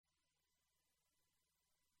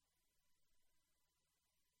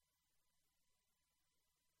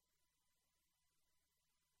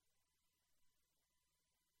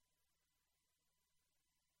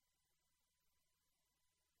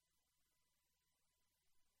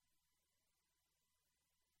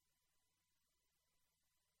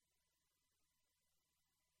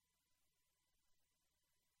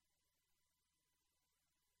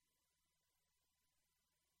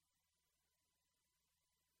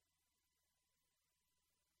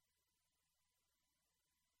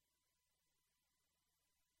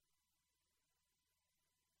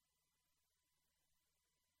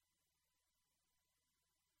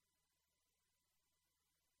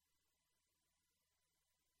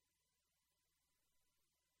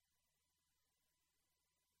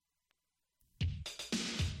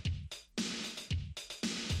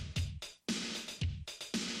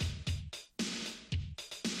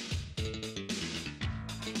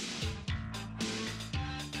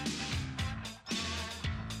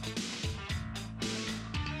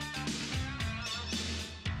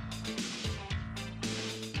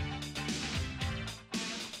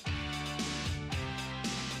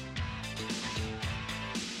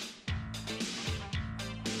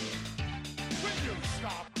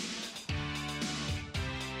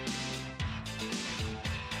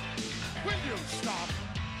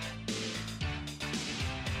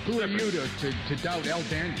Who are you to doubt El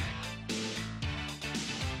Dandy?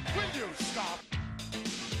 Will you stop?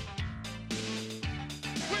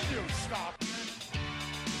 Will you stop?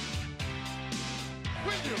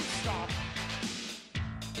 Will you stop?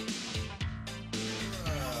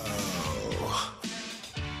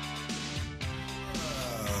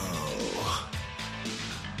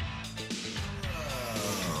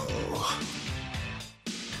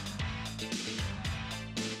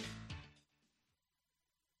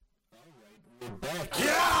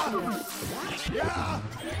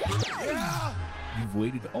 You've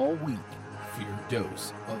waited all week for your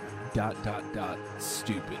dose of ...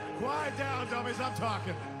 stupid. Quiet down, dummies. I'm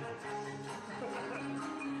talking.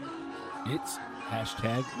 It's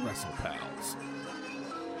hashtag WrestlePals.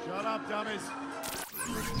 Shut up, dummies.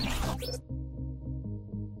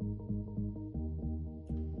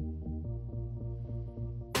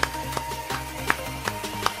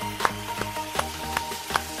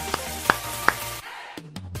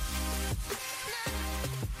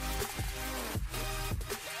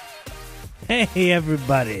 Hey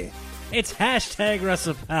everybody, it's hashtag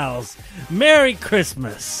WrestlePals. Merry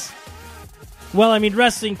Christmas. Well, I mean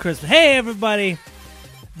Wrestling Christmas. Hey everybody,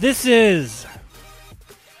 this is...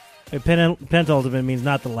 Pentultimate means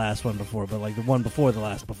not the last one before, but like the one before the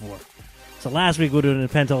last before. So last week we're doing the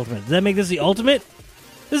Pentultimate. Does that make this the ultimate?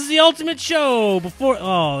 This is the ultimate show before...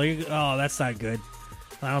 Oh, that's not good.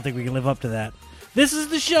 I don't think we can live up to that. This is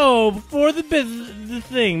the show before the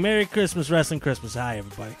thing. Merry Christmas, Wrestling Christmas. Hi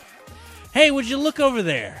everybody. Hey, would you look over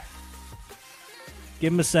there?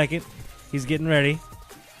 Give him a second. He's getting ready.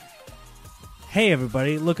 Hey,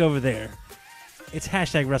 everybody, look over there. It's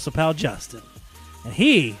hashtag WrestlePal Justin. And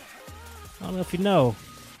I don't know if you know,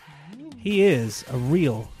 he is a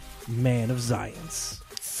real man of science.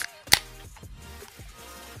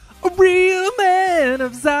 A real man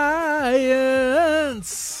of science.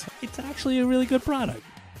 It's actually a really good product.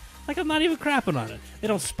 Like, I'm not even crapping on it. They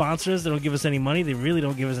don't sponsor us. They don't give us any money. They really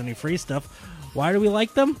don't give us any free stuff. Why do we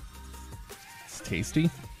like them? It's tasty.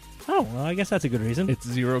 Oh, well, I guess that's a good reason. It's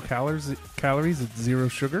 0 calories. It's 0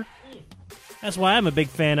 sugar. That's why I'm a big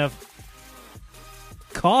fan of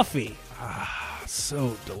coffee.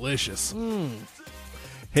 So delicious.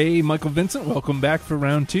 Hey, Michael Vincent, welcome back for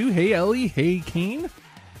round 2. Hey, Ellie. Hey, Kane.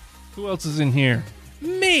 Who else is in here?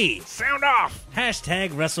 Me! Sound off!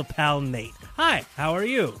 Hashtag WrestlePal Nate. Hi, how are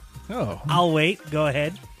you? Oh, I'll wait. Go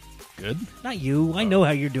ahead. good. Not you. I know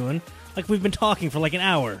how you're doing. Like, we've been talking for like an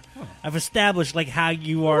hour. I've established like how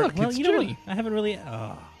you are. Look, well, it's you know what? Jimmy. I haven't really...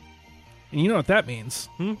 And you know what that means?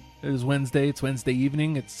 It is Wednesday. It's Wednesday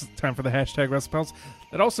evening. It's time for the hashtag WrestlePals.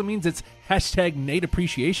 That also means it's hashtag Nate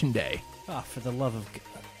Appreciation Day. Oh, for the love of God.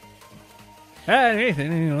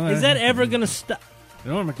 Anything, you know. Is that ever going to stop?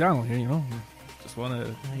 You know, McDonald here, you know. Just want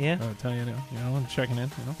to Yeah? tell you, I'm checking in,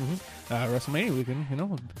 you know. WrestleMania weekend, you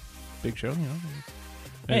know, big show, you know.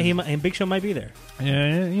 Hey, and Big Show might be there.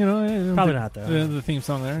 Yeah, you know. Probably not, though. The theme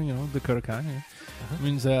song there, you know, Dakota Kai. Yeah.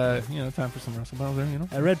 Means, you know, time for some WrestlePals there, you know.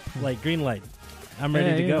 A red light, green light. I'm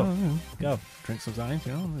ready to go. Go. Drink some Zions,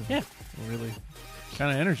 you know. Yeah. Really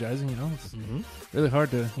kind of energizing, you know. It's really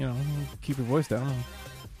hard to, you know, keep your voice down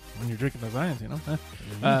when you're drinking those Zions, you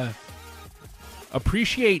know.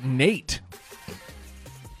 Appreciate Nate.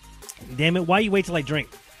 Damn it, why you wait till I drink?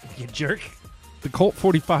 You jerk. The Colt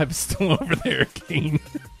 45 is still over there, Kane.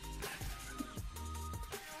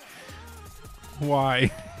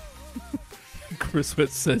 Why? Chris Witt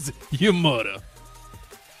says, you mother.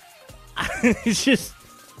 It's just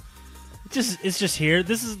here.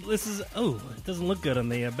 This is. Oh, it doesn't look good on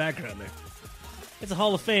the background there. It's a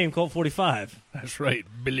Hall of Fame Colt 45. That's right,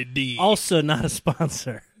 Billy D. Also not a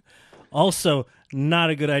sponsor. Also not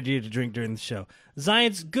a good idea to drink during the show.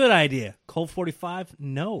 Zion's good idea. Colt 45,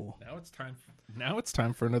 no. Now it's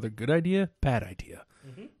time for another good idea, bad idea.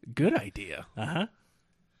 Good idea. Uh-huh.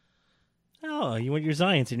 Oh, you want your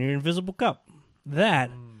Zions in your invisible cup.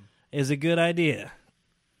 That is a good idea.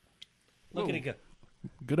 Look at it go.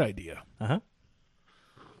 Good idea. Uh-huh.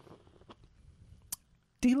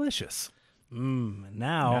 Delicious.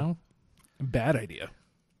 Now, Bad idea.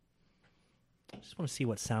 I just want to see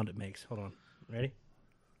what sound it makes. Hold on. Ready?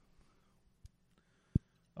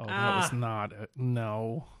 Oh, that was not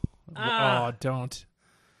no. Ah. Oh, don't.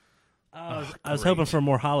 I was hoping for a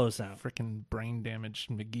more hollow sound. Freaking brain damaged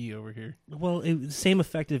McGee over here. Well, same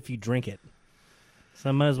effect if you drink it. So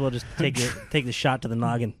I might as well just take the shot to the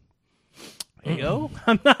noggin. There you go.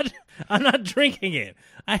 I'm not drinking it.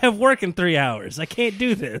 I have work in 3 hours. I can't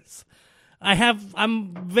do this.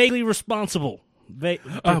 I'm vaguely responsible.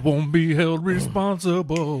 I won't be held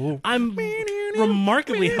responsible. I'm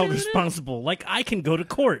remarkably held responsible. Like, I can go to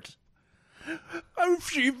court.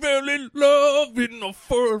 She fell in love in the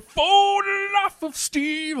for the life of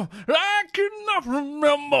Steve. I cannot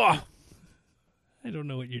remember. I don't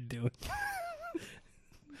know what you're doing.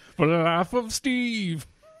 For the life of Steve.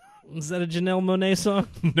 Is that a Janelle Monáe song?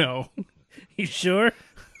 No. You sure?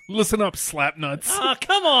 Listen up, slapnuts. Oh,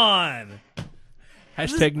 come on.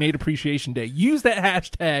 Hashtag Nate Appreciation Day. Use that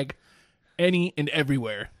hashtag any and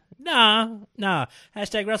everywhere. Nah.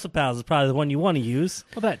 Hashtag WrestlePals is probably the one you want to use.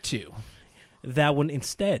 Well, that too. That one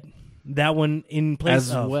instead. That one in place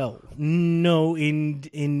As of. well. No,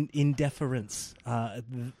 in deference.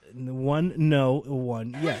 One, no.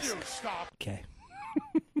 One, yes. Okay.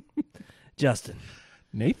 Justin.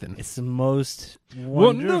 Nathan. It's the most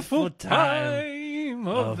wonderful time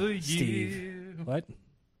of the Steve. year. What?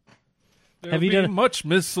 There'll Have you be done much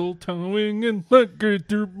mistletoeing and sucker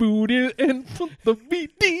through booty and the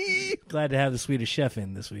BD. Glad to have the Swedish chef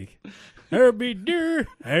in this week. Herbie dear.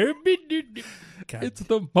 It's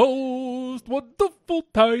the most wonderful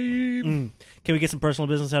time. Can we get some personal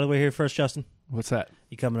business out of the way here first, Justin? What's that?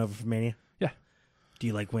 You coming over from Mania? Yeah. Do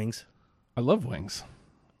you like wings? I love wings.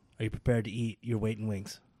 Are you prepared to eat your weight in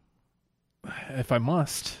wings? If I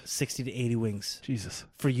must. 60 to 80 wings. Jesus.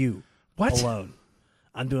 For you. What? Alone.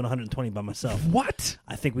 I'm doing 120 by myself. What?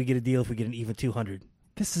 I think we get a deal if we get an even 200.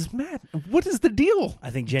 This is mad. What is the deal? I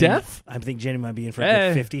think Jenny. Death? I think Jenny might be in for a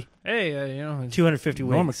good 50. Hey, you know. 250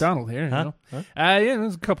 wings. Norm McDonald here, Huh? you know. Huh? Yeah,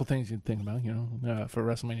 there's a couple things you'd think about, you know, for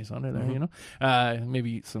WrestleMania Sunday there, you know.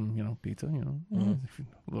 Maybe eat some, you know, pizza, you know. If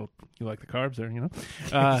you like the carbs there, you know.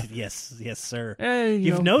 Yes, sir. You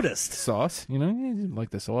You've know, noticed. sauce, you know. You like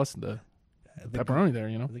the sauce, the pepperoni there,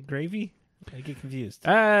 you know. The gravy? I get confused.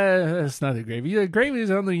 It's not the gravy. The gravy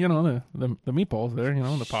is on the, you know, the meatballs there, you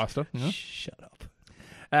know, the pasta, you know. Shut up.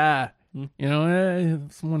 You know,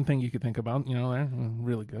 it's one thing you could think about, you know, there,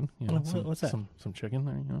 really good. You know, What's that? Some chicken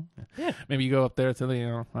there, you know. Yeah. Maybe you go up there to the,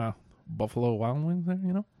 you know, Buffalo Wild Wings there,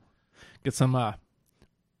 you know. Get some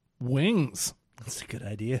wings. That's a good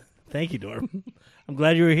idea. Thank you, Norm. I'm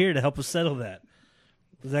glad you were here to help us settle that.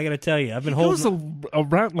 Because I got to tell you, I've been holding... It goes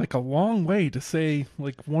around like a long way to say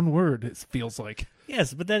like one word, it feels like.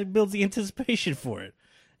 Yes, but that builds the anticipation for it.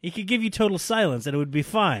 He could give you total silence and it would be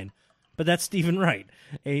fine. But that's Stephen Wright.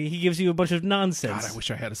 He gives you a bunch of nonsense. God, I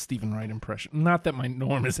wish I had a Stephen Wright impression. Not that my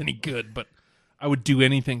Norm is any good, but I would do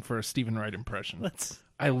anything for a Stephen Wright impression.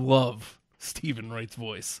 I love Stephen Wright's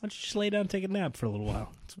voice. Why don't you just lay down and take a nap for a little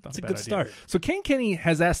while? It's a good start. So Kane Kenny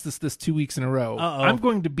has asked us this 2 weeks in a row. Uh-oh. I'm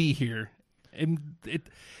going to be here. And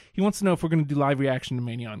he wants to know if we're going to do live reaction to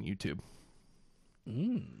Mania on YouTube.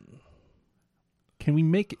 Can we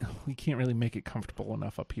make it? We can't really make it comfortable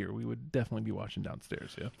enough up here. We would definitely be watching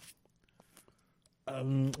downstairs, yeah.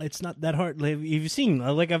 It's not that hard. Have you seen?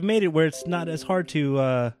 Like, I've made it where it's not as hard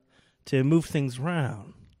to move things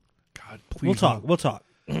around. God, please. We'll talk.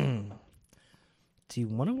 Do you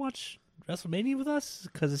want to watch WrestleMania with us?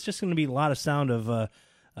 Because it's just going to be a lot of sound of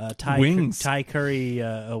Thai curry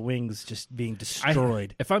wings just being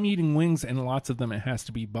destroyed. If I'm eating wings and lots of them, it has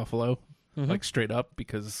to be buffalo, like straight up,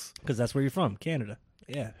 because that's where you're from, Canada.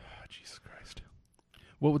 Yeah. Oh, Jesus Christ.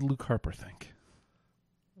 What would Luke Harper think?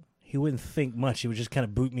 He wouldn't think much. He would just kind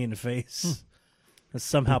of boot me in the face and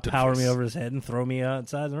somehow power me over his head and throw me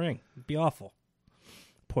outside the ring. It'd be awful.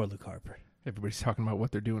 Poor Luke Harper. Everybody's talking about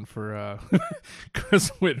what they're doing for Chris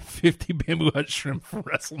Witt 50 Bamboo Hut Shrimp for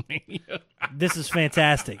WrestleMania. This is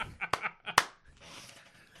fantastic.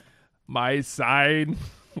 My side.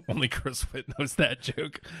 Only Chris Witt knows that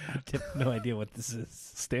joke. I have no idea what this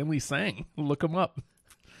is. Stanley Sang. Look him up.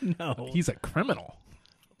 No. He's a criminal.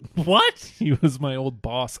 What? He was my old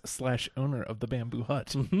boss / owner of the Bamboo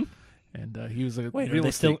Hut. And he was a real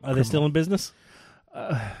estate are they still in business?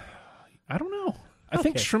 I don't know. I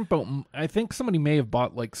think Shrimp Boat. I think somebody may have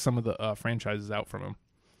bought like some of the franchises out from him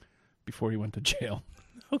before he went to jail.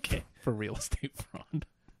 Okay, for real estate fraud.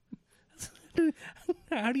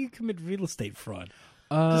 How do you commit real estate fraud?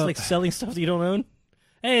 Just like selling stuff that you don't own.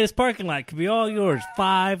 Hey, this parking lot could be all yours.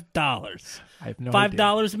 $5. I have no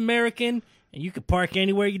 $5 American, and you can park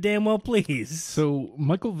anywhere you damn well please. So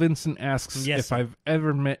Michael Vincent asks if I've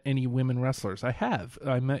ever met any women wrestlers. I have.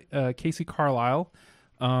 I met Casey Carlisle,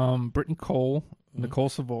 Brittany Cole, Nicole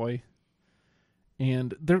Savoy,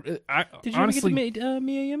 and there. Did you honestly, ever get to meet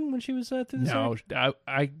Mia Yim when she was through this No,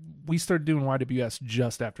 we started doing YWS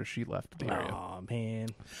just after she left the area. Oh man,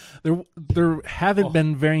 there haven't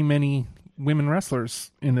been very many women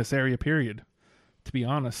wrestlers in this area. Period. To be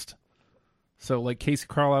honest. So, like, Casey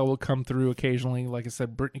Carlisle will come through occasionally. Like I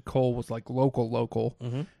said, Brittany Cole was, like, local.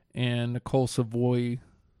 And Nicole Savoy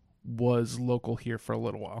was local here for a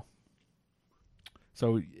little while.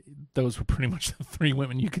 So those were pretty much the 3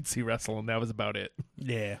 women you could see wrestle, and that was about it.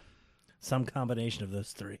 Yeah. Some combination of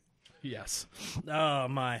those 3. Yes. Oh,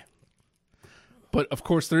 my. But, of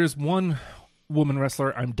course, there is one woman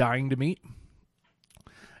wrestler I'm dying to meet.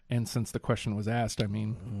 And since the question was asked, I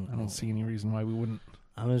mean, I don't see any reason why we wouldn't.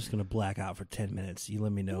 I'm just going to black out for 10 minutes. You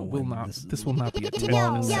let me know. Will not. This will not be a 10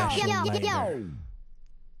 long minute session. nightmare.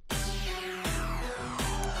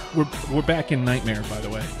 We're back in Nightmare, by the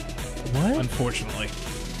way. What? Unfortunately.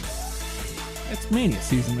 It's Mania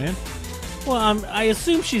season, man. Well, I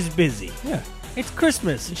assume she's busy. Yeah. It's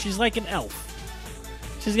Christmas, and she's like an elf.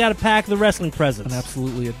 She's got to pack the wrestling presents. An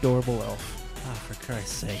absolutely adorable elf. Oh, for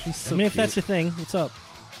Christ's sake. She's so if cute. that's your thing, what's up?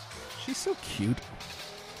 She's so cute.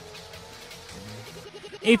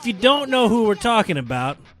 If you don't know who we're talking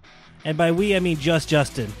about, and by we, I mean just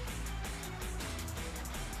Justin,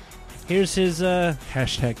 here's his,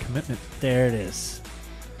 Hashtag commitment. there it is.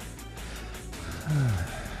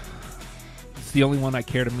 It's the only one I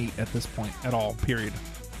care to meet at this point at all, period.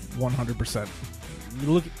 100%.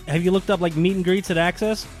 Have you looked up, like, meet and greets at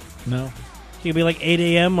Access? No. It could be like 8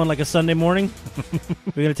 a.m. on, like, a Sunday morning.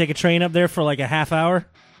 We're going to take a train up there for, like, a half hour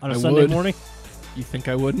on a Sunday would. morning. You think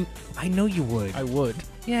I wouldn't? I know you would. I would.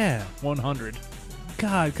 Yeah. 100.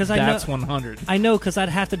 God, because I know. That's 100. I know, because I'd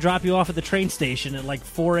have to drop you off at the train station at like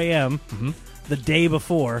 4 a.m. The day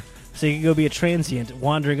before, so you can go be a transient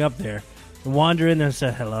wandering up there, wander in there and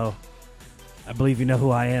say hello. I believe you know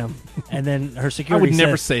who I am. And then her I security would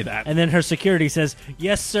never says, say that. And then her security says,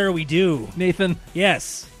 "Yes, sir, we do." Nathan,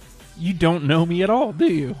 Yes. you don't know me at all, do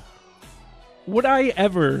you? Would I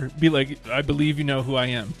ever be like, I believe you know who I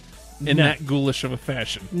am? In No. that ghoulish of a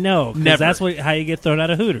fashion. No, because Never. that's how you get thrown out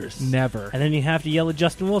of Hooters. Never. And then you have to yell at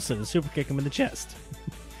Justin Wilson and super kick him in the chest.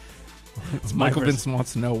 It's my Michael version. Vincent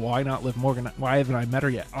wants to know, why not Liv Morgan? Why haven't I met her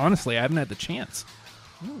yet? Honestly, I haven't had the chance.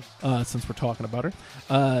 Since we're talking about her.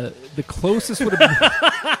 The closest would have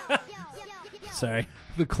been... Sorry.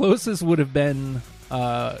 The closest would have been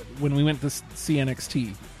when we went to see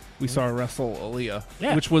NXT. We saw her wrestle Aaliyah,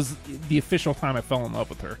 Yeah. which was the official time I fell in love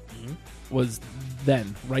with her. Was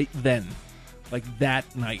then, right then, like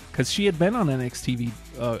that night, because she had been on NXT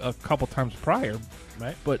a couple times prior,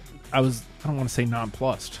 Right. but I don't want to say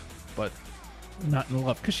nonplussed, but not in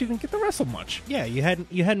love because she didn't get to wrestle much. Yeah, you hadn't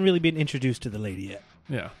really been introduced to the lady yet.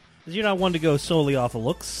 Yeah, 'Cause you're not one to go solely off of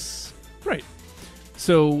looks. right.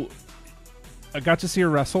 So I got to see her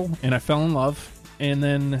wrestle, and I fell in love, and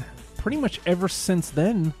then pretty much ever since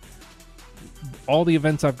then, all the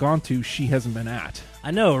events I've gone to, she hasn't been at. I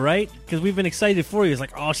know, right? Because we've been excited for you. It's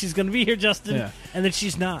like, oh, she's going to be here, Justin. Yeah. And then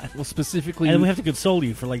she's not. Well, specifically, And then we have to console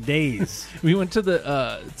you for like days. we went to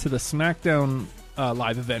the SmackDown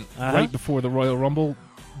live event right before the Royal Rumble,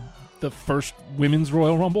 the first women's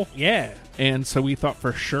Royal Rumble, Yeah. and so we thought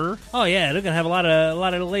for sure, Oh yeah, they're gonna have a lot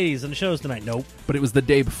of ladies on the shows tonight. Nope. but it was the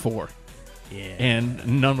day before, Yeah. and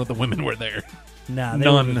none of the women were there. Nah,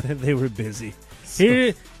 none. They were busy.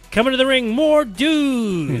 Here, coming to the ring, more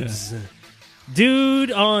dudes.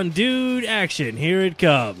 Dude on dude action. Here it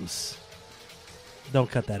comes. Don't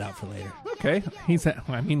cut that out for later. Okay,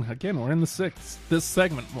 I mean, again, we're in this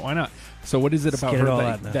segment. Why not? So, what is it about get her it all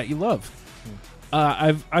out now. that you love?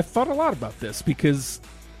 I've thought a lot about this because,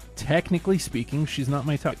 technically speaking, she's not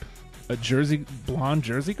my type. A blonde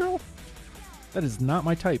Jersey girl? That is not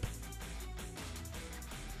my type.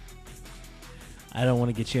 I don't want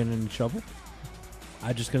to get you in any trouble.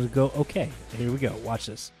 I'm just gonna go. Okay, here we go. Watch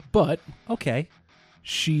this. But Okay.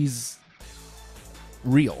 she's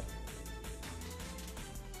real.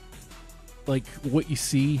 Like what you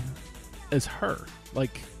see is her.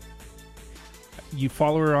 Like you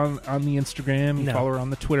follow her on the Instagram, you No. follow her on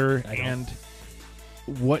the Twitter, I don't. and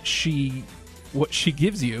what she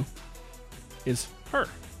gives you is her.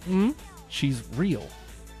 Mm-hmm. She's real.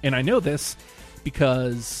 And I know this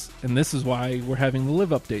because, and this is why we're having the Live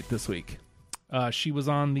update this week. She was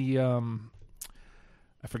on the,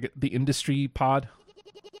 I forget, the Industry Pod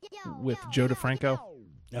with Joe DeFranco.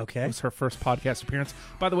 Okay. It was her first podcast appearance.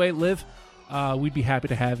 By the way, Liv, we'd be happy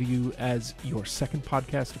to have you as your second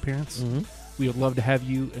podcast appearance. Mm-hmm. We would love to have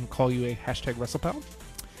you and call you a hashtag WrestlePal.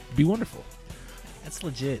 It'd be wonderful. That's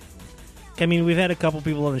legit. I mean, we've had a couple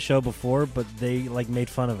people on the show before, but they like made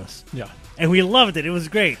fun of us, Yeah. and we loved it. It was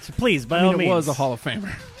great. So please, by all it means, was a Hall of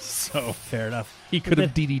Famer. So fair enough. he could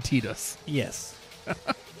have DDT'd us. Yes,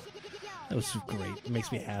 that was great. It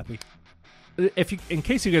makes me happy. In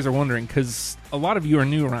case you guys are wondering, because a lot of you are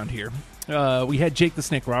new around here, we had Jake the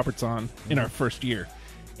Snake Roberts on in our first year,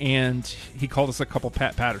 and he called us a couple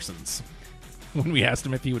Pat Pattersons when we asked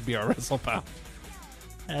him if he would be our WrestlePal.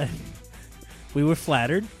 We were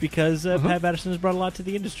flattered because Pat Patterson has brought a lot to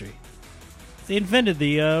the industry. They invented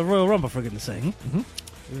the Royal Rumble, for goodness sake. Mm-hmm.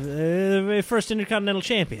 The first Intercontinental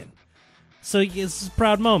Champion. So it's a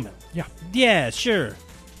proud moment. Yeah. Yeah, sure.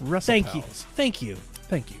 Thank you. Pals. Thank you.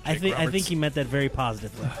 Thank you, I Jake think Roberts. he meant that very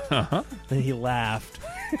positively. Uh-huh. Then he laughed.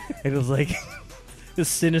 It was like this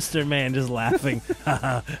sinister man just laughing.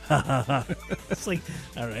 It's like,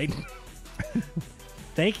 all right.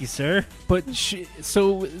 Thank you, sir. But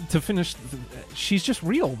so to finish, she's just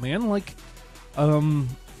real, man. Like,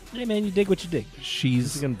 Hey, man, you dig what you dig. she's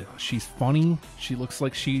What's he gonna do? she's funny. She looks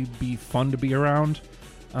like she'd be fun to be around.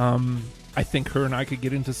 I think her and I could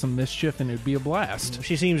get into some mischief, and it'd be a blast.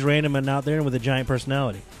 She seems random and out there and with a giant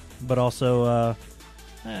personality, but also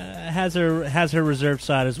has her reserved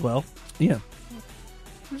side as well, Yeah.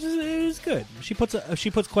 which is good. She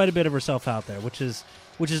puts quite a bit of herself out there, which is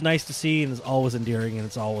nice to see, and is always endearing, and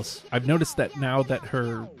it's always I've noticed that now that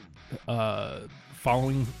her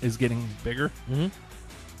following is getting bigger,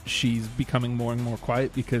 she's becoming more and more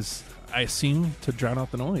quiet because I assume to drown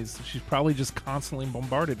out the noise, she's probably just constantly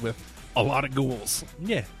bombarded with a lot of ghouls.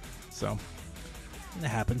 yeah, So, it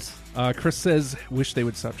happens. Chris says, wish they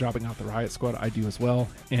would stop dropping out the Riot Squad. I do as well.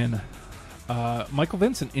 And Michael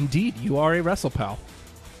Vincent, indeed, you are a WrestlePal.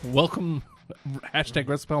 Welcome, hashtag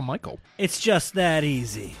WrestlePal Michael. It's just that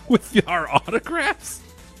easy. With our autographs?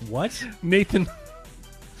 What? Nathan,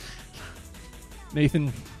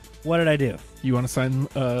 What did I do? you want to sign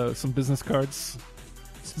some business cards?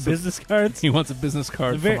 Business cards? He wants a business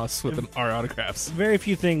card Very- from us with our autographs. Very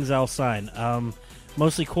few things I'll sign.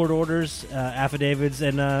 Mostly court orders, affidavits,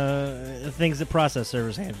 and things that process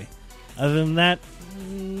servers hand me. Other than that,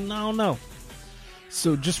 I don't know.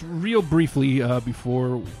 So just real briefly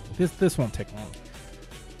before this won't take long.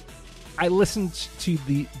 I listened to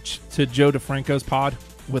Joe DeFranco's pod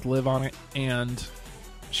with Liv on it, and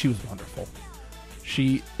she was wonderful.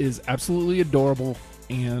 She is absolutely adorable,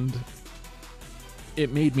 and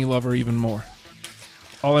it made me love her even more.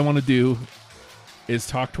 All I want to do is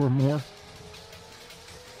talk to her more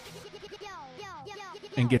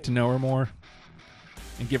and get to know her more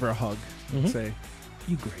and give her a hug and say,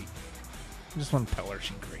 "You great." I just want to tell her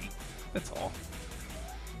she's great. That's all.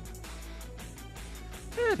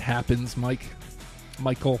 It happens,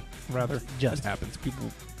 Michael, rather. Just. It happens.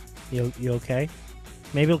 People, You okay?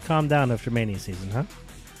 Maybe it'll calm down after Mania season, huh?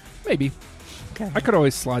 maybe. Okay. I could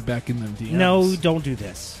always slide back in them DMs. No, don't do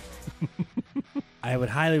this. I would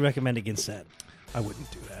highly recommend against that. I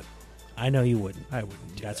wouldn't do that. I know you wouldn't. I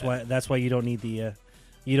wouldn't do That's that. why you don't need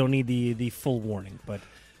the full warning. But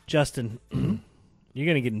Justin, you're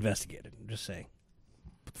gonna get investigated. I'm just saying.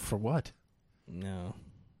 For what? No,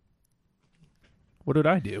 What did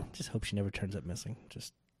I do? just hope she never turns up missing.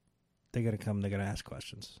 Just they're gonna come. They're gonna ask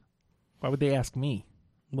questions. Why would they ask me?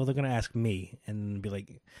 Well, they're gonna ask me and be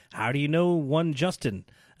like, "How do you know one Justin?"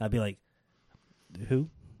 I'd be like, "Who?"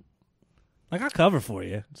 Like, I'll cover for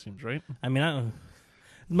you. Seems right. I mean,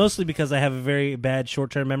 mostly because I have a very bad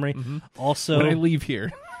short-term memory. Also, When I leave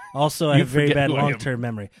here, I you have very forget bad who I am. long-term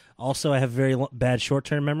memory. Also, I have very bad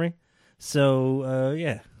short-term memory. So,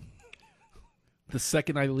 yeah, the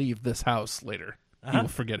second I leave this house later, you will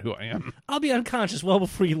forget who I am. I'll be unconscious well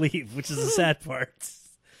before you leave, which is the sad part.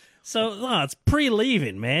 So, it's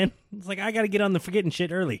pre-leaving, man. It's like I got to get on the forgetting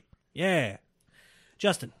shit early. Yeah,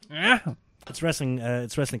 Justin, Yeah. it's wrestling.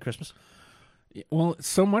 It's wrestling Christmas. Well,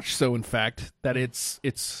 so much so, in fact, that it's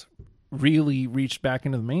really reached back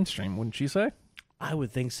into the mainstream, wouldn't you say? I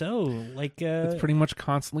would think so. Like, It's pretty much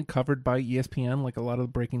constantly covered by ESPN. Like a lot of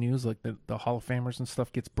the breaking news, like the Hall of Famers and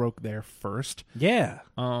stuff, gets broke there first. yeah.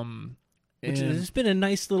 It's been a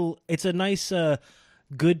nice little. It's a nice,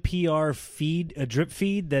 good PR feed, a drip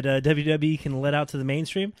feed that WWE can let out to the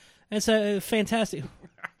mainstream. And it's a fantastic.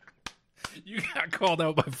 You got called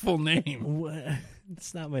out by full name.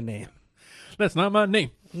 It's not my name. That's not my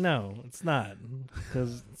name. No, it's not,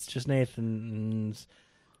 because it's just Nathan.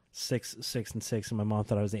 6, and 6, and my mom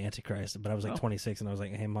thought I was the Antichrist, but I was like 26, and I was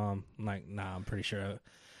like, "Hey, Mom," I'm like, "Nah, I'm pretty sure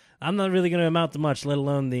I'm not really going to amount to much, let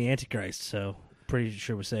alone the Antichrist." So, pretty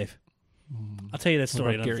sure we're safe. I'll tell you that What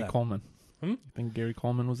story. about another Gary time. Coleman? You think Gary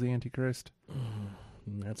Coleman was the Antichrist?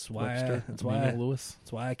 That's why. Webster? That's Emmanuel why. Lewis?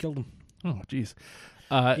 That's why I killed him. Oh, jeez.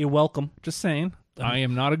 You're welcome. Just saying, I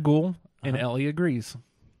am not a ghoul, and Ellie agrees.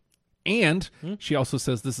 And she also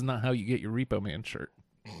says this is not how you get your Repo Man shirt.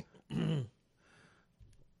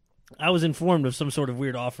 I was informed of some sort of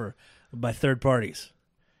weird offer by third parties.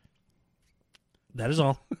 That is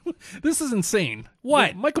all. This is insane.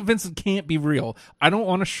 What? Michael Vincent can't be real. I don't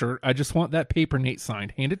want a shirt. I just want that paper Nate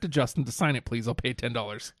signed. Hand it to Justin to sign it, please. I'll pay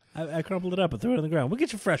 $10. I crumpled it up and threw it on the ground. We'll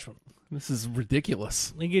get you a fresh one. This is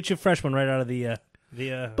ridiculous. We'll get you a fresh one right out of the.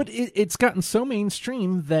 But it's gotten so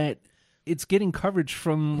mainstream that it's getting coverage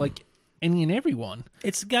from like any and everyone.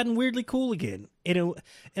 It's gotten weirdly cool again in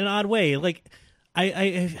an odd way. Like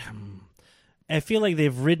I feel like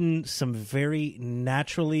they've written some very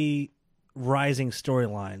naturally rising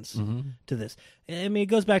storylines to this. I mean, it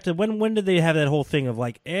goes back to when did they have that whole thing of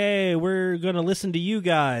like, hey, we're going to listen to you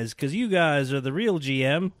guys because you guys are the real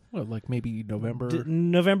GM. Well, like maybe November,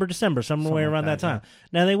 December, somewhere around that time. Yeah.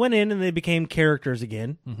 Now they went in and they became characters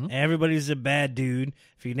again. Everybody's a bad dude.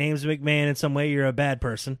 If your name's McMahon in some way, you're a bad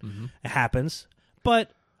person. It happens.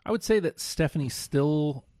 But I would say that Stephanie's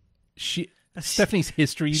still Stephanie's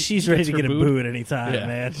history. She's ready to get a booed. boo at any time,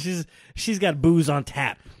 man. She's got booze on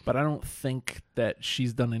tap. But I don't think that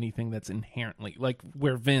she's done anything that's inherently like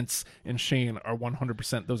where Vince and Shane are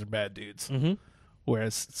 100%. Those are bad dudes.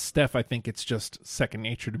 Whereas Steph, I think it's just second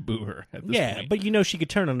nature to boo her at this point. But she could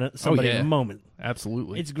turn on somebody in a moment.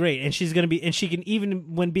 Absolutely, it's great, and she's gonna be, and she can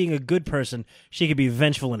even when being a good person, she can be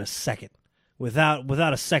vengeful in a second.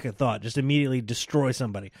 Without a second thought, just immediately destroy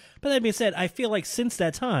somebody. But that being said, I feel like since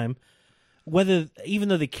that time, even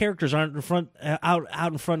though the characters aren't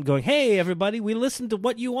out in front going, hey, everybody, we listened to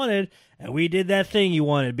what you wanted, and we did that thing you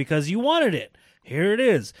wanted because you wanted it. Here it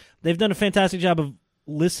is. They've done a fantastic job of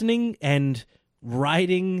listening and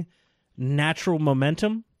riding natural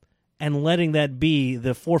momentum and letting that be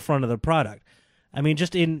the forefront of the product. I mean,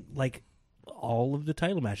 just in, like, all of the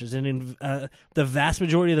title matches and in the vast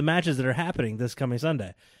majority of the matches that are happening this coming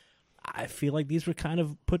Sunday. I feel like these were kind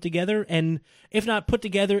of put together, and if not put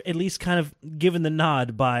together, at least kind of given the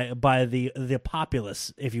nod by the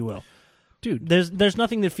populace, if you will. Dude, there's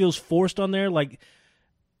nothing that feels forced on there. Like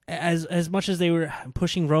as much as they were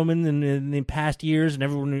pushing Roman in the past years, and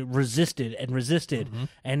everyone resisted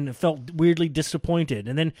and felt weirdly disappointed.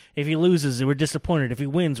 And then if he loses, they were disappointed. If he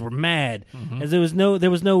wins, we're mad. As there was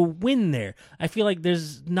no win there. I feel like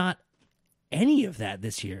there's not any of that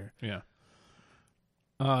this year. Yeah.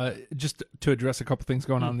 Just to address a couple things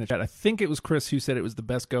going on in the chat, I think it was Chris who said it was the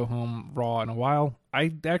best go-home Raw in a while.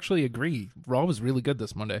 I actually agree. Raw was really good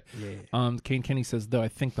this Monday. Yeah. Kane Kenny says, though, I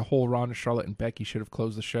think the whole Ronda, Charlotte, and Becky should have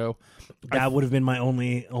closed the show. That would have been my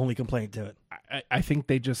only complaint to it. I think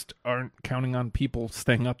they just aren't counting on people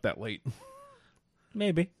staying up that late.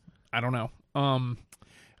 Maybe. I don't know.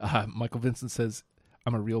 Michael Vincent says,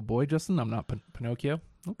 I'm a real boy, Justin. I'm not Pinocchio.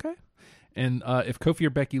 Okay. And if Kofi or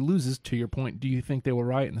Becky loses, to your point, do you think they will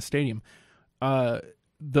riot in the stadium?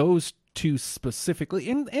 Those two specifically,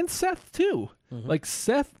 and Seth too. Like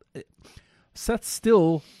Seth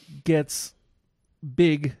still gets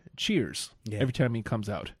big cheers every time he comes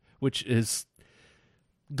out, which is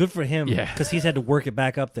good for him. Yeah, because he's had to work it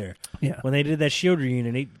back up there. Yeah, when they did that Shield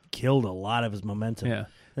reunion, it killed a lot of his momentum. Yeah.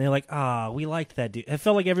 And they're like, we liked that dude. It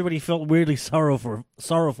felt like everybody felt weirdly sorrowful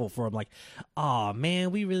for him. Like,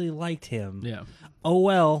 man, we really liked him. Yeah. Oh,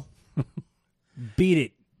 well. Beat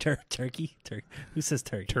it. Turkey? Who says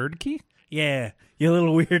turkey? Turkey? Yeah. You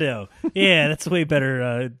little weirdo. Yeah, that's a way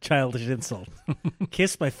better childish insult.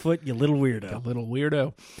 Kiss my foot, you little weirdo. A little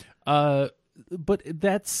weirdo. But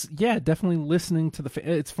that's, definitely listening to the fans.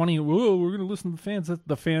 It's funny, we're going to listen to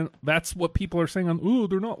the fans. That's what people are saying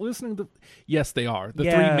they're not listening to. Yes, they are. The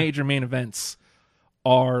three major main events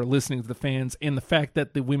are listening to the fans, and the fact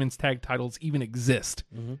that the women's tag titles even exist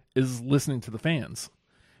is listening to the fans.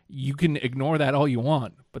 You can ignore that all you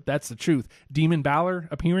want, but that's the truth. Demon Balor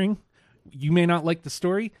appearing, you may not like the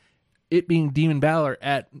story. It being Demon Balor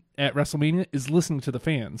at WrestleMania is listening to the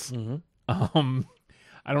fans.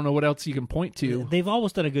 I don't know what else you can point to. They've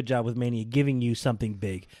always done a good job with Mania, giving you something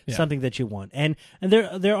big, something that you want. And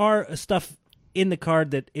there are stuff in the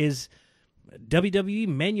card that is WWE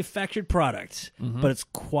manufactured product, but it's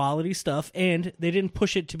quality stuff, and they didn't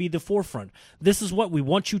push it to be the forefront. This is what we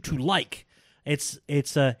want you to like. It's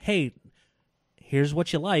hey, here's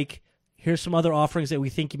what you like. Here's some other offerings that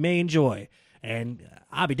we think you may enjoy. And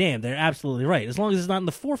I'll be damned, they're absolutely right. As long as it's not in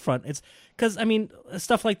the forefront, it's because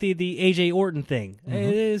stuff like the AJ Orton thing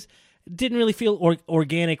didn't really feel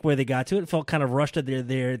organic where they got to it. It felt kind of rushed at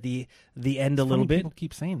the end a little bit. People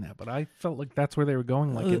keep saying that, but I felt like that's where they were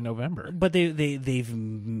going, like in November. But they've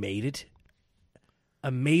made it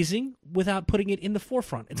amazing without putting it in the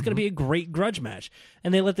forefront. It's going to be a great grudge match,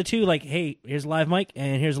 and they let the two hey, here's a live mic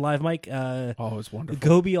and here's a live mic. It's wonderful.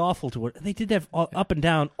 Go be awful to it. They did that up and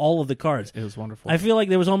down all of the cards. It was wonderful. I feel like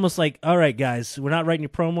there was almost like, all right, guys, we're not writing your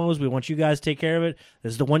promos. We want you guys to take care of it.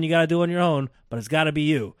 This is the one you got to do on your own, but it's got to be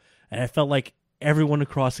you. And I felt like everyone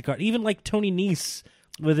across the card, even like Tony Nese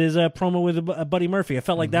with his promo with Buddy Murphy, I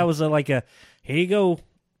felt like that was here you go,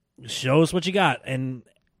 show us what you got, and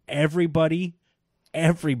everybody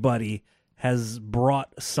has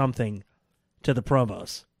brought something to the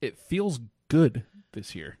promos. It feels good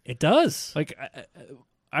this year. It does. Like,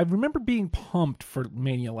 I remember being pumped for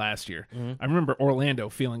Mania last year. I remember Orlando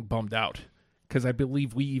feeling bummed out because I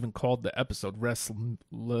believe we even called the episode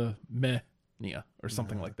WrestleMania or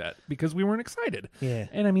something like that because we weren't excited. Yeah.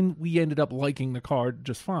 And I mean, we ended up liking the card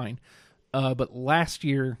just fine. But last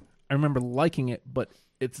year, I remember liking it, but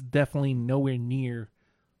it's definitely nowhere near.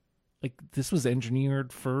 Like, this was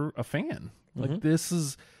engineered for a fan. Like,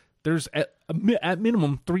 there's at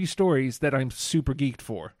minimum 3 stories that I'm super geeked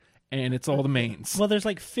for, and it's all the mains. Well, there's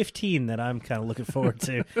like 15 that I'm kind of looking forward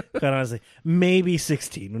to, quite honestly. Maybe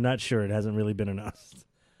 16. I'm not sure. It hasn't really been announced.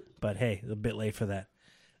 But hey, a bit late for that.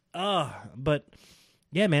 But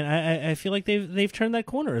yeah, man, I feel like they've turned that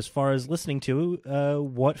corner as far as listening to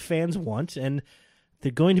what fans want, and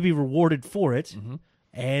they're going to be rewarded for it.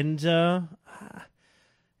 And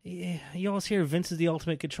yeah, you always hear Vince is the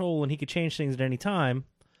ultimate control and he could change things at any time.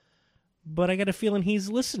 But I got a feeling he's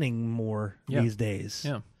listening more these days.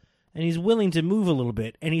 Yeah. And he's willing to move a little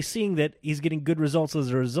bit. And he's seeing that he's getting good results as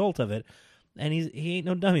a result of it. And he ain't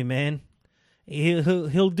no dummy, man.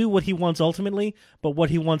 He'll do what he wants ultimately, but what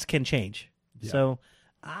he wants can change. Yeah. So,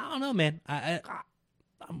 I don't know, man.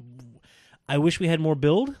 I wish we had more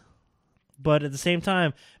build. But at the same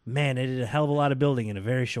time, man, it did a hell of a lot of building in a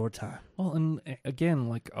very short time. Well, and again,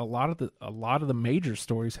 like a lot of the major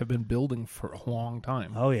stories have been building for a long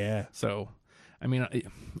time. Oh yeah. So, I mean,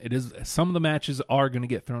 it is some of the matches are going to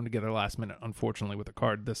get thrown together last minute, unfortunately, with a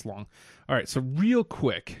card this long. All right, so real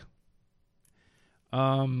quick,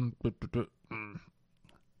 Michael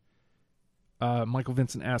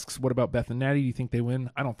Vincent asks, "What about Beth and Natty? Do you think they win?"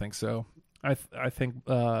 I don't think so. I think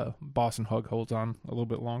Boston Hug holds on a little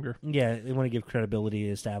bit longer. Yeah, they want to give credibility to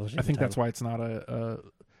establishing. I think that's why it's not a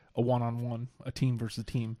one-on-one, a team versus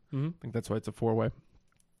team. I think that's why it's a 4-way.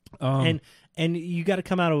 And you got to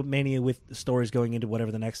come out of Mania with stories going into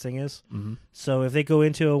whatever the next thing is. So if they go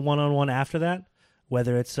into a one-on-one after that,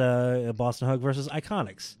 whether it's a Boston Hug versus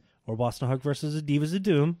Iconics or Boston Hug versus the Divas of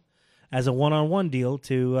Doom as a one-on-one deal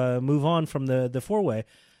to move on from the 4-way,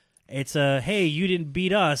 it's hey, you didn't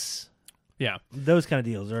beat us. Yeah, those kind of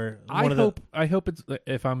deals are. I hope it's.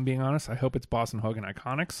 If I'm being honest, I hope it's Boston Hug and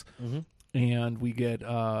Iconics, and we get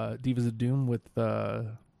Divas of Doom with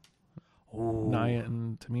Nia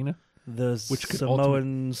and Tamina, which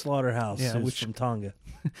Samoan slaughterhouse, which from Tonga,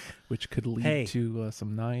 which could lead to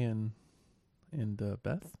some Nia and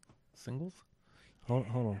Beth singles. Hold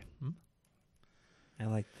on, I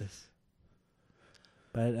like this,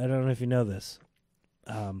 but I don't know if you know this.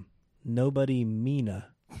 Nobody Mina.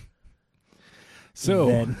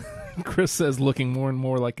 So, Chris says looking more and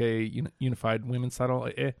more like a unified women's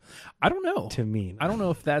title. I don't know. To me, I don't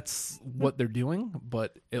know if that's what they're doing,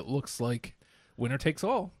 but it looks like winner takes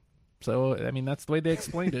all. So, I mean, that's the way they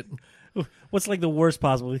explained it. What's like the worst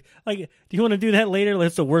possible? Like, do you want to do that later?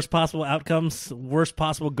 That's the worst possible outcomes, worst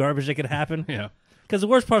possible garbage that could happen. Yeah. Because the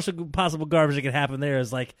worst possible garbage that could happen there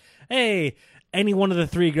is like, hey, any one of the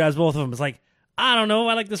 3 grabs both of them. It's like, I don't know,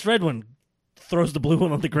 I like this red one. Throws the blue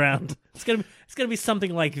one on the ground. It's gonna be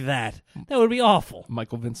something like that. That would be awful.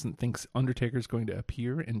 Michael Vincent thinks Undertaker's going to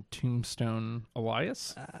appear in Tombstone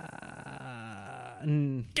Elias. Give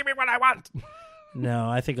me what I want. No,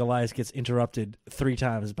 I think Elias gets interrupted 3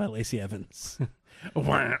 times by Lacey Evans.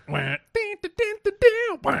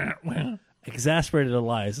 Exasperated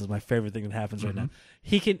Elias is my favorite thing that happens right now.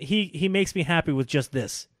 He makes me happy with just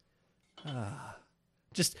this. You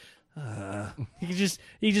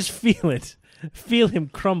just feel it. Feel him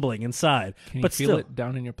crumbling inside. Can you but feel still, it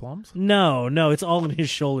down in your plums? No, it's all in his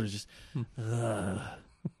shoulders. Just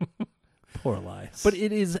poor Elias. But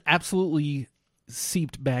it is absolutely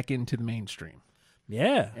seeped back into the mainstream.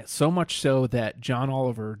 Yeah. So much so that John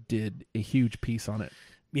Oliver did a huge piece on it.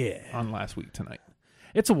 Yeah. On Last Week Tonight.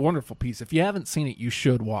 It's a wonderful piece. If you haven't seen it, you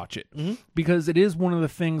should watch it. Because it is one of the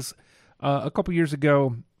things a couple years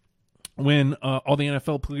ago when all the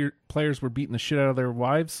NFL players were beating the shit out of their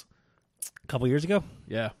wives. A couple years ago?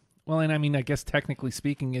 Yeah. Well, and I mean, I guess technically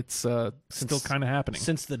speaking, it's still kind of happening.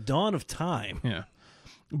 Since the dawn of time. Yeah.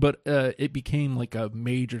 But it became like a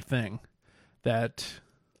major thing that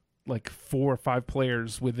like 4 or 5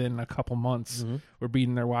 players within a couple months were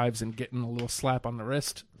beating their wives and getting a little slap on the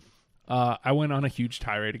wrist. I went on a huge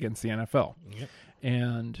tirade against the NFL. Yep.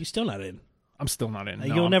 And you're still not in. I'm still not in.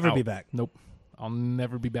 You'll never be back. Nope. I'll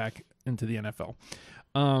never be back into the NFL.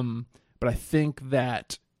 But I think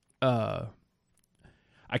that I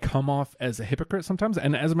come off as a hypocrite sometimes.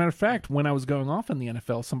 And as a matter of fact, when I was going off in the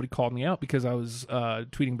NFL, somebody called me out because I was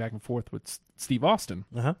tweeting back and forth with Steve Austin.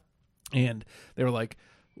 Uh-huh. And they were like,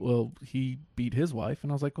 well, he beat his wife.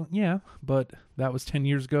 And I was like, well, yeah, but that was 10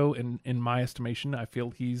 years ago. And in my estimation, I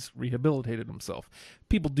feel he's rehabilitated himself.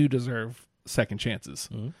 People do deserve second chances.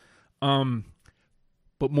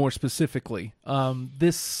 But more specifically,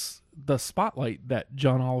 the spotlight that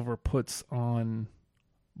John Oliver puts on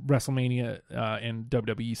WrestleMania and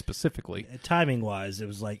WWE specifically. Timing wise, it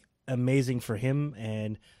was like amazing for him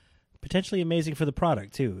and potentially amazing for the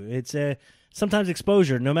product too. It's sometimes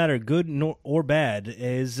exposure, no matter good or bad,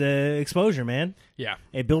 is exposure, man. Yeah.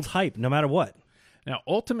 It builds hype no matter what. Now,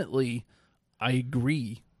 ultimately, I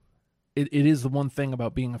agree. It is the one thing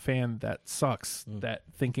about being a fan that sucks, that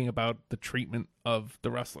thinking about the treatment of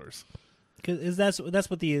the wrestlers. Because that's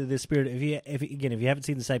what the spirit. If you haven't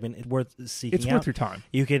seen the segment, it's worth seeking out. It's worth your time.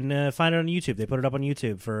 You can find it on YouTube. They put it up on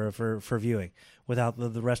YouTube for viewing without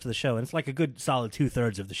the rest of the show, and it's like a good solid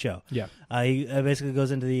 2/3 of the show. Yeah, he basically goes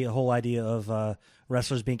into the whole idea of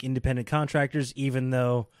wrestlers being independent contractors, even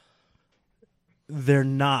though they're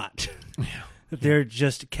not. They're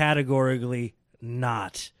just categorically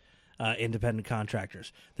not independent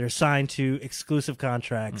contractors. They're signed to exclusive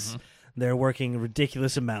contracts. They're working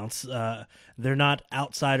ridiculous amounts. They're not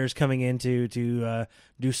outsiders coming in to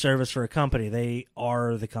do service for a company. They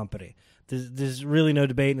are the company. There's really no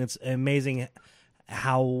debate, and it's amazing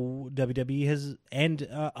how WWE has and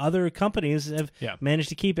other companies have managed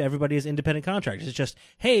to keep everybody as independent contractors. It's just,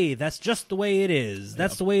 hey, that's just the way it is.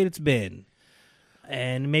 That's the way it's been.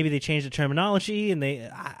 And maybe they change the terminology and they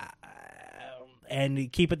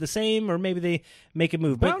and keep it the same, or maybe they make it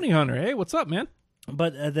move. Bounty Hunter, hey, what's up, man?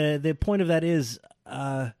 But the point of that is,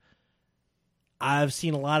 I've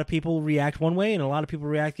seen a lot of people react one way and a lot of people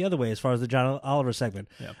react the other way as far as the John Oliver segment.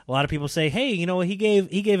 Yeah. A lot of people say, "Hey, he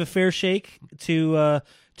gave a fair shake to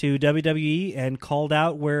WWE and called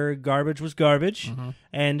out where garbage was garbage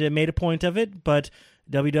and made a point of it." But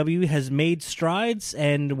WWE has made strides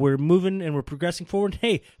and we're moving and we're progressing forward.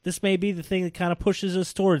 Hey, this may be the thing that kind of pushes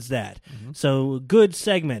us towards that. So good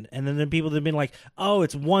segment. And then the people that have been like, oh,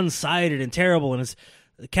 it's one-sided and terrible and it's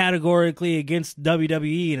categorically against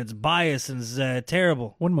WWE and it's biased and it's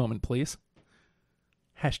terrible. One moment, please.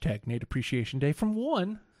 Hashtag Nate Appreciation Day from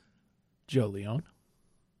one, Joe Leone.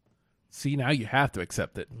 See, now you have to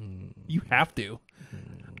accept it. You have to.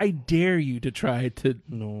 I dare you to try to.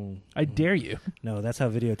 No, I dare you. No, that's how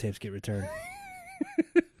videotapes get returned.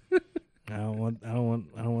 I don't want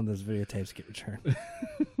those videotapes to get returned.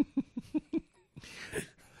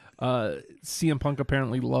 CM Punk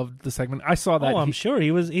apparently loved the segment. I saw that. Oh, I'm sure he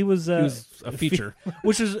was a feature,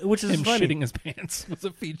 which is him funny. Shitting his pants was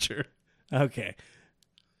a feature. Okay.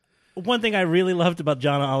 One thing I really loved about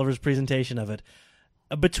John Oliver's presentation of it,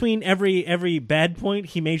 between every bad point,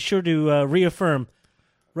 he made sure to reaffirm.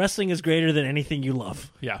 Wrestling is greater than anything you love.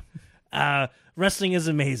 Yeah. Wrestling is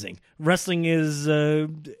amazing. Wrestling is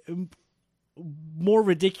more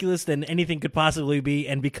ridiculous than anything could possibly be,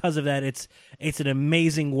 and because of that, it's an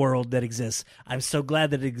amazing world that exists. I'm so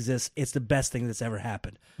glad that it exists. It's the best thing that's ever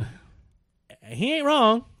happened. He ain't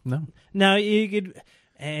wrong. No. Now, you could...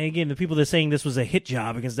 And again, the people that are saying this was a hit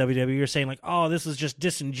job against WWE are saying like, oh, this is just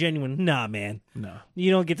disingenuous. Nah, man. No.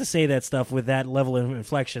 You don't get to say that stuff with that level of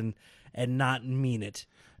inflection and not mean it.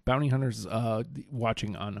 Bounty Hunter's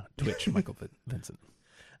watching on Twitch, Michael Vincent.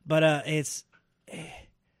 But it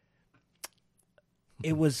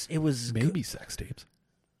was maybe sex tapes.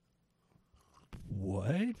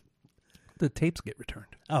 What? The tapes get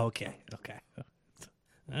returned. Oh, okay.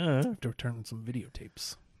 I have to return some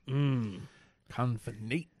videotapes.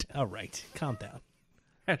 Confinate. All right, calm down.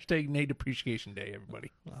 Hashtag Nate Appreciation Day, everybody.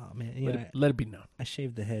 Oh man, let it be known. I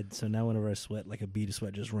shaved the head, so now whenever I sweat, like a bead of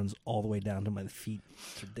sweat just runs all the way down to my feet.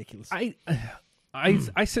 It's ridiculous. I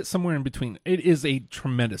sit somewhere in between. It is a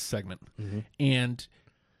tremendous segment, and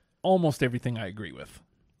almost everything I agree with.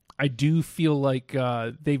 I do feel like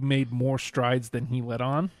they've made more strides than he let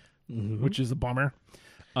on, which is a bummer.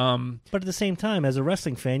 But at the same time, as a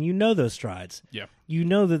wrestling fan, you know those strides. Yeah. You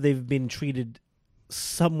know that they've been treated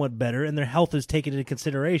somewhat better, and their health is taken into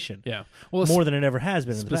consideration. Yeah. Well, more than it ever has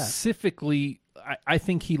been in the past. Specifically, I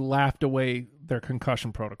think he laughed away their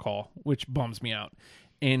concussion protocol, which bums me out.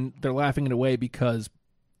 And they're laughing it away because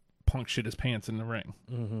Punk shit his pants in the ring.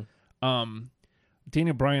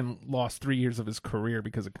 Daniel Bryan lost 3 years of his career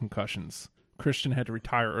because of concussions. Christian had to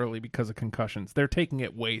retire early because of concussions. They're taking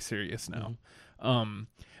it way serious now.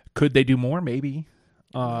 Could they do more? Maybe.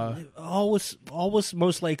 Always,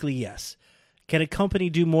 most likely, yes. Can a company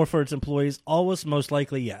do more for its employees? Always, most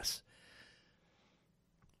likely, yes.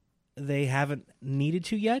 they haven't needed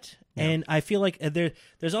to yet. Yeah. And I feel like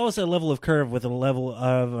there's always a level of curve with a level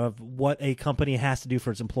of what a company has to do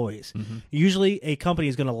for its employees. Mm-hmm. Usually a company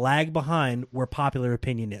is going to lag behind where popular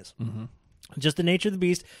opinion is. Mm-hmm. Just the nature of the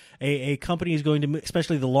beast. A company is going to,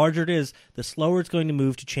 especially the larger it is, the slower it's going to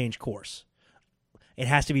move to change course. It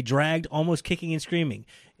has to be dragged almost kicking and screaming.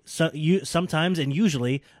 Sometimes and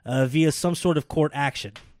usually via some sort of court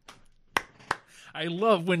action. I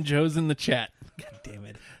love when Joe's in the chat. God damn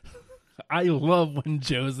it. I love when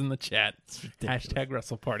Joe's in the chat. Hashtag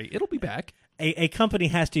WrestleParty. It'll be back. A company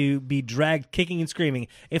has to be dragged kicking and screaming,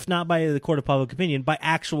 if not by the court of public opinion, by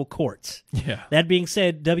actual courts. Yeah. That being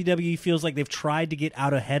said, WWE feels like they've tried to get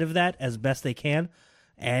out ahead of that as best they can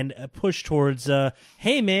and push towards,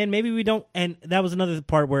 hey, man, maybe we don't. And that was another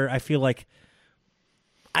part where I feel like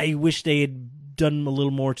I wish they had done a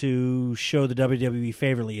little more to show the WWE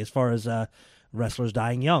favorably as far as wrestlers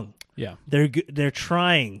dying young. Yeah. They're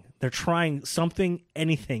trying something,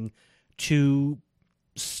 anything to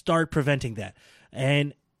start preventing that.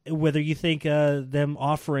 And whether you think them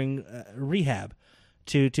offering rehab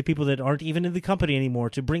to people that aren't even in the company anymore,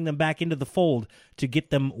 to bring them back into the fold, to get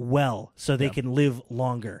them well so they can live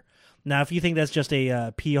longer. Now, if you think that's just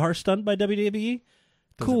a PR stunt by WWE,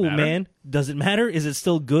 cool, man. Does it matter? Is it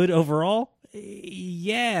still good overall?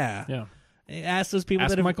 Yeah. Yeah. Ask those people.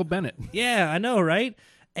 Ask Michael Bennett. Yeah, I know, right?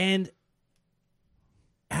 And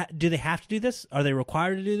do they have to do this? Are they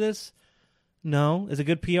required to do this? No. Is it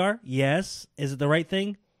good PR? Yes. Is it the right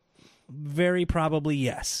thing? Very probably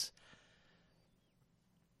yes.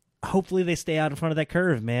 Hopefully they stay out in front of that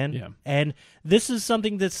curve, man. Yeah. And this is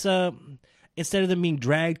something that's, instead of them being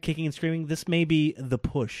dragged, kicking and screaming, this may be the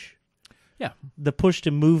push. Yeah. The push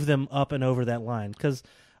to move them up and over that line. Because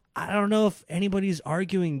I don't know if anybody's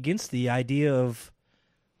arguing against the idea of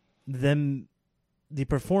them, the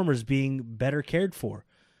performers, being better cared for.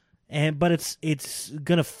 But it's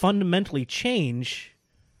going to fundamentally change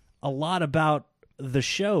a lot about the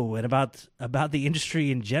show and about the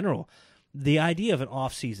industry in general. The idea of an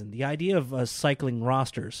off season, the idea of cycling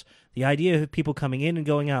rosters, the idea of people coming in and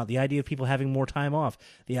going out, the idea of people having more time off,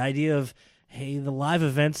 the idea of, hey, the live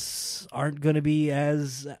events aren't going to be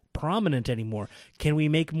as prominent anymore. Can we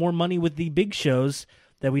make more money with the big shows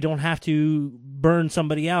that we don't have to burn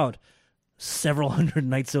somebody out several hundred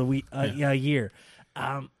nights a week, a year?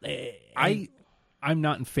 I'm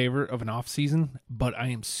not in favor of an off season, but I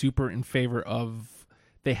am super in favor of,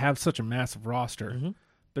 they have such a massive roster. Mm-hmm.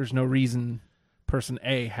 There's no reason person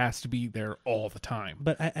A has to be there all the time.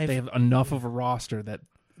 But they have enough of a roster that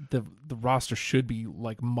the roster should be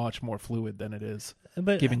like much more fluid than it is,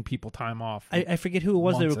 giving people time off. I forget who it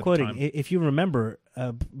was they were quoting. If you remember,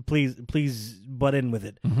 please butt in with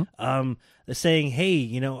it. Mm-hmm. Saying,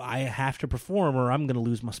 hey, I have to perform or I'm going to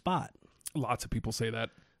lose my spot. Lots of people say that.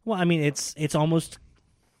 Well, I mean, it's almost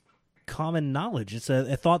common knowledge. It's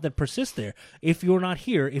a thought that persists there. If you're not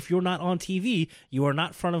here, if you're not on TV, you are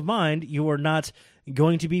not front of mind, you are not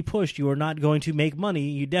going to be pushed, you are not going to make money,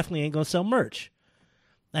 you definitely ain't going to sell merch.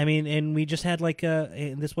 I mean, and we just had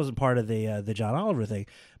and this wasn't part of the John Oliver thing,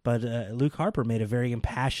 but Luke Harper made a very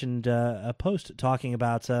impassioned post talking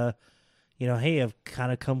about, hey, I've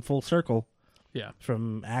kind of come full circle. Yeah.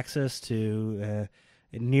 From Access to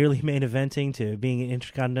nearly main eventing to being an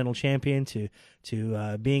Intercontinental Champion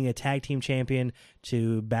to being a tag team champion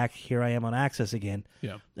to back here I am on Access again.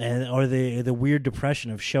 Yeah. Or the weird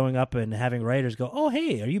depression of showing up and having writers go, oh,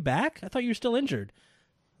 hey, are you back? I thought you were still injured.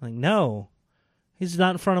 Like, no. He's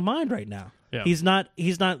not in front of mind right now. Yeah. He's not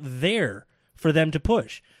there for them to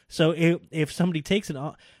push. So if somebody takes it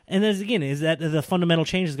on, and then again, is that the fundamental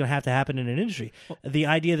change is going to have to happen in an industry. The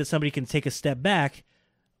idea that somebody can take a step back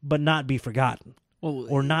but not be forgotten. Well,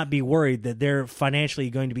 or not be worried that they're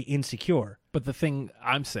financially going to be insecure. But the thing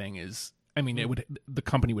I'm saying is, I mean, the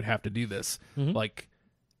company would have to do this. Mm-hmm. Like,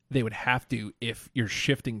 they would have to if you're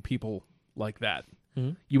shifting people like that.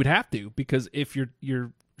 Mm-hmm. You would have to, because if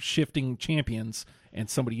you're shifting champions and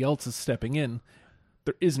somebody else is stepping in,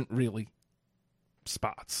 there isn't really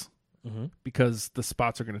spots. Mm-hmm. Because the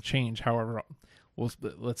spots are going to change. However,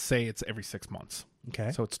 let's say it's every 6 months.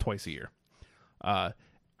 Okay. So it's twice a year.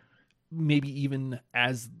 Maybe even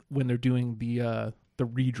as when they're doing the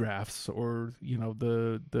redrafts or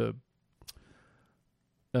the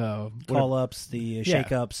call ups, the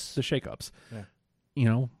shake-ups. The shake-ups.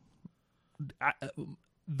 Yeah.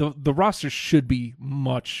 The roster should be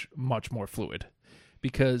much, much more fluid,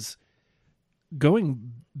 because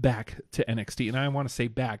going back to NXT, and I want to say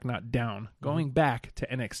back, not down, going back to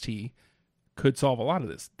NXT could solve a lot of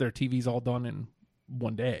this. Their TV's all done in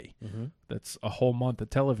one day. Mm-hmm. That's a whole month of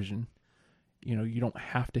television. You don't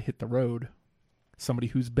have to hit the road somebody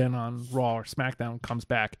who's been on Raw or SmackDown comes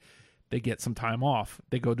back, they get some time off.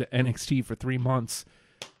 They go to NXT for 3 months.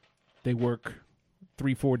 They work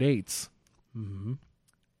 3-4 dates. Mm-hmm.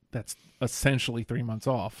 That's essentially 3 months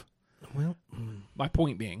off. Well, my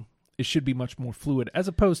point being, it should be much more fluid as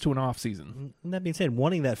opposed to an off season. That being said,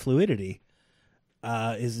 wanting that fluidity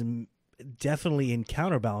is definitely in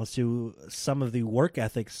counterbalance to some of the work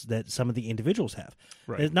ethics that some of the individuals have.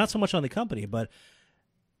 Right. It's not so much on the company, but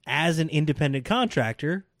as an independent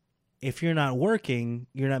contractor, if you're not working,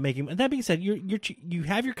 you're not making. That being said, you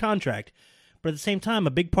have your contract, but at the same time,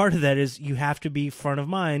 a big part of that is you have to be front of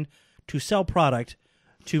mind to sell product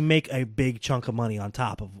to make a big chunk of money on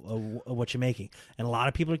top of what you're making. And a lot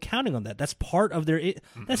of people are counting on that. That's part of their.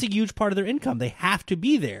 That's a huge part of their income. They have to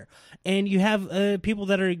be there, and you have people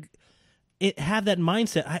that have that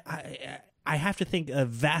mindset. I have to think a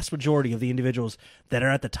vast majority of the individuals that are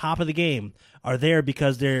at the top of the game are there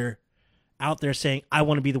because they're out there saying, "I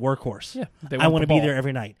want to be the workhorse. Yeah, I want to be there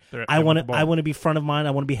every night. I want to be front of mind.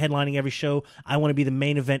 I want to be headlining every show. I want to be the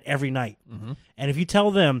main event every night." Mm-hmm. And if you tell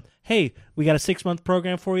them, "Hey, we got a 6-month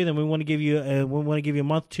program for you, then we want to give you a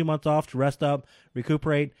month, 2 months off to rest up,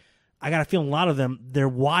 recuperate," I got a feeling a lot of them, they're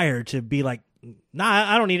wired to be like,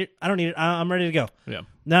 "Nah, I don't need it. I'm ready to go. Yeah,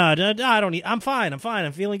 No, I don't need. I'm fine.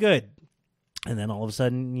 I'm feeling good." And then all of a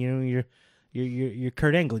sudden, you're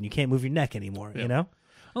Kurt Angle and you can't move your neck anymore. Yeah. You know.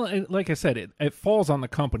 Well, like I said, it falls on the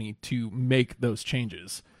company to make those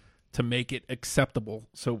changes, to make it acceptable,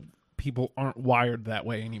 so people aren't wired that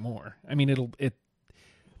way anymore. I mean, it.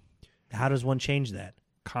 How does one change that?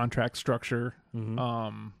 Contract structure,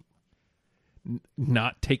 Mm-hmm.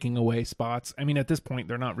 Not taking away spots. I mean, at this point,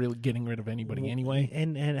 they're not really getting rid of anybody anyway.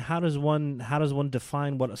 And how does one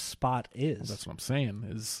define what a spot is? Well, that's what I'm saying.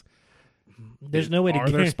 There's no way to. Are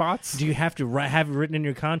there spots? Do you have to have it written in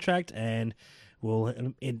your contract and will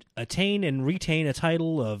attain and retain a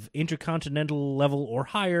title of intercontinental level or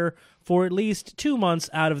higher for at least 2 months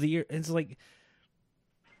out of the year? It's like,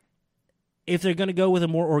 if they're going to go with a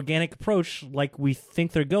more organic approach, like we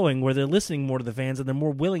think they're going, where they're listening more to the fans and they're more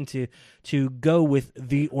willing to go with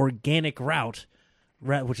the organic route,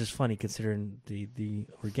 which is funny considering the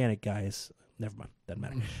organic guy is, never mind, doesn't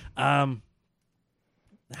matter.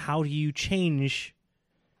 How do you change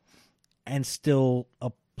and still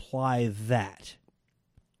apply that?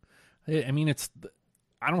 I mean,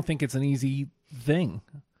 I don't think it's an easy thing.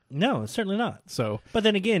 No, it's certainly not. So, but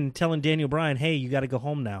then again, telling Daniel Bryan, "Hey, you got to go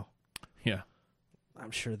home now." yeah,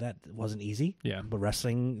 I'm sure that wasn't easy. Yeah, but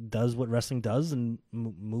wrestling does what wrestling does and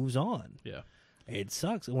moves on. Yeah, it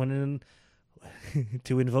sucks to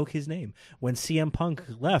invoke his name. When CM Punk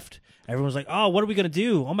left, everyone was like, "Oh, what are we gonna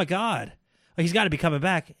do? Oh my God, he's got to be coming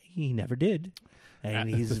back." He never did. And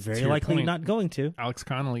he's very likely not going to. Alex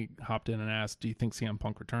Connolly hopped in and asked, "Do you think CM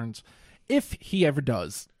Punk returns?" If he ever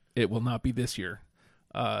does, it will not be this year.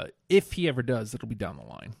 If he ever does, it'll be down the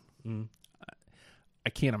line. I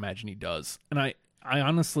can't imagine he does. And I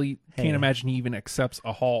honestly can't imagine he even accepts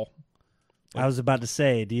a Hall. I was about to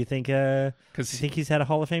say, do you think he's had a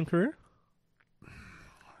Hall of Fame career?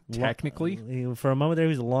 Technically. For a moment there, he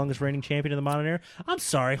was the longest reigning champion of the modern era. I'm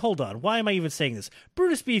sorry, hold on. Why am I even saying this?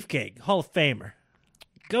 Brutus Beefcake, Hall of Famer.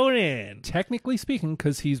 Going in. Technically speaking,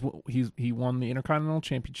 because he won the Intercontinental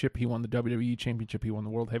Championship, he won the WWE Championship, he won the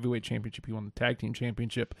World Heavyweight Championship, he won the Tag Team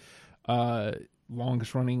Championship,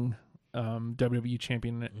 longest running WWE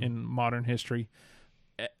champion in modern history.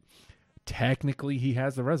 Technically, he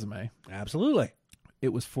has the resume. Absolutely.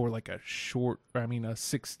 It was for like a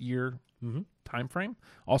 6-year time frame.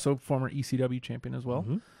 Also, former ECW champion as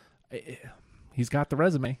well. He's got the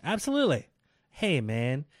resume. Absolutely. Hey,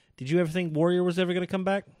 man, did you ever think Warrior was ever going to come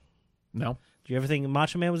back? No. Did you ever think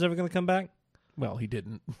Macho Man was ever going to come back? Well, he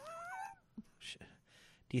didn't. Do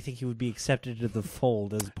you think he would be accepted into the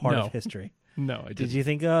fold as part of history? No, I didn't. Did you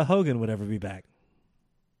think Hogan would ever be back?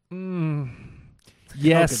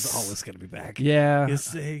 Yes. Hogan's always going to be back. Yeah.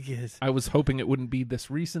 Yes. I was hoping it wouldn't be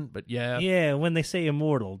this recent, but yeah. Yeah, when they say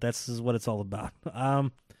immortal, that's what it's all about. I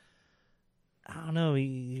don't know.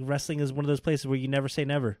 Wrestling is one of those places where you never say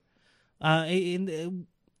never.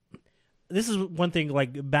 This is one thing,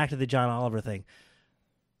 like, back to the John Oliver thing.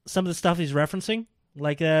 Some of the stuff he's referencing,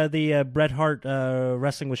 like the Bret Hart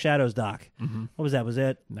Wrestling with Shadows doc. What was that? Was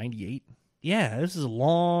that 98? Yeah, this is a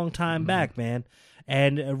long time back, man.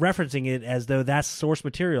 And referencing it as though that's source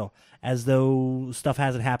material, as though stuff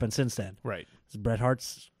hasn't happened since then. Right. Bret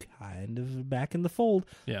Hart's kind of back in the fold.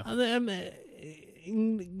 Yeah.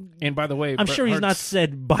 And by the way, I'm sure he's not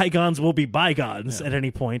said bygones will be bygones at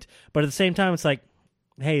any point, but at the same time, it's like,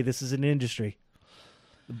 hey, this is an industry.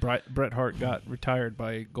 Bret Hart got retired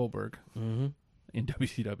by Goldberg, in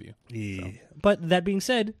WCW. Yeah. So. But that being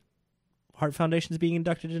said, Hart Foundation is being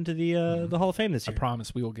inducted into the Hall of Fame this I year.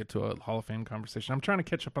 promise we will get to a Hall of Fame conversation. I'm trying to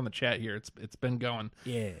catch up on the chat here. It's been going.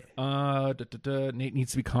 Yeah. Nate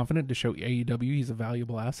needs to be confident to show AEW he's a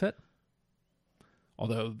valuable asset.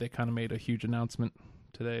 Although they kind of made a huge announcement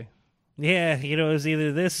today. Yeah, it was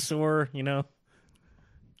either this or,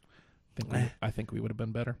 I think we would have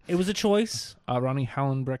been better. it was a choice. Ronnie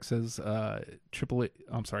Hallenbeck says Triple H.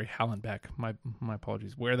 I'm sorry, Hallenbeck. My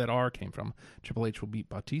apologies. Where that R came from. Triple H will beat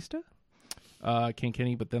Batista. King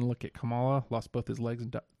Kenny, but then look at Kamala. Lost both his legs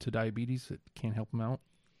to diabetes. It can't help him out.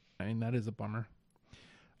 I mean, that is a bummer.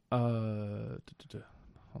 Hold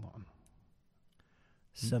on.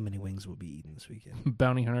 So many wings will be eaten this weekend.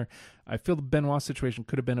 Bounty Hunter. I feel the Benoit situation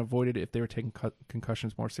could have been avoided if they were taking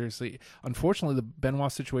concussions more seriously. Unfortunately, the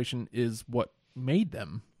Benoit situation is what made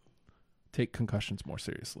them take concussions more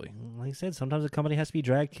seriously. Like I said, sometimes a company has to be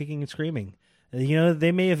dragged kicking and screaming.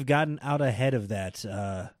 They may have gotten out ahead of that.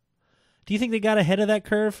 Do you think they got ahead of that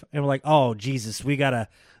curve and were like, "Oh Jesus, we gotta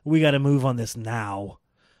move on this now,"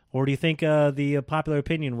 or do you think the popular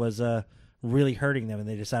opinion was really hurting them and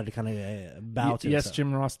they decided to kind of bow to it? Yes,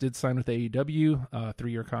 Jim Ross did sign with AEW,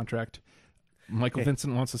 3-year contract. Michael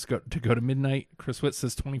Vincent wants us to go to midnight. Chris Witt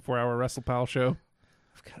says 24-hour WrestlePal show.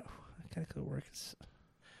 I gotta go to work.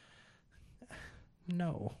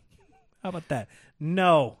 No. How about that?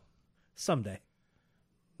 No. Someday.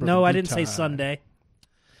 Brother, No, I good didn't say time. Sunday.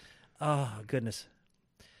 Oh, goodness.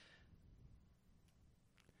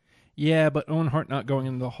 Yeah, but Owen Hart not going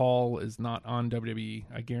into the Hall is not on WWE.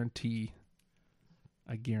 I guarantee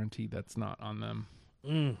that's not on them.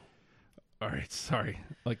 All right, sorry.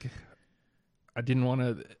 Like, I didn't want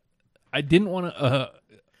to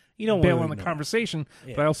You don't bail want on to the conversation,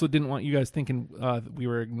 Yeah. but I also didn't want you guys thinking we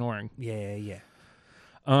were ignoring. Yeah.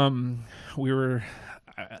 We were.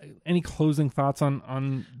 Any closing thoughts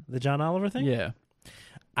on? The John Oliver thing? Yeah.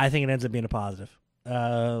 I think it ends up being a positive.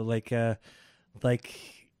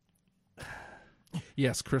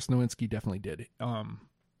 Yes, Chris Nowinski definitely did.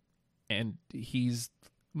 And he's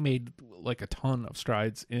made like a ton of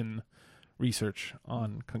strides in research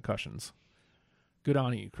on concussions. Good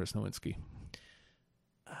on you, Chris Nowinski.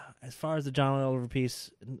 As far as the John Oliver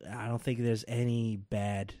piece, I don't think there's any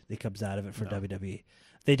bad that comes out of it for WWE.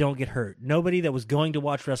 They don't get hurt. Nobody that was going to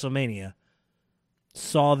watch WrestleMania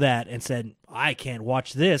saw that and said, "I can't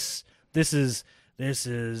watch this. This is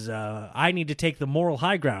I need to take the moral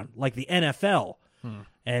high ground like the NFL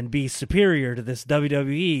and be superior to this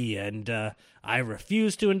WWE, and I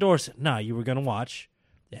refuse to endorse it." No, you were going to watch,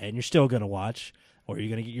 and you're still going to watch, or you're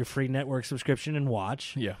going to get your free network subscription and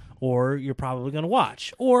watch, Yeah. or you're probably going to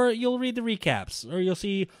watch, or you'll read the recaps, or you'll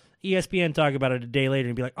see ESPN talk about it a day later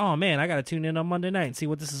and be like, "Oh man, I got to tune in on Monday night and see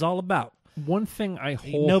what this is all about." One thing I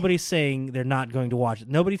hold. Nobody's saying they're not going to watch it.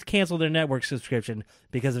 Nobody's canceled their network subscription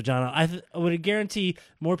because of John. I would guarantee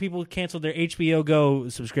more people canceled their HBO Go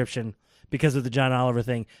subscription because of the John Oliver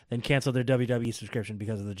thing than canceled their WWE subscription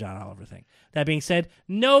because of the John Oliver thing. That being said,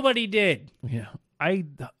 nobody did. Yeah.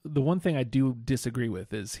 The one thing I do disagree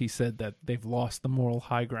with is he said that they've lost the moral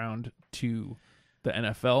high ground to the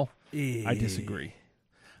NFL. I disagree.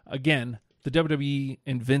 Again, the WWE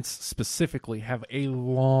and Vince specifically have a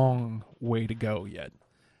long way to go yet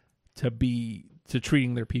to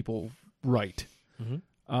treating their people right.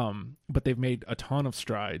 But they've made a ton of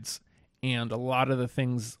strides, and a lot of the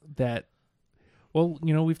things that, well,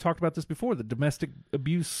 we've talked about this before, the domestic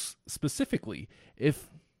abuse specifically. If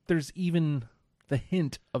there's even the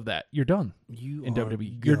hint of that, you're done. In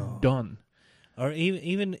WWE, you're done. Or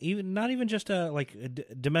even not even just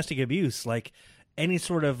domestic abuse, like any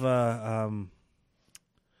sort of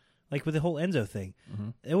like with the whole Enzo thing.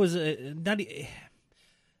 It was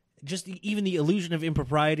just even the illusion of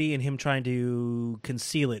impropriety and him trying to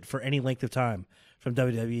conceal it for any length of time from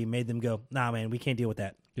WWE made them go, "Nah, man, we can't deal with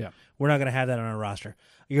that. Yeah. We're not going to have that on our roster.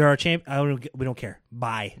 You're our champ. We don't care.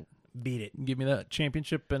 Bye. Beat it." Give me that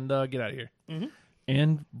championship and get out of here.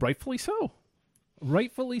 And rightfully so.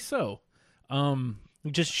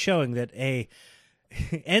 Just showing that, hey,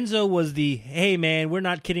 Enzo was the, "Hey, man, we're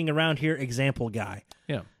not kidding around here" example guy.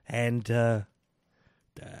 Yeah. And there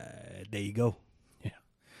you go.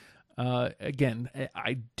 Again,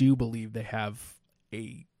 I do believe they have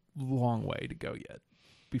a long way to go yet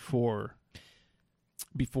before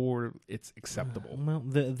it's acceptable. Well,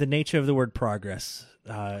 the nature of the word progress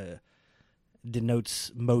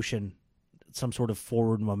denotes motion, some sort of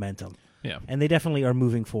forward momentum. Yeah. And they definitely are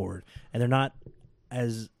moving forward. And they're not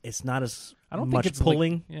it's not as I don't much think it's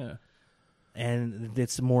pulling. Yeah. And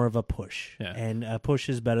it's more of a push. Yeah. And a push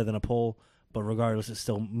is better than a pull, but regardless, it's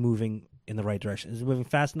still moving in the right direction. Is it moving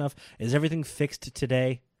fast enough? Is everything fixed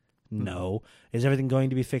today? No. Is everything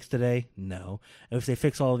going to be fixed today? No. If they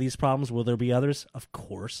fix all of these problems, will there be others? Of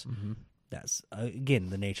course. That's, again,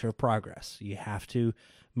 the nature of progress. You have to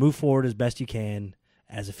move forward as best you can,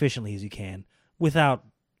 as efficiently as you can, without,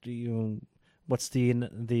 what's the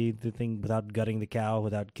thing, without gutting the cow,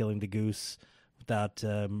 without killing the goose, without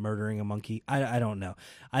murdering a monkey. I don't know.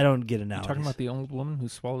 I don't get analogies. You talking about the old woman who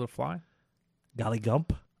swallowed a fly? Golly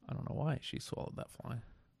Gump? I don't know why she swallowed that fly.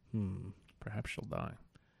 Perhaps she'll die.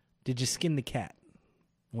 Did you skin the cat?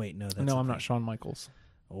 Wait, no. That's No, I'm not Shawn Michaels.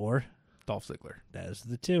 Or Dolph Ziggler. Those are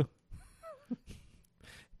the two.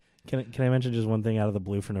 Can I mention just one thing out of the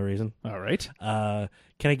blue for no reason? All right. Can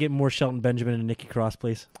I get more Shelton Benjamin and Nikki Cross,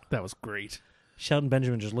 please? That was great. Shelton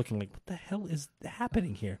Benjamin just looking like, what the hell is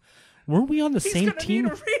happening here? Weren't we on the same team?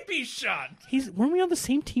 He's gonna need a rabies shot. Weren't we on the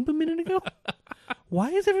same team a minute ago? Why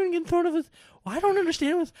is everyone getting thrown over? I don't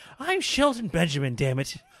understand. I'm Shelton Benjamin, damn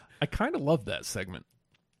it. I kind of love that segment.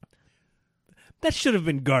 That should have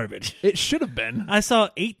been garbage. It should have been. I saw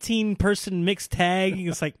 18-person mixed tag.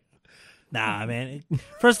 It's like, nah, man.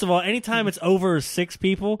 First of all, anytime it's over 6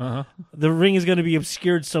 people, the ring is going to be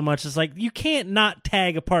obscured so much. It's like, you can't not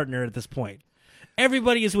tag a partner at this point.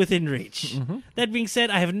 Everybody is within reach. That being said,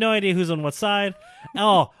 I have no idea who's on what side.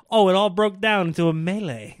 Oh, it all broke down into a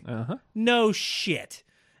melee. No shit.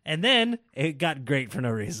 And then it got great for no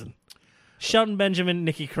reason. Shelton Benjamin,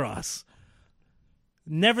 Nikki Cross.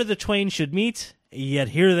 Never the twain should meet, yet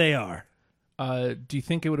here they are. Do you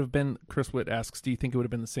think it would have been, Chris Witt asks, do you think it would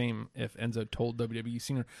have been the same if Enzo told WWE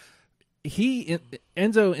sooner?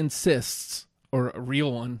 Enzo insists, or a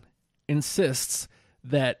real one, insists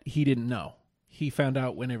that he didn't know. He found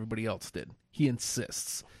out when everybody else did. He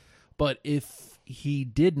insists. But if he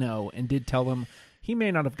did know and did tell them, he may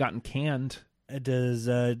not have gotten canned. Does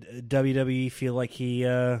WWE feel like he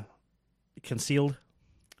concealed?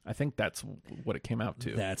 I think that's what it came out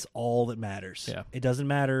to. That's all that matters. Yeah. It doesn't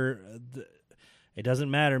matter. It doesn't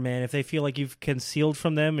matter, man. If they feel like you've concealed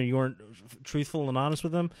from them and you weren't truthful and honest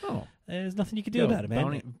with them, there's nothing you can do about it,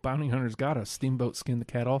 man. Bounty Hunter's got a Steamboat skin the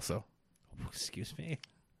cat also. Excuse me.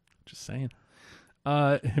 Just saying.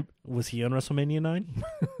 Was he on WrestleMania 9?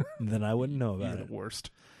 Then I wouldn't know about You're it. the worst.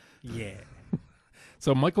 Yeah.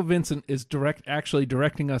 So Michael Vincent is actually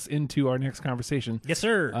directing us into our next conversation. Yes,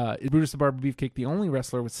 sir. Is Brutus the Barber Beefcake the only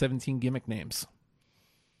wrestler with 17 gimmick names?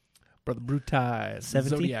 Brother Brutai. 17?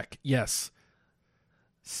 Zodiac. Yes.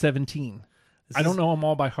 17. I don't know them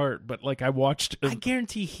all by heart, but like I watched. I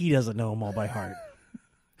guarantee he doesn't know them all by heart.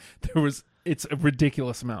 It's a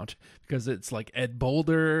ridiculous amount because it's like Ed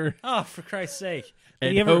Boulder. Oh, for Christ's sake.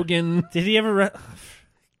 Ed Hogan. Did he ever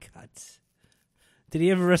God. Did he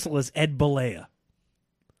ever wrestle as Ed Balea?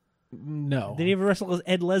 No. Did he ever wrestle as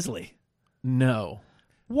Ed Leslie? No.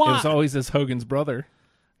 Why? It was always as Hogan's brother.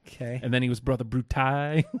 Okay. And then he was Brother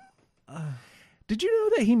Brutai. Did you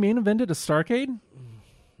know that he main evented a Starrcade?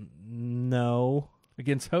 No.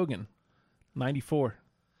 Against Hogan. 94.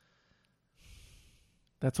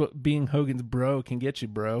 That's what being Hogan's bro can get you,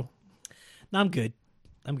 bro. No, I'm good.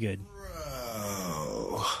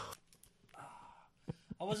 Bro.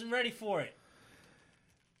 I wasn't ready for it.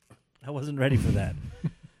 I wasn't ready for that.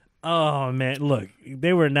 Oh, man. Look,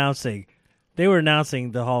 they were announcing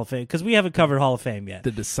the Hall of Fame because we haven't covered Hall of Fame yet.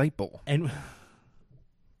 The Disciple. And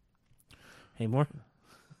any more?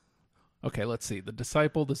 Okay, let's see. The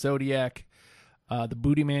Disciple, the Zodiac, the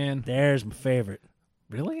Booty Man. There's my favorite.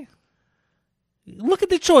 Really? Look at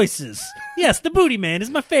the choices. Yes, the Booty Man is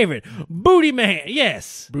my favorite. Booty Man,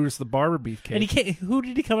 yes. Brutus the Barber Beefcake. And who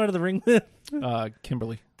did he come out of the ring with?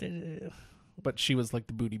 Kimberly. But she was like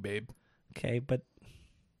the booty babe. Okay,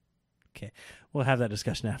 we'll have that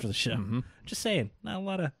discussion after the show. Just saying, not a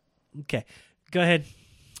lot of. Okay, go ahead.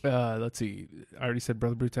 Let's see. I already said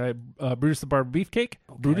Brother Brutai. Brutus the Barber Beefcake.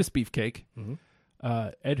 Okay. Brutus Beefcake.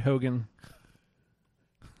 Ed Hogan.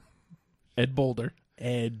 Ed Boulder.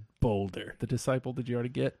 The Disciple, did you already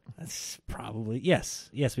get? That's probably yes.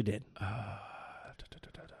 Yes, we did. Damn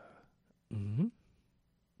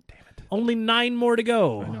it! Only 9 more to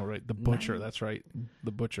go. I know, right? The Butcher. 9. That's right.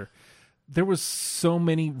 The Butcher. There was so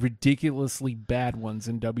many ridiculously bad ones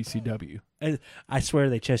in WCW. I swear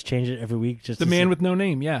they just change it every week. Just the man with no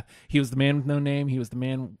name. Yeah, he was the man with no name. He was the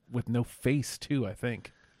man with no face too. I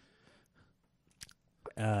think.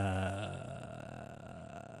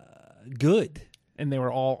 Good. And they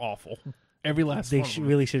were all awful. Every last one. They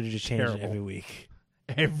really should have just changed it every week.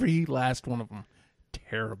 Every last one of them.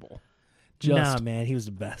 Terrible. Nah, man, he was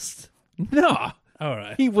the best. Nah. All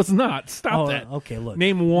right. He was not. Stop that. Okay, look.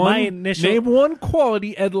 Name one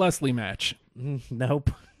quality Ed Leslie match.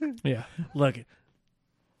 Nope. Yeah. Look.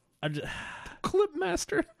 Clip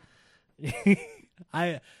master.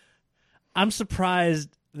 I'm surprised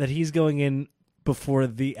that he's going in before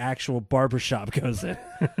the actual barbershop goes in.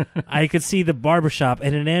 I could see the barbershop,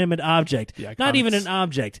 an inanimate object. Not even an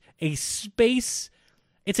object. A space.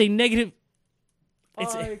 It's a negative.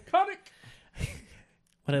 It's iconic.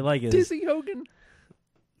 What I like is Dizzy Hogan.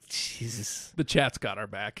 Jesus. The chat's got our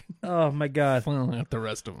back. Oh my God. Well, not the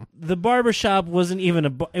rest of them. The barbershop wasn't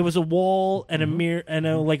even it was a wall and a mirror and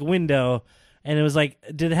a like window, and it was like,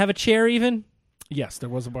 did it have a chair even? Yes, there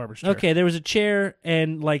was a barber's chair. Okay, there was a chair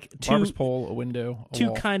and like barber's pole, a window, a two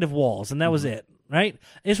wall. kind of walls, and that was it, right?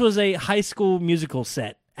 This was a High School Musical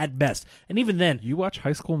set at best, and even then, You watch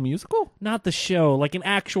High School Musical? not the show, like an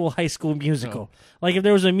actual High School Musical. Like if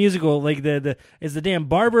there was a musical, like it's the damn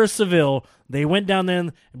Barber of Seville. They went down there,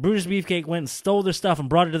 and Brutus Beefcake went and stole their stuff and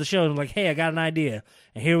brought it to the show, and was like, hey, I got an idea,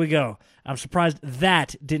 and here we go. I'm surprised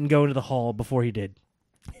that didn't go into the hall before he did.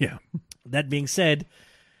 Yeah. That being said,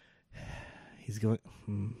 he's going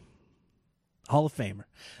Hall of Famer.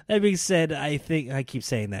 That being said, I think I keep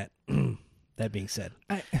saying that. That being said,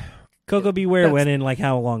 Coco Beware went in like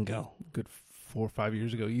how long ago? Good 4 or 5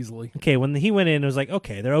 years ago, easily. Okay, when he went in, it was like,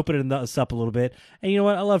 okay, they're opening us up a little bit, and you know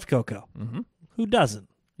what? I loved Coco. Mm-hmm. Who doesn't?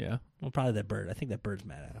 Yeah. Well, probably that bird. I think that bird's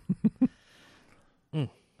mad at him.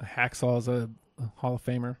 Hacksaw is a Hall of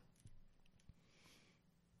Famer.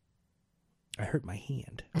 I hurt my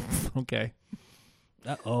hand. Okay.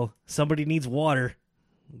 Uh-oh. Somebody needs water.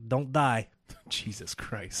 Don't die. Jesus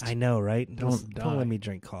Christ. I know, right? Don't Don't die. let me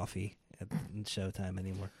drink coffee at Showtime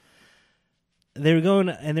anymore. They were going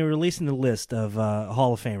and they were releasing the list of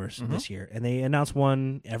Hall of Famers this year, and they announced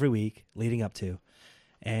one every week leading up to.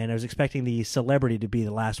 And I was expecting the celebrity to be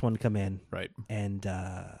the last one to come in. Right. And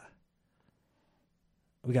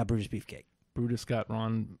we got Brutus Beefcake. Brutus got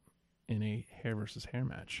Ron in a hair versus hair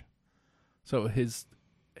match. So his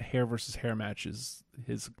hair versus hair match is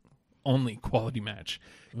his only quality match.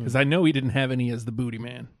 Because I know he didn't have any as the booty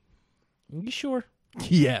man. You sure?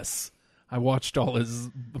 Yes. I watched all his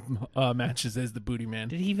matches as the booty man.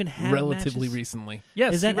 Did he even have relatively matches? recently?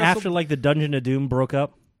 Yes. Is that he wrestled- after like the Dungeon of Doom broke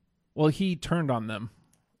up? Well, he turned on them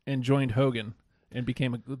and joined Hogan and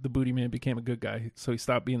the booty man became a good guy. So he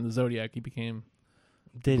stopped being the Zodiac. He became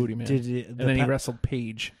booty man. And then he wrestled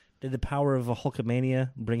Paige. Did the power of a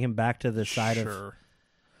Hulkamania bring him back to the side of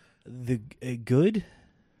the good?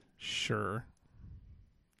 Sure.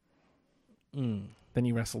 Then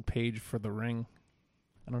he wrestled Paige for the ring.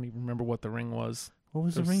 I don't even remember what the ring was. What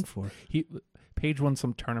was the ring for? Paige won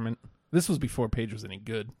some tournament. This was before Paige was any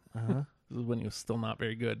good. Uh-huh. This was when he was still not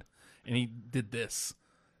very good. And he did this.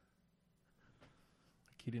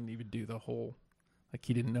 Like he didn't even do the whole... Like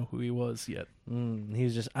he didn't know who he was yet. He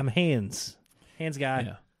was just, I'm Hands guy.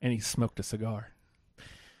 Yeah. And he smoked a cigar.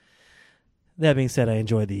 That being said, I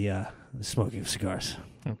enjoy the smoking of cigars.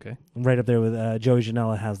 Okay. I'm right up there with Joey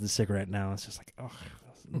Janela has the cigarette now. It's just like, oh,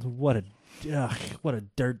 what a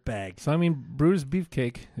dirt bag. So, I mean, Brutus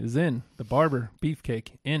Beefcake is in. The Barber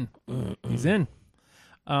Beefcake in. He's in.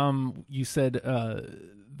 You said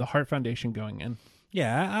the Hart Foundation going in.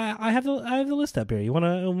 Yeah, I have the list up here. You want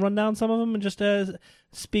to run down some of them and just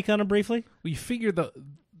speak on them briefly? We figure the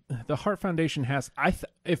Hart Foundation has.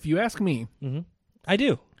 If you ask me, I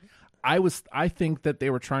do. I think that they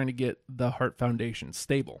were trying to get the Hart Foundation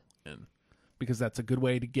stable in because that's a good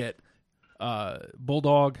way to get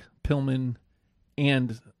Bulldog, Pillman,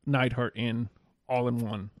 and Neidhart in all in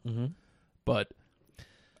one. Mm-hmm. But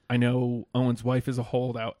I know Owen's wife is a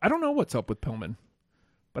holdout. I don't know what's up with Pillman,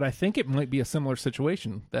 but I think it might be a similar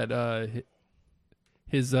situation that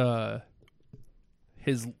his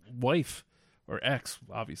wife or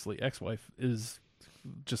ex-wife is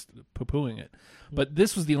just poo-pooing it. But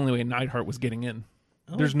this was the only way Neidhart was getting in.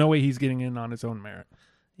 Oh. There's no way he's getting in on his own merit.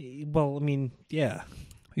 Well, I mean, yeah.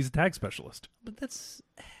 He's a tag specialist. But that's...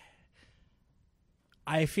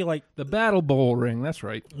 I feel like... The Battle Bowl ring, that's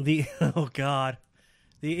right. Oh, God.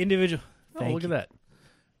 The individual... Look at that.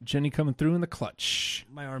 Jenny coming through in the clutch.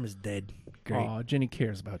 My arm is dead. Great. Aw, Jenny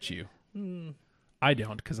cares about you. I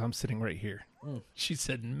don't, because I'm sitting right here. She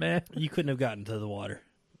said, meh. You couldn't have gotten to the water.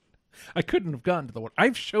 I couldn't have gotten to the water.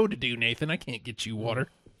 I've show to do, Nathan. I can't get you water.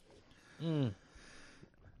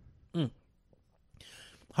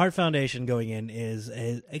 Hart Foundation going in is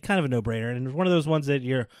a kind of a no-brainer, and one of those ones that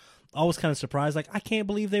you're always kind of surprised, like, I can't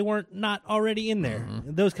believe they weren't not already in there.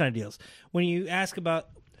 Those kind of deals. When you ask about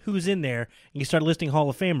who's in there, and you start listing Hall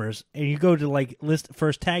of Famers, and you go to, like, list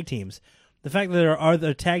first tag teams, the fact that there are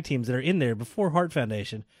other tag teams that are in there before Hart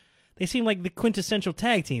Foundation, they seem like the quintessential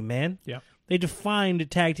tag team, man. Yeah. They defined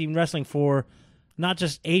tag team wrestling for not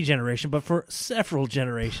just a generation, but for several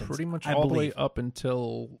generations. Pretty much I all believe. the way up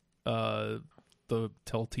until till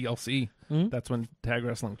TLC. That's when tag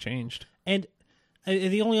wrestling changed. And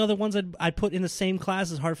the only other ones I'd put in the same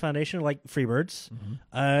class as Heart Foundation are like Freebirds,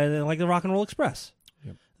 like the Rock and Roll Express.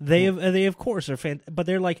 Yep. They of course are but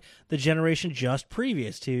they're like the generation just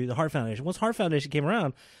previous to the Heart Foundation. Once Heart Foundation came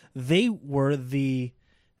around, they were the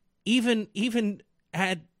even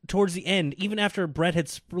at towards the end, even after Brett had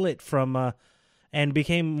split from and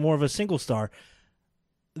became more of a single star,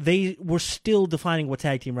 they were still defining what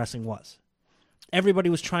tag team wrestling was. Everybody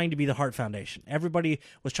was trying to be the Heart Foundation. Everybody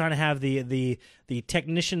was trying to have the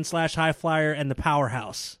technician / high flyer and the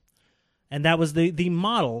powerhouse. And that was the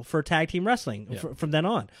model for tag team wrestling from then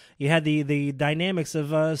on. You had the dynamics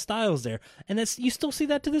of styles there. And you still see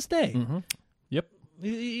that to this day. Mm-hmm. Yep.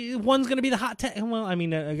 One's going to be the hot tag. Well, I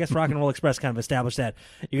mean, I guess Rock and Roll Express kind of established that.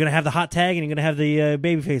 You're going to have the hot tag and you're going to have the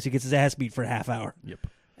babyface who gets his ass beat for a half hour. Yep.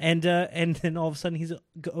 And then all of a sudden he's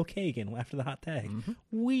okay again after the hot tag. Mm-hmm.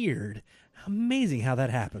 Weird. Amazing how that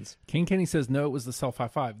happens. King Kenny says no, it was the self high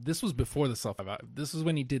five. This was before the self high five. This is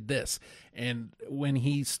when he did this. And when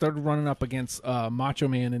he started running up against Macho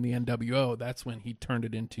Man in the NWO, that's when he turned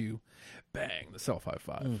it into bang, the self high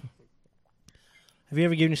five. Have you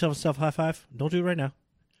ever given yourself a self high five? Don't do it right now.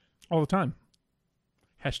 All the time.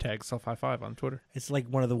 Hashtag self high five on Twitter. It's like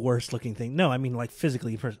one of the worst looking things. No, I mean like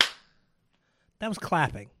physically. That was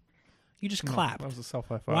clapping. You just clapped. That was a self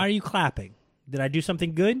high five. Why are you clapping? Did I do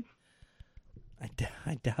something good?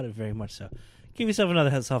 I doubt it very much so. Give yourself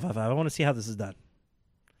another self high five. I want to see how this is done.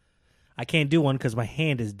 I can't do one because my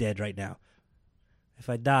hand is dead right now. If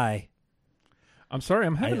I die, I'm sorry.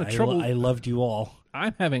 I'm having trouble. I loved you all.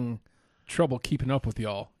 I'm having trouble keeping up with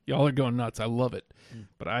y'all. Y'all are going nuts. I love it.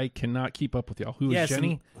 But I cannot keep up with y'all. Who is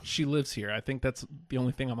Jenny? She lives here. I think that's the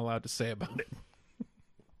only thing I'm allowed to say about it.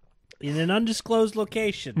 In an undisclosed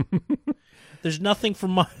location. There's nothing for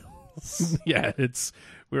miles. Yeah,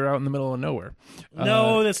 we're out in the middle of nowhere.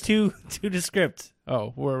 No, that's too descriptive.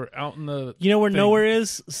 Oh, we're out in the... You know where nowhere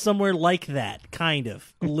is? Somewhere like that, kind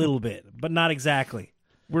of. A little bit, but not exactly.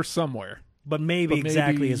 We're somewhere. But maybe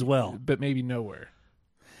exactly as well. But maybe nowhere.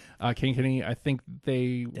 King Kenny, I think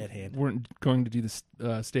they weren't going to do this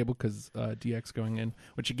stable because DX going in,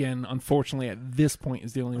 which again, unfortunately, at this point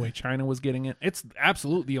is the only way China was getting in. It's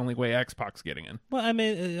absolutely the only way X-Pac's getting in. Well, I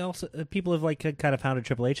mean, also people have like kind of hounded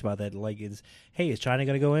Triple H about that. Like, is China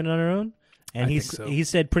going to go in on her own? And he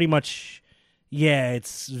said pretty much, yeah,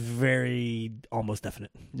 it's very almost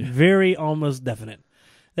definite, very almost definite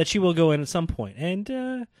that she will go in at some point.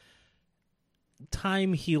 And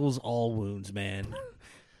time heals all wounds, man.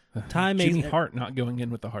 Jimmy Hart not going in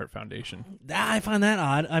with the Hart Foundation. I find that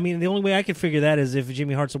odd. I mean, the only way I could figure that is if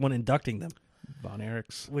Jimmy Hart's the one inducting them. Von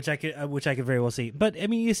Erichs. Which I could very well see. But I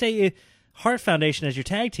mean, you say Hart Foundation as your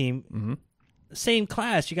tag team, same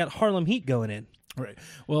class. You got Harlem Heat going in, right?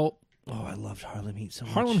 Well, I loved Harlem Heat so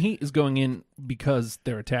much. Harlem Heat is going in because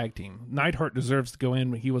they're a tag team. Neidhart deserves to go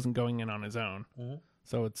in, but he wasn't going in on his own. Mm-hmm.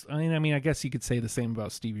 So it's. I mean, I guess you could say the same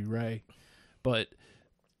about Stevie Ray, but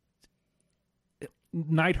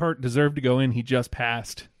Neidhart deserved to go in. He just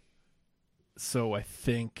passed. So I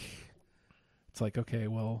think it's like, okay,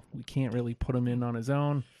 well, we can't really put him in on his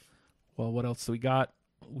own. Well, what else do we got?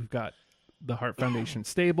 We've got the Hart Foundation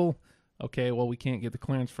stable. Okay, well, we can't get the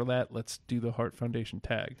clearance for that. Let's do the Hart Foundation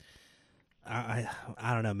tag. I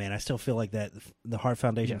don't know, man. I still feel like that the Hart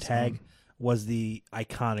Foundation tag was the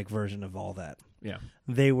iconic version of all that. Yeah.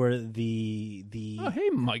 They were the Oh, hey,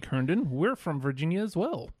 Mike Herndon. We're from Virginia as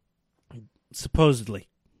well. Supposedly.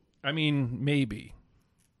 I mean, maybe.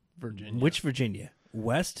 Virginia. Which Virginia?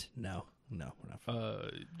 West? No, we're not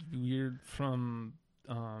from. We're from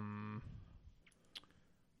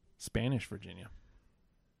Spanish Virginia.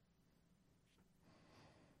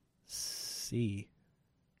 See.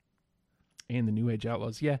 And the New Age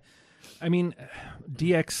Outlaws. Yeah. I mean,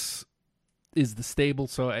 DX is the stable,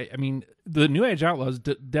 so I mean, the New Age Outlaws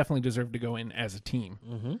definitely deserve to go in as a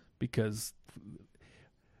team because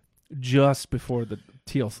just before the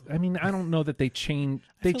TLC, I mean, I don't know that they changed.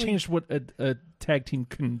 They changed what a tag team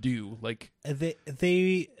can do. Like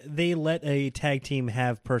they let a tag team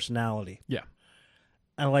have personality. Yeah,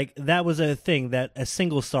 and like that was a thing that a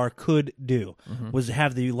single star could do was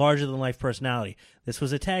have the larger than life personality. This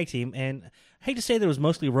was a tag team, and I hate to say that it was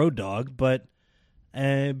mostly Road Dogg, but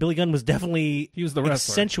Billy Gunn was definitely he was the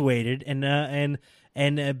wrestler. Accentuated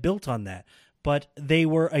and built on that. But they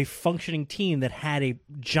were a functioning team that had a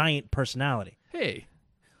giant personality. Hey,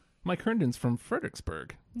 Mike Herndon's from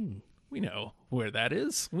Fredericksburg. We know where that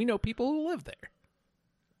is. We know people who live there.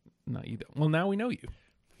 No, you don't. Well, now we know you.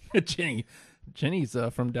 Jenny's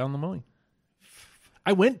from down Lemoyne.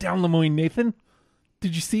 I went down Lemoyne, Nathan.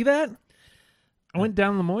 Did you see that? I went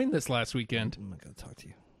down Lemoyne this last weekend. I'm not going to talk to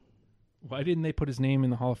you. Why didn't they put his name in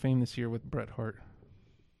the Hall of Fame this year with Bret Hart?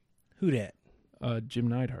 Who dat? Jim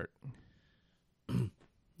Neidhart.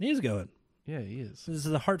 He's going. Yeah, he is. This is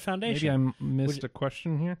the Hart Foundation. Maybe I missed a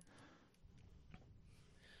question here.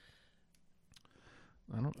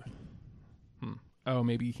 I don't. Oh,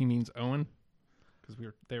 maybe he means Owen, because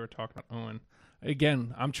they were talking about Owen.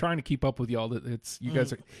 Again, I'm trying to keep up with y'all. That it's you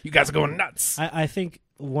guys are going nuts. I think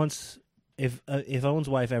once if Owen's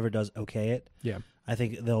wife ever does okay it, Yeah. I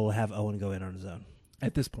think they'll have Owen go in on his own.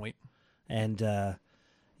 At this point, and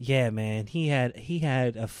yeah, man, he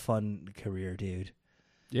had a fun career, dude.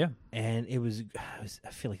 yeah, And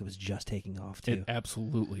I feel like it was just taking off too. it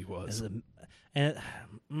absolutely was.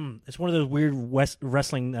 It's one of those weird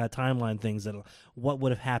wrestling timeline things that what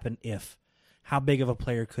would have happened if? How big of a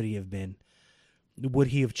player could he have been? Would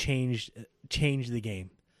he have changed the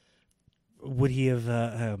game? Would he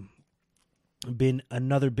have been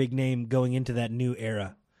another big name going into that new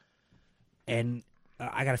era? And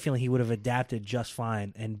I got a feeling he would have adapted just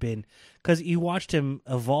fine and been, because you watched him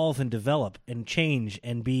evolve and develop and change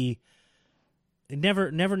and be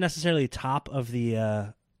never necessarily top of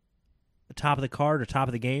the card or top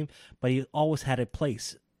of the game, but he always had a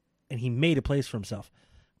place, and he made a place for himself.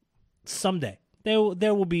 Someday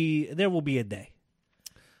there will be a day.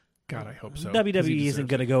 God, I hope so. WWE isn't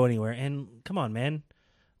going to go anywhere, and come on, man.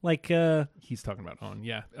 Like He's talking about Owen.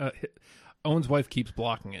 Yeah, Owen's wife keeps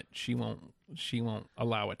blocking it. She won't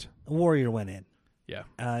allow it. Warrior went in. Yeah.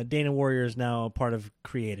 Dana Warrior is now a part of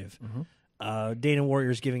creative. Mm-hmm. Dana Warrior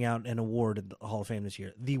is giving out an award at the Hall of Fame this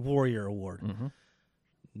year, the Warrior Award. Mm-hmm.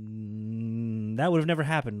 That would have never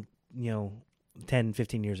happened, 10,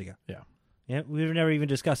 15 years ago. Yeah. Yeah, we've never even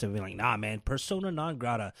discussed it. We'd be like, nah, man, persona non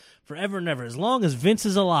grata forever and ever, as long as Vince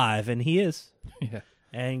is alive, and he is. Yeah.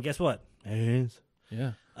 And guess what? He is.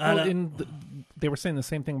 Yeah. They were saying the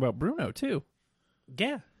same thing about Bruno too.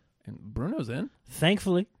 Yeah. And Bruno's in.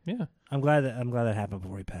 Thankfully. Yeah. I'm glad that happened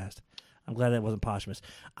before he passed. I'm glad that wasn't posthumous.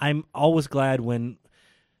 I'm always glad when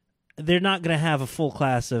they're not going to have a full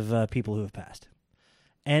class of people who have passed.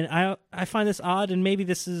 And I find this odd, and maybe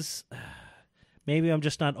this is, maybe I'm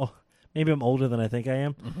just not, maybe I'm older than I think I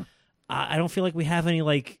am. Mm-hmm. I don't feel like we have any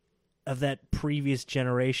of that previous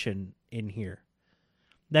generation in here.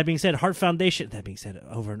 That being said, Hart Foundation, that being said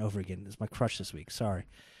over and over again, this is my crush this week, sorry.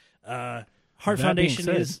 Hart That Foundation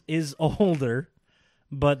being said- is older,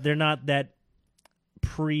 but they're not that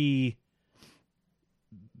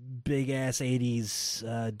big ass 80s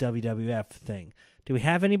WWF thing. Do we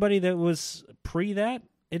have anybody that was pre that?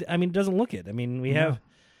 It doesn't look it. We have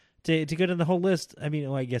to go to the whole list. I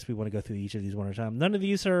guess we want to go through each of these one at a time. None of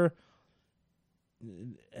these are.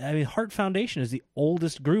 Hart Foundation is the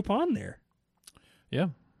oldest group on there. Yeah.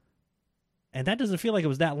 And that doesn't feel like it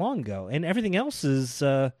was that long ago. And everything else is.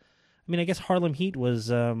 I guess Harlem Heat was.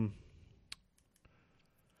 I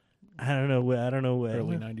don't know.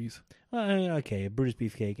 Early 90s. Okay, Brutus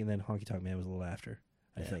Beefcake, and then Honky Tonk Man was a little after,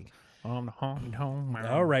 I think. On the home.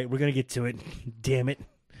 All right, we're going to get to it. Damn it.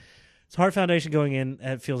 It's Hart Foundation going in.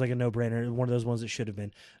 It feels like a no-brainer. One of those ones that should have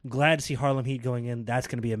been. I'm glad to see Harlem Heat going in. That's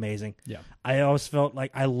going to be amazing. Yeah. I always felt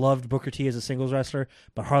like I loved Booker T as a singles wrestler,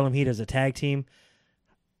 but Harlem Heat as a tag team,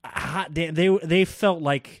 hot damn, they felt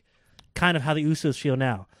like kind of how the Usos feel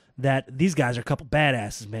now. That these guys are a couple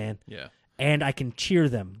badasses, man. Yeah. And I can cheer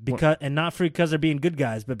them and not because they're being good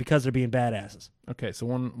guys, but because they're being badasses. Okay, so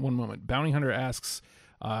one moment. Bounty Hunter asks,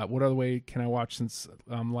 what other way can I watch since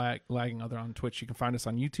I'm lagging other on Twitch? You can find us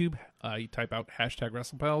on YouTube. You type out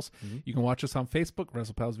 #WrestlePals. Mm-hmm. You can watch us on Facebook,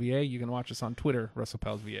 WrestlePalsVA. You can watch us on Twitter,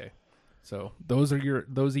 WrestlePalsVA. So those are your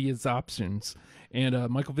options. And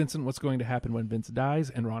Michael Vincent, what's going to happen when Vince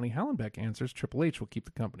dies? And Ronnie Hallenbeck answers, Triple H will keep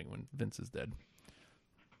the company when Vince is dead.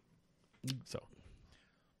 So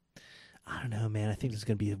I don't know, man. I think there's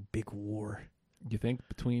going to be a big war. You think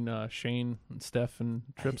between Shane and Steph and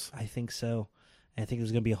Trips? I think so. I think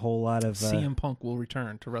there's going to be a whole lot of... CM Punk will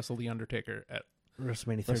return to wrestle The Undertaker at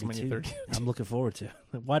WrestleMania 32. WrestleMania 32. I'm looking forward to.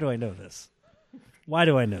 Why do I know this?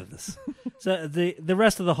 So the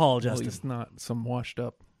rest of the hall, Justin. Well, he's not some washed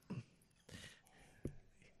up.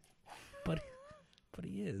 But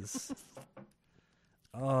he is.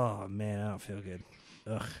 Oh, man, I don't feel good.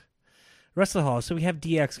 Ugh. Rest of the hall. So we have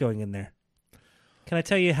DX going in there. Can I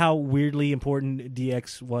tell you how weirdly important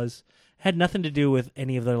DX was? Had nothing to do with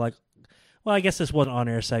any of their well, I guess this was an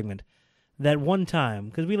on-air segment. That one time,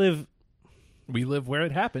 because we live where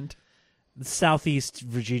it happened. Southeast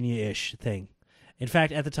Virginia-ish thing. In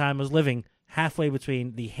fact, at the time, I was living halfway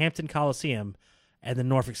between the Hampton Coliseum and the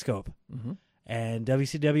Norfolk Scope. Mm-hmm. And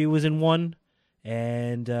WCW was in one,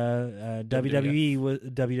 and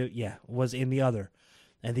WWE was in the other.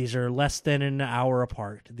 And these are less than an hour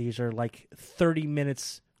apart. These are like 30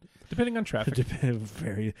 minutes. Depending on traffic.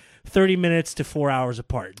 30 minutes to 4 hours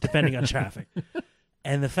apart, depending on traffic.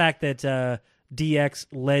 And the fact that DX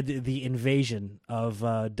led the invasion of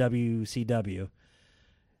WCW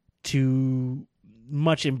to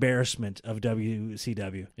much embarrassment of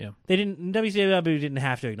WCW. Yeah. WCW didn't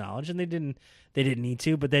have to acknowledge, and they didn't need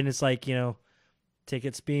to, but then it's like,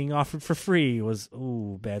 tickets being offered for free was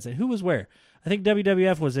bad. Who was where? I think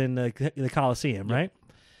WWF was in the Coliseum, right?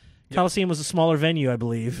 Yep. Coliseum was a smaller venue, I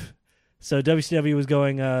believe. So WCW was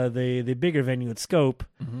going the bigger venue at Scope,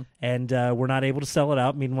 and we're not able to sell it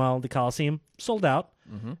out. Meanwhile, the Coliseum sold out,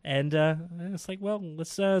 and it's like, well,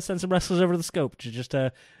 let's send some wrestlers over to the Scope to just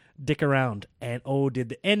dick around. And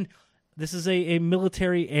and this is a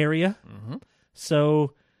military area,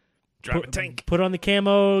 so drive a tank, put on the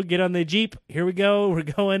camo, get on the Jeep. Here we go, we're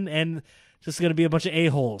going, and just going to be a bunch of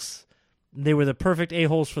a-holes. They were the perfect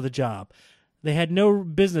a-holes for the job. They had no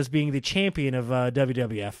business being the champion of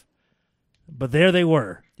WWF. But there they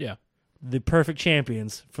were. Yeah. The perfect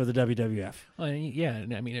champions for the WWF. Well, yeah,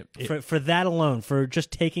 I mean... For that alone, for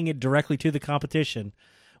just taking it directly to the competition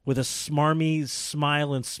with a smarmy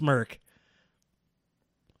smile and smirk,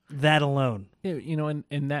 that alone. Yeah,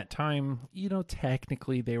 in that time,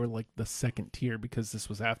 technically they were like the second tier because this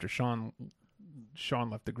was after Shawn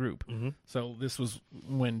left the group. So this was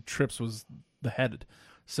when Trips was the head.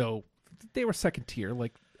 So they were second tier.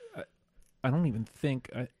 Like, I don't even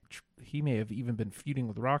think... he may have even been feuding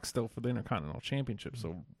with Rock still for the Intercontinental Championship,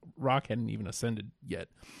 so Rock hadn't even ascended yet.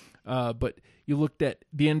 But you looked at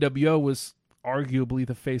the NWO was arguably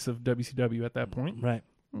the face of WCW at that point. Right.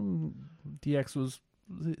 DX was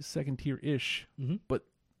second tier-ish, but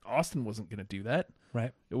Austin wasn't going to do that.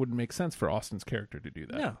 Right. It wouldn't make sense for Austin's character to do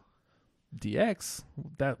that. No. DX,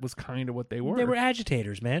 that was kind of what they were. They were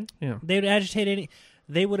agitators, man. Yeah. They would agitate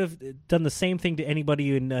they would have done the same thing to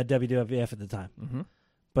anybody in WWF at the time.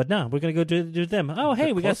 But no, we're going to go do them. Oh,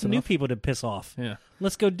 hey, we got some new people to piss off. Yeah.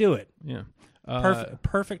 Let's go do it. Yeah.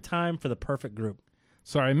 Perfect time for the perfect group.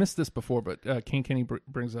 Sorry, I missed this before, but King Kenny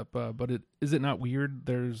brings up, is it not weird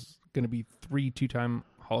there's going to be 3 two-time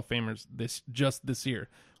Hall of Famers this year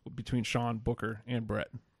between Shawn, Booker, and Brett?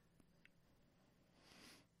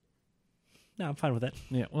 No, I'm fine with that.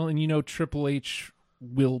 Yeah, well, and Triple H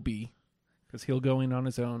will be, because he'll go in on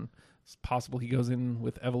his own. It's possible he goes in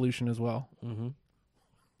with Evolution as well.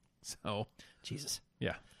 So, Jesus.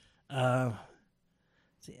 Yeah.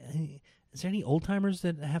 Is there any old timers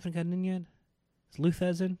that haven't gotten in yet? Is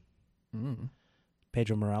Luthez in?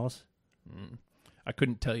 Pedro Morales? I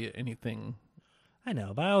couldn't tell you anything. I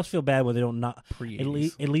know, but I always feel bad when they don't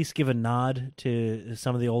at least give a nod to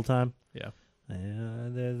some of the old time. Yeah.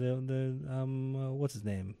 What's his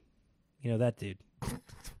name? That dude. What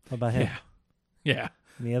about him? Yeah.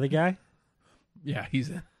 And the other guy? Yeah, he's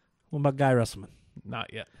in. What about Guy Russellman?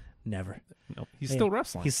 Not yet. Never. No, he's still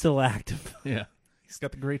wrestling. He's still active. Yeah. He's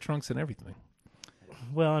got the gray trunks and everything.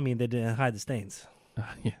 Well, I mean, they didn't hide the stains.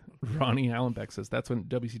 Yeah. Ronnie Allenbeck says that's when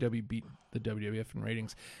WCW beat the WWF in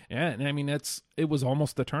ratings. Yeah, and I mean, it was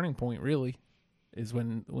almost the turning point, really, is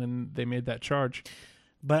when they made that charge.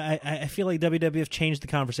 But I feel like WWF changed the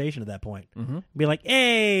conversation at that point. Be like,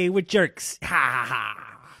 hey, we're jerks. Ha ha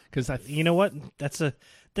ha. Because you know what? That's a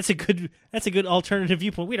good alternative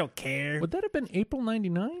viewpoint. We don't care. Would that have been April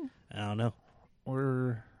 99? I don't know.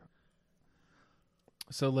 Or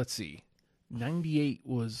so let's see. 98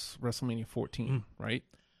 was WrestleMania 14, right?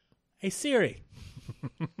 Hey Siri.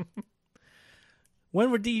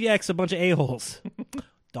 When were DX a bunch of a-holes?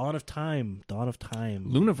 Dawn of Time.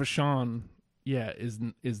 Luna Vachon,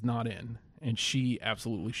 is not in, and she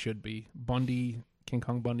absolutely should be. Bundy, King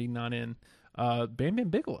Kong Bundy, not in. Bam Bam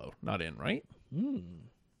Bigelow, not in, right?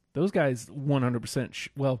 Those guys 100%.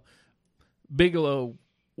 Well, Bigelow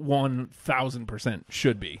 1,000%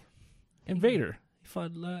 should be. And Vader.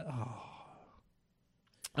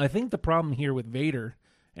 I think the problem here with Vader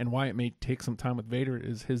and why it may take some time with Vader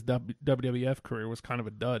is his WWF career was kind of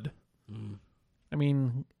a dud. I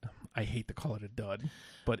mean, I hate to call it a dud,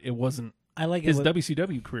 but it wasn't. I like his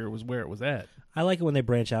WCW career was where it was at. I like it when they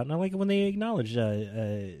branch out, and I like it when they acknowledge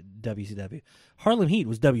WCW. Harlem Heat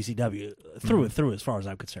was WCW through and through, as far as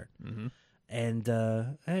I'm concerned. And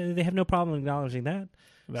they have no problem acknowledging that.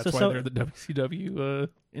 That's why they're the WCW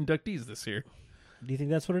inductees this year. Do you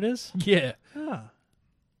think that's what it is? Yeah.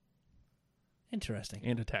 Interesting.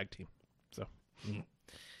 And a tag team. So.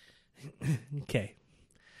 Okay.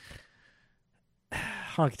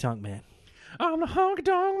 Honky Tonk Man. I'm the Honky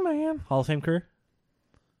Tonk Man. Hall of Fame career?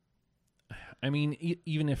 I mean,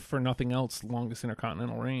 even if for nothing else, longest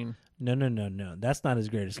intercontinental reign. No. That's not his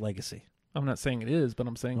greatest legacy. I'm not saying it is, but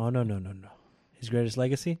I'm saying No. His greatest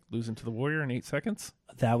legacy? losing to the Warrior in 8 seconds.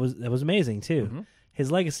 That was amazing, too. Mm-hmm.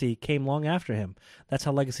 His legacy came long after him. That's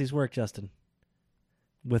how legacies work, Justin.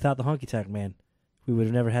 Without the Honky Tonk Man, we would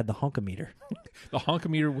have never had the Honkometer. The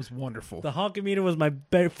Honkometer was wonderful. The Honkometer was my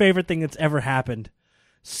favorite thing that's ever happened.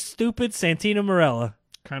 Stupid Santino Marella.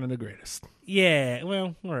 Kind of the greatest. Yeah,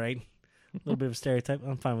 well, all right. A little bit of a stereotype.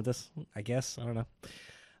 I'm fine with this, I guess. I don't know.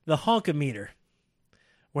 The Honkometer,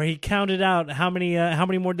 where he counted out how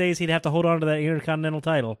many more days he'd have to hold on to that Intercontinental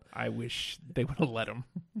title. I wish they would have let him.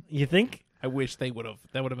 You think? I wish they would have.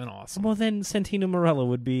 That would have been awesome. Well, then Santino Marella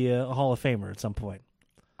would be a Hall of Famer at some point.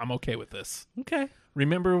 I'm okay with this. Okay.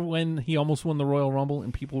 Remember when he almost won the Royal Rumble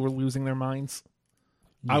and people were losing their minds?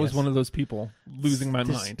 I was Yes. one of those people losing my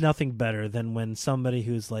There's mind. nothing better than when somebody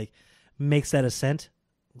who's like makes that ascent.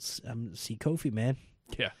 See Kofi, man.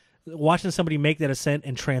 Yeah. Watching somebody make that ascent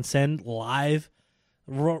and transcend live.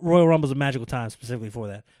 Royal Rumble's a magical time specifically for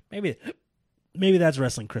that. Maybe that's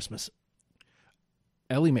wrestling Christmas.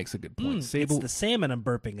 Ellie makes a good point. It's the salmon I'm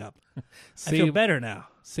burping up. I feel Sable, better now.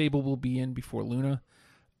 Sable will be in before Luna.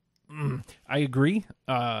 I agree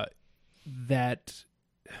that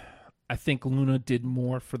I think Luna did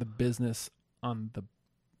more for the business on the,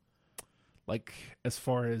 like, as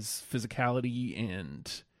far as physicality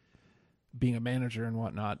and being a manager and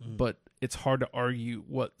whatnot, but it's hard to argue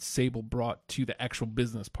what Sable brought to the actual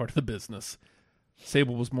business part of the business.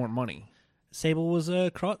 Sable was more money. Sable was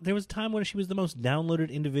there was a time when she was the most downloaded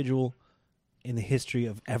individual in the history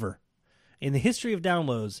of ever. In the history of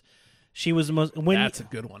downloads, she was the most. That's a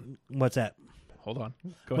good one. What's that? Hold on.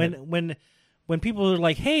 Go ahead. When people are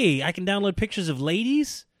like, "Hey, I can download pictures of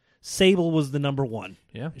ladies," Sable was the number one.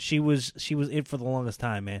 Yeah. She was it for the longest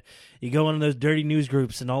time, man. You go into those dirty news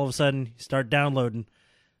groups, and all of a sudden you start downloading.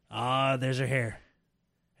 There's her hair.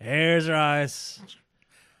 There's her eyes.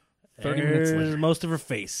 30 minutes There's later. most of her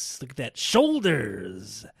face. Look at that.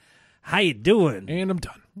 Shoulders. How you doing? And I'm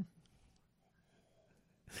done.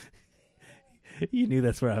 You knew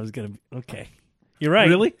that's where I was going to be. Okay. You're right.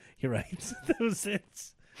 Really? You're right. That was it.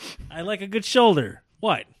 I like a good shoulder.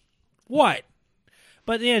 What?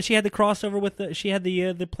 But yeah, she had the crossover with she had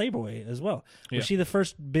the Playboy as well. Was Yeah. she the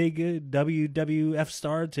first big WWF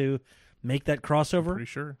star to make that crossover? Pretty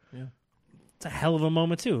sure. Yeah. It's a hell of a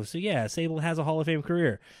moment too. So yeah, Sable has a Hall of Fame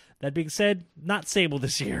career. That being said, not Sable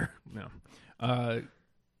this year. No.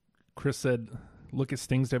 Chris said, look at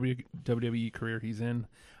Sting's WWE career he's in.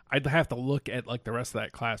 I'd have to look at like the rest of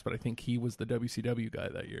that class, but I think he was the WCW guy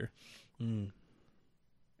that year.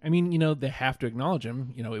 I mean, they have to acknowledge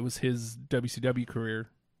him. It was his WCW career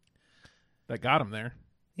that got him there.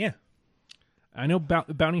 Yeah. I know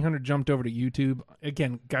Bounty Hunter jumped over to YouTube.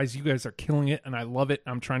 Again, guys, you guys are killing it, and I love it.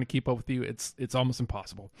 I'm trying to keep up with you. It's almost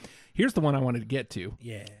impossible. Here's the one I wanted to get to.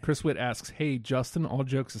 Yeah. Chris Witt asks, hey, Justin, all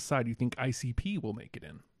jokes aside, do you think ICP will make it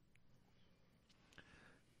in?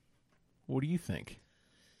 What do you think?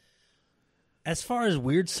 As far as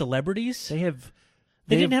weird celebrities, They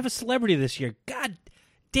didn't have a celebrity this year. God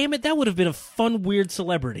damn it, that would have been a fun weird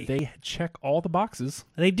celebrity. They check all the boxes.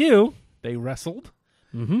 They do. They wrestled.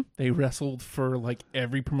 Mm-hmm. They wrestled for like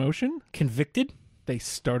every promotion. Convicted. They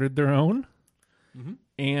started their own.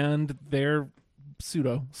 And they're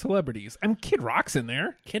pseudo celebrities. Kid Rock's in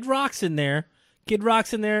there. Kid Rock's in there.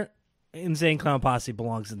 Insane Clown Posse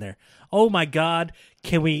belongs in there. Oh my God.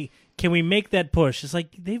 Can we make that push? It's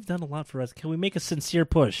like they've done a lot for us. Can we make a sincere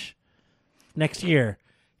push next year?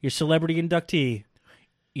 Your celebrity inductee.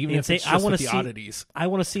 Even if say, it's I just wanna with the see- oddities. I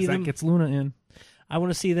want to see 'Cause them. that gets Luna in. I want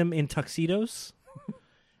to see them in tuxedos,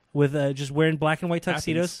 with just wearing black and white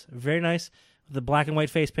tuxedos. Very nice. The black and white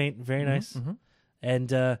face paint. Very nice. And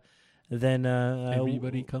then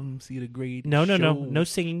Everybody come see the great no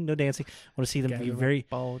singing, no dancing. I want to see them be very.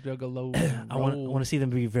 ball juggalo. I want to see them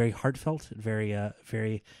be very heartfelt, very. You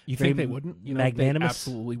very think they wouldn't? magnanimous?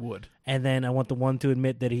 They absolutely would. And then I want the one to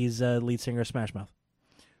admit that he's lead singer of Smash Mouth.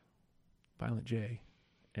 Violent J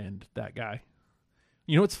and that guy.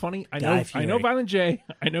 You know what's funny? I Guy know Fieri. Violent J.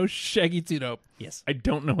 I know Shaggy Two Dope. Yes, I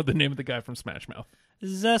don't know the name of the guy from Smash Mouth. this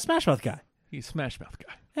is a Smash Mouth guy. He's Smash Mouth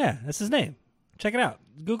guy. Yeah, that's his name. Check it out.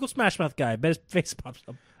 Google Smash Mouth guy. Bet his face pops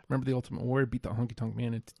up. Remember the Ultimate Warrior beat the Honky Tonk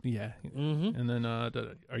Man? Yeah. Mm-hmm. And then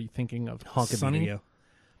are you thinking of Honka Sunny? video.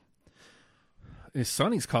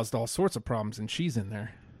 Sonny's caused all sorts of problems, and she's in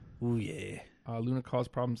there. Ooh yeah. Luna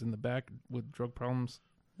caused problems in the back with drug problems.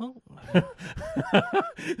 Well,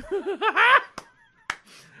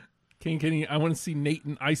 Kenny, I want to see Nate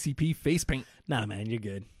and ICP face paint. nah, man, you're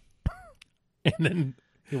good. And then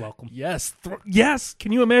You're welcome. Yes. Yes.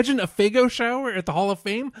 Can you imagine a Fago shower at the Hall of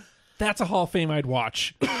Fame? That's a Hall of Fame I'd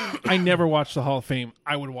watch. I never watched the Hall of Fame.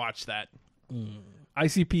 I would watch that.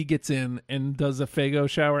 ICP gets in and does a Fago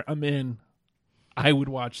shower. I'm in. I would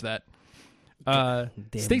watch that.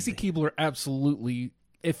 Stacy Keibler, absolutely.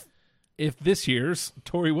 If this year's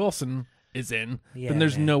Tori Wilson is in, then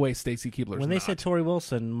there's no way Stacy Keibler's When they said Tori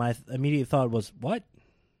Wilson, my immediate thought was, what?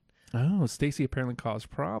 Oh, Stacy apparently caused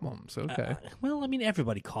problems. Okay. Well, I mean,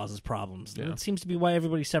 everybody causes problems. Yeah. It seems to be why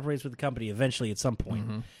everybody separates with the company eventually at some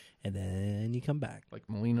point. And then you come back. Like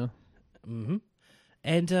Melina. Mm-hmm.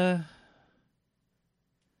 And, I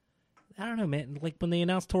don't know, man. Like, when they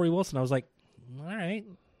announced Tori Wilson, I was like, all right.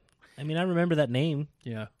 I mean, I remember that name.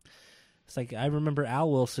 Yeah. It's like, I remember Al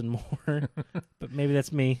Wilson more, but maybe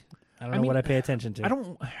that's me. I don't know what I pay attention to.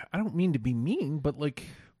 I don't mean to be mean, but, like,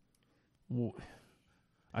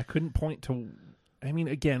 I couldn't point to... I mean,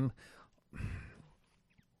 again,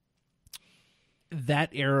 that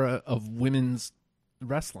era of women's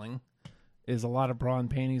wrestling is a lot of bra and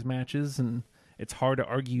panties matches, and it's hard to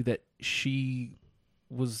argue that she's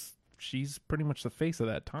pretty much the face of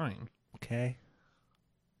that time. Okay.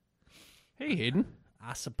 Hey, Hayden.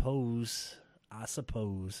 I suppose.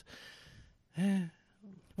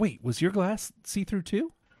 Wait, was your glass see-through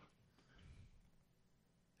too?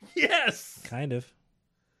 Yes! Kind of.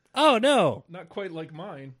 Oh, no. Not quite like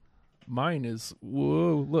mine. Mine is,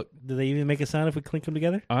 whoa, look. Do they even make a sound if we clink them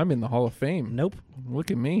together? I'm in the Hall of Fame. Nope. Look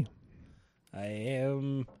at me. I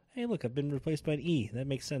am... Hey, look, I've been replaced by an E. That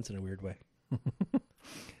makes sense in a weird way.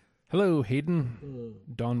 Hello, Hayden.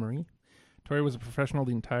 Dawn Marie. Tori was a professional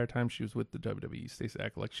the entire time she was with the WWE. Stacey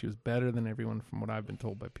acted like she was better than everyone from what I've been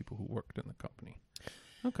told by people who worked in the company.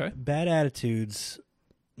 Okay. Bad attitudes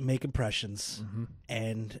make impressions.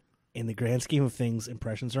 And in the grand scheme of things,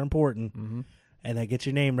 impressions are important. And that gets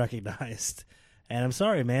your name recognized. And I'm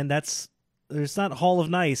sorry, man. There's not Hall of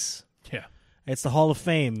Nice. Yeah. It's the Hall of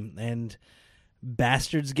Fame. And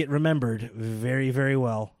bastards get remembered very, very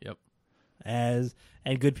well. Yep.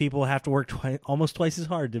 And good people have to work almost twice as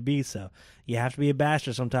hard to be so. You have to be a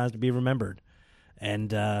bastard sometimes to be remembered. And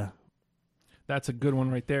that's a good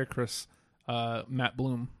one right there, Chris. Matt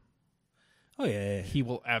Bloom. Oh, yeah. He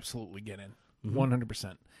will absolutely get in.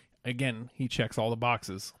 100%. Again, he checks all the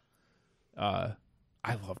boxes. I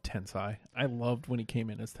love Tensai. I loved when he came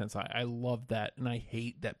in as Tensai. I loved that, and I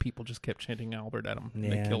hate that people just kept chanting Albert at him, and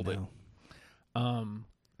they killed it.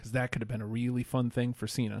 Because that could have been a really fun thing for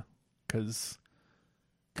Cena. Because,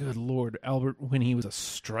 good Lord, Albert, when he was a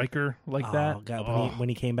striker like that. God, when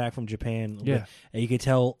he came back from Japan, yeah, and you could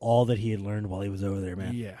tell all that he had learned while he was over there,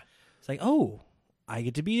 man. Yeah. It's like, oh, I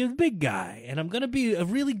get to be a big guy, and I'm going to be a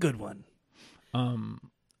really good one.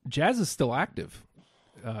 Jazz is still active,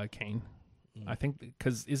 Kane. I think,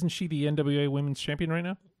 because isn't she the NWA Women's Champion right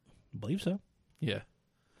now? I believe so. Yeah.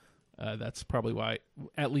 That's probably why,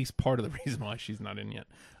 at least part of the reason why she's not in yet.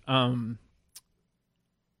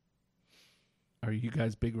 Are you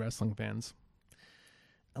guys big wrestling fans?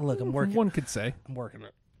 Look, I'm working. One could say. I'm working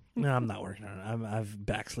it. No, I'm not working on it. I've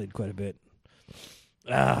backslid quite a bit.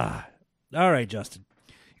 All right, Justin.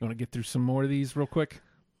 You want to get through some more of these real quick?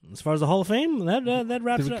 As far as the Hall of Fame, that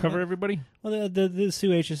wraps Did it we up. cover everybody? Well, the Sue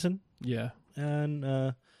Aitchison. Yeah.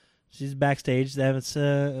 And she's backstage. That's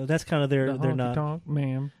kind of their not. Honky-tonk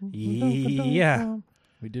man. Yeah.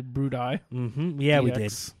 We did Brood Eye. Mm-hmm. Yeah, we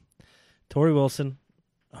did. Tori Wilson,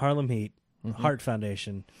 Harlem Heat, Heart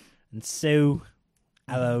Foundation, and Sue.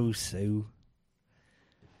 Hello, Sue.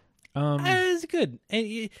 It's good.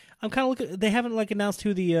 And I'm kind of looking. They haven't announced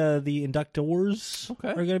who the inductors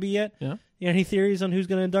are going to be yet. Yeah. You know, any theories on who's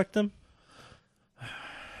going to induct them?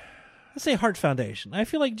 Let's say Heart Foundation. I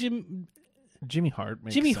feel like Jimmy Hart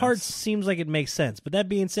makes Jimmy sense. Hart seems like it makes sense. But that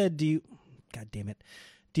being said, God damn it.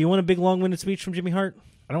 Do you want a big long-winded speech from Jimmy Hart?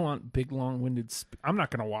 I don't want big, long-winded... I'm not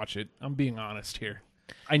going to watch it. I'm being honest here.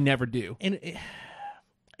 I never do. And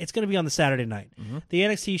it's going to be on the Saturday night. The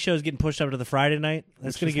NXT show is getting pushed up to the Friday night.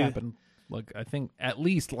 That's going to happen. Like, I think at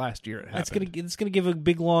least last year it happened. It's going to give a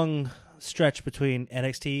big, long stretch between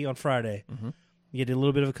NXT on Friday. You get a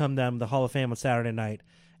little bit of a come down with the Hall of Fame on Saturday night.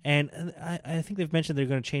 And I think they've mentioned they're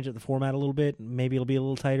going to change up the format a little bit. Maybe it'll be a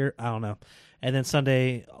little tighter. I don't know. And then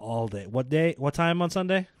Sunday, all day. What day? What time on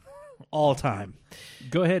Sunday? All time.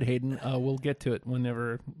 Go ahead, Hayden. We'll get to it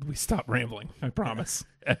whenever we stop rambling. I promise.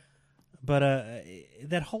 But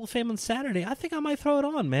that Hall of Fame on Saturday, I think I might throw it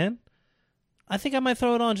on, man. I think I might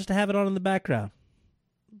throw it on just to have it on in the background.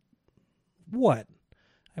 What?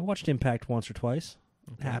 I watched Impact once or twice.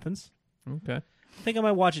 It happens. Okay. I think I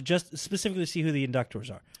might watch it just specifically to see who the inductors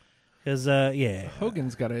are. Because,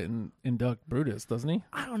 Hogan's got to induct Brutus, doesn't he?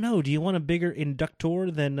 I don't know. Do you want a bigger inductor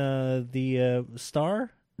than the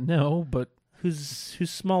Star? No, but Who's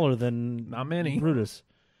smaller than not many. Brutus?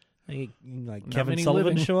 Like Not Kevin many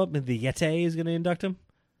Sullivan living. show up and the Yeti is going to induct him?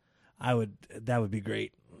 That would be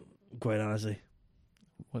great, quite honestly.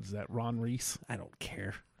 What is that, Ron Reese? I don't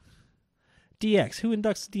care. DX. Who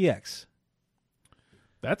inducts DX?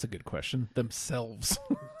 That's a good question. Themselves.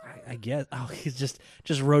 I guess. Oh, he's just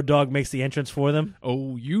Road Dogg makes the entrance for them.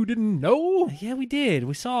 Oh, you didn't know? Yeah, we did.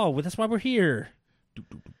 We saw. That's why we're here.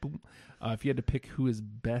 If you had to pick who is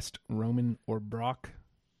best, Roman or Brock,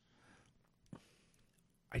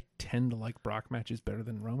 I tend to like Brock matches better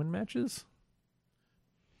than Roman matches.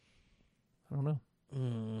 I don't know.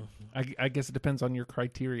 I guess it depends on your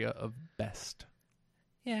criteria of best.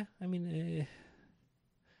 Yeah, I mean,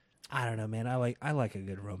 I don't know, man. I like a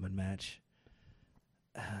good Roman match.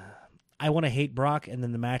 I want to hate Brock, and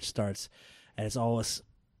then the match starts, and it's always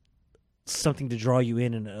something to draw you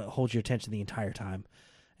in and hold your attention the entire time,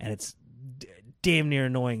 and it's damn near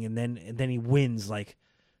annoying. And then he wins like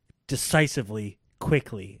decisively,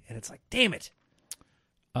 quickly, and it's like, damn it.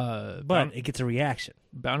 But it gets a reaction.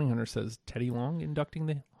 Bounty Hunter says Teddy Long inducting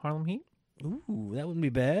the Harlem Heat. Ooh, that wouldn't be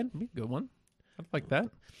bad. That'd be a good one. I'd like that.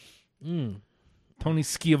 Mm. Tony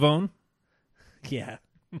Schiavone. Yeah,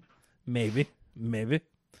 maybe.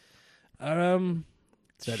 That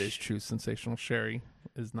is true. Sensational Sherry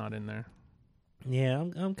is not in there. Yeah,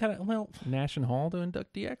 I'm kind of Nash and Hall to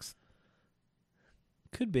induct DX.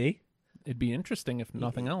 Could be. It'd be interesting if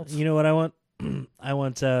nothing else. You know what I want? I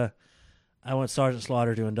want Sergeant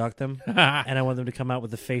Slaughter to induct them, and I want them to come out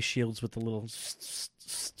with the face shields with the little.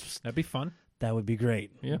 That'd be fun. That would be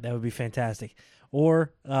great. Yeah, that would be fantastic.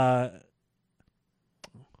 Or,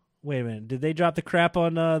 wait a minute, did they drop the crap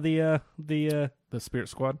on the Spirit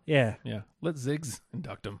Squad? Yeah. Let Ziggs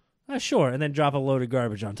induct them. Sure, and then drop a load of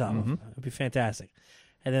garbage on top of Mm-hmm. it. It'd be fantastic.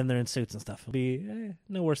 And then they're in suits and stuff. It'll be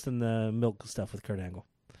no worse than the milk stuff with Kurt Angle.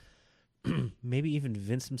 Maybe even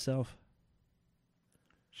Vince himself.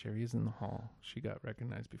 Sherry is in the hall. She got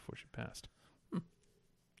recognized before she passed.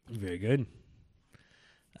 Very good.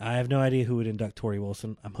 I have no idea who would induct Tori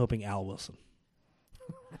Wilson. I'm hoping Al Wilson.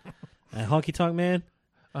 And Honky Tonk Man?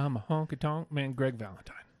 I'm a honky tonk man, Greg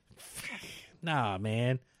Valentine. Nah,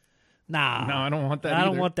 man. Nah. No, I don't want that I either.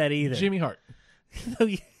 don't want that either. Jimmy Hart.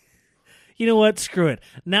 You know what? Screw it.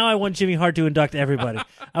 Now I want Jimmy Hart to induct everybody.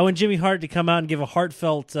 I want Jimmy Hart to come out and give a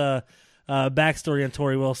heartfelt backstory on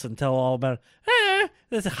Tori Wilson. Tell all about it.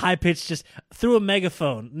 That's a high pitch, just through a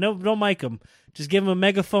megaphone. No, don't mic him. Just give him a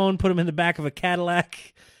megaphone, put him in the back of a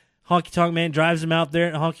Cadillac. Honky Tonk Man drives him out there,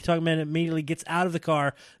 and Honky Tonk Man immediately gets out of the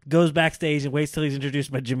car, goes backstage, and waits till he's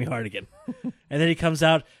introduced by Jimmy Hart again. And then he comes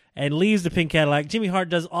out and leaves the pink Cadillac. Jimmy Hart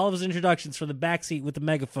does all of his introductions from the backseat with the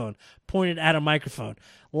megaphone, pointed at a microphone.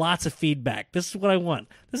 Lots of feedback. This is what I want.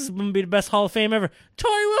 This is going to be the best Hall of Fame ever.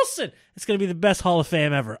 Tori Wilson! It's going to be the best Hall of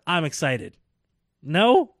Fame ever. I'm excited.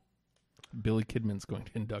 No? Billy Kidman's going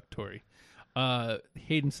to induct Tori.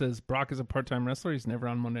 Hayden says Brock is a part-time wrestler. He's never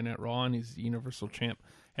on Monday Night Raw, and he's Universal Champ.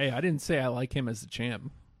 Hey, I didn't say I like him as a champ.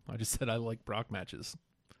 I just said I like Brock matches.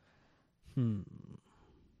 There's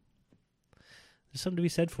something to be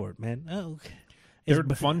said for it, man. Oh, okay. They're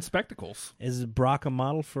fun spectacles. Is Brock a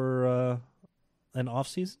model for an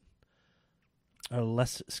off-season? Or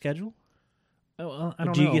less schedule? Oh, I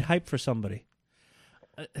don't do know. You get hyped for somebody?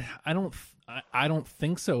 I don't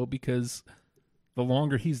think so, because the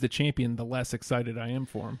longer he's the champion, the less excited I am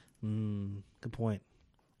for him. Good point.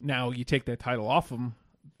 Now, you take that title off him,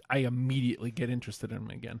 I immediately get interested in him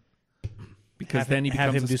again. Because then he becomes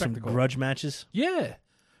have him a do spectacle. some grudge matches. Yeah.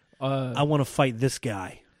 I want to fight this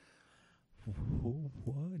guy.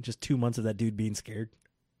 What? Just 2 months of that dude being scared.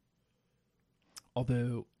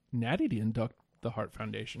 Although Natty didn't induct the Hart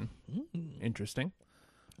Foundation. Interesting.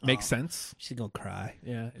 Makes sense. She's gonna cry.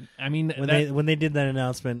 Yeah. I mean, When they did that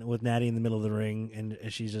announcement with Natty in the middle of the ring, and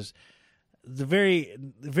she's just the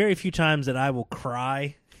very few times that I will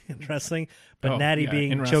cry in wrestling, but Natty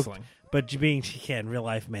being in choked, wrestling. but being in real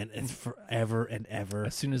life, man, it's forever and ever.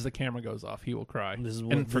 As soon as the camera goes off, he will cry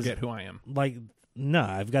and forget who I am. Like, no,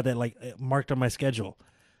 I've got that marked on my schedule.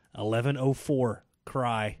 11:04,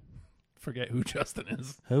 cry. Forget who Justin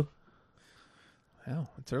is. Who? Hell,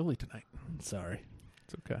 it's early tonight. Sorry.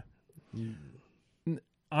 It's okay.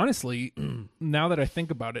 Honestly, now that I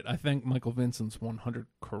think about it, I think Michael Vincent's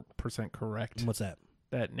 100% correct. What's that?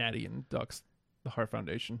 That Natty inducts the Hart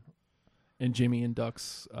Foundation, and Jimmy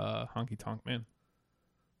inducts Honky Tonk Man.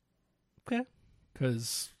 Okay.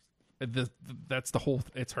 Because that's the whole.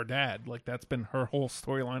 It's her dad. Like, that's been her whole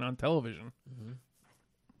storyline on television.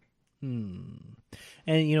 And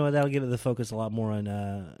you know what? That'll give it the focus a lot more on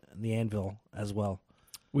the anvil as well.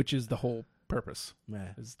 Which is the whole purpose,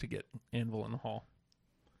 Yeah. is to get Anvil in the hall.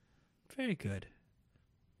 Very good.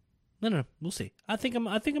 No, we'll see. I think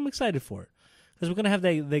I'm excited for it because we're gonna have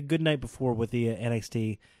the good night before with the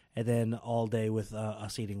NXT, and then all day with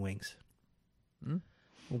us eating wings.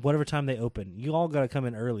 Whatever time they open, you all gotta come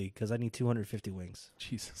in early because I need 250 wings,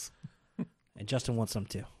 Jesus. and Justin wants some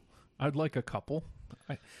too. I'd like a couple.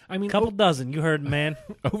 I mean, Couple dozen. You heard, man.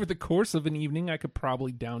 over the course of an evening, I could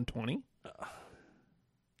probably down 20.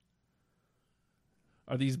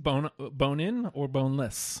 Are these bone in or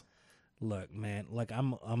boneless? Look, man. Like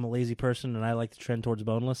I'm a lazy person and I like to trend towards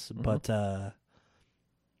boneless, but nah,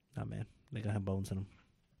 man, they gotta have bones in them.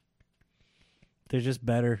 They're just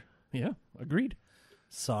better. Yeah, agreed.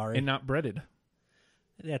 Sorry, And not breaded.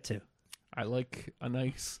 that too. I like a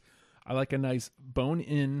nice bone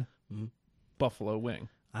in buffalo wing.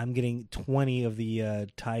 I'm getting 20 of the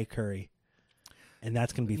Thai curry, and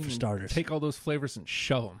that's gonna be for starters. Take all those flavors and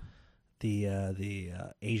show them. The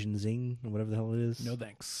Asian zing or whatever the hell it is. No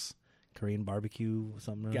thanks. Korean barbecue or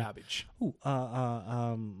something. Garbage. Ooh,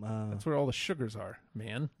 That's where all the sugars are,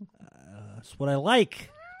 man. that's what I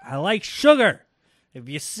like. I like sugar. Have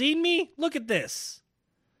you seen me? Look at this.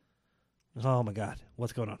 Oh my God,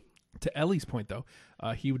 what's going on? To Ellie's point, though,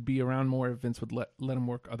 he would be around more if Vince would let him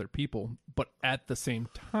work other people. But at the same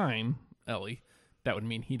time, Ellie, that would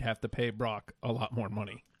mean he'd have to pay Brock a lot more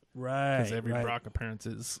money. Right. Because every right. Brock appearance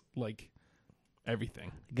is like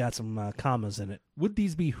everything. Got some commas in it. Would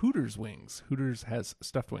these be Hooters wings? Hooters has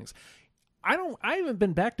stuffed wings. I haven't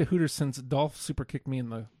been back to Hooters since Dolph super kicked me in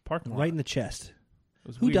the parking lot. Right in the chest. It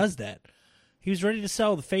was Who weird. does that? He was ready to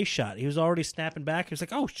sell the face shot. He was already snapping back. He was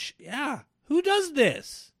like, oh, yeah. Who does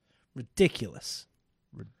this? Ridiculous.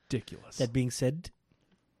 Ridiculous. That being said,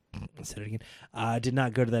 I said it again. I did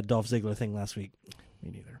not go to that Dolph Ziggler thing last week.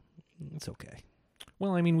 Me neither. It's okay.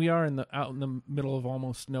 Well, I mean, we are out in the middle of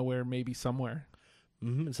almost nowhere, maybe somewhere.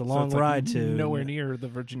 Mm-hmm. It's a So long it's like ride to nowhere near the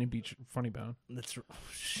Virginia Beach Funny Bone.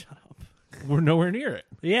 Shut up. We're nowhere near it.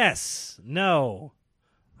 Yes. No.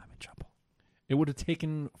 I'm in trouble. It would have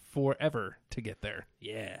taken forever to get there.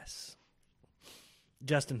 Yes.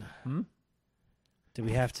 Justin. Do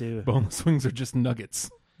we have to? Boneless wings are just nuggets.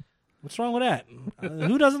 What's wrong with that?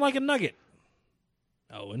 Who doesn't like a nugget?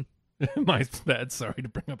 Owen. My bad. Sorry to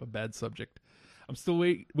bring up a bad subject. I'm still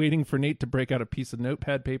waiting for Nate to break out a piece of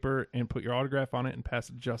notepad paper and put your autograph on it and pass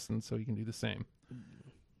it to Justin so he can do the same.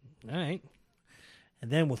 All right. And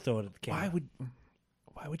then we'll throw it at the camera.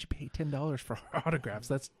 Why would you pay $10 for autographs?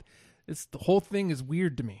 The whole thing is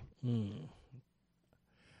weird to me.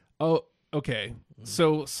 Oh, okay.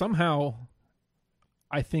 So somehow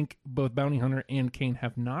I think both Bounty Hunter and Kane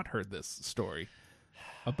have not heard this story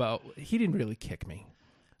about he didn't really kick me.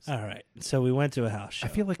 All right. So we went to a house show. I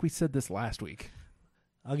feel like we said this last week.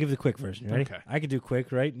 I'll give you the quick version. You ready? Okay. I can do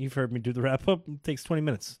quick, right? You've heard me do the wrap up. It takes 20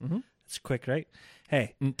 minutes. Mm-hmm. It's quick, right?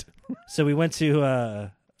 Hey. So we went to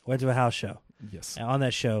a house show. Yes. And on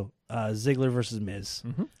that show, Ziggler versus Miz.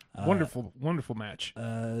 Mm-hmm. Wonderful match.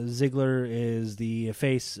 Ziggler is the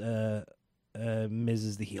face. Miz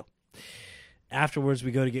is the heel. Afterwards,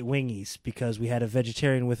 we go to get wingies because we had a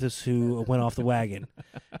vegetarian with us who went off the wagon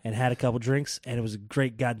and had a couple drinks, and it was a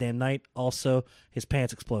great goddamn night. Also, his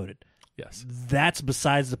pants exploded. Yes. That's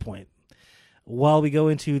besides the point. While we go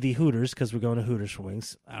into the Hooters, because we're going to Hooters for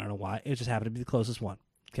wings, I don't know why. It just happened to be the closest one.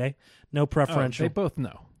 Okay? No preferential. They both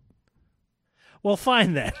know. Well,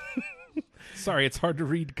 fine then. Sorry, it's hard to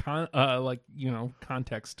read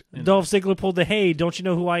context. Dolph Ziggler pulled the, hey, don't you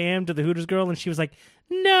know who I am, to the Hooters girl, and she was like,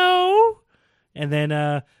 no. And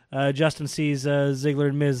then Justin sees Ziggler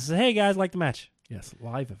and Miz. Hey, guys, like the match. Yes,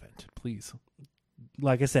 live event, please.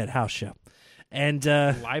 Like I said, house show. And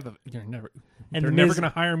Live event. They're never And going Miz- to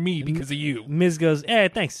hire me because of you. Miz goes, hey,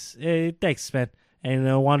 thanks, man.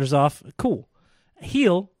 And wanders off. Cool.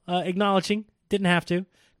 Heel, acknowledging, didn't have to.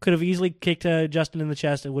 Could have easily kicked Justin in the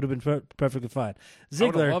chest. It would have been perfectly fine. I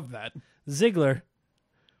would have loved that. Ziggler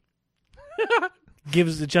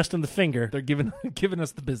gives Justin the finger, They're giving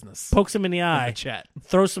us the business. pokes him in the In eye, the chat.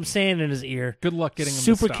 throws some sand in his ear, Good luck getting him to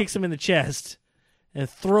super stop. kicks him in the chest, and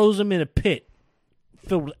throws him in a pit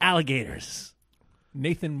filled with alligators.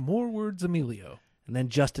 Nathan, more words, Emilio. And then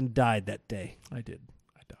Justin died that day. I did.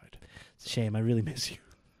 I died. It's a shame. I really miss you.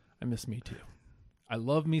 I miss me too. I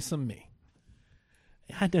love me some me.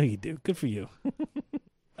 I know you do. Good for you.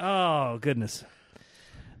 Oh, goodness.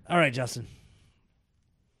 All right, Justin.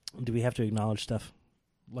 Do we have to acknowledge stuff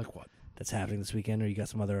Like what? that's happening this weekend, or you got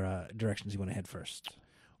some other directions you want to head first?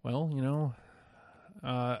 Well,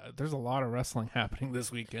 There's a lot of wrestling happening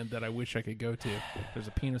this weekend that I wish I could go to. There's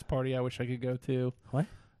a penis party I wish I could go to. What?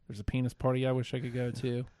 There's a penis party I wish I could go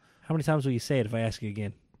to. How many times will you say it if I ask you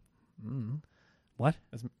again? What?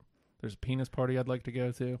 There's a penis party I'd like to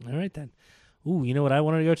go to. All right, then. Ooh, you know what I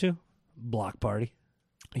wanted to go to? Block party.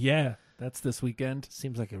 Yeah, that's this weekend.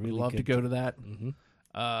 Seems like a really love good to go to that. Mm-hmm.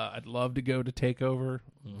 I'd love to go to Takeover.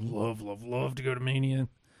 Love to go to Mania.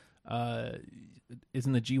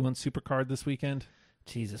 Isn't the G1 Supercard this weekend?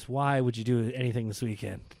 Jesus, why would you do anything this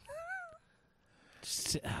weekend?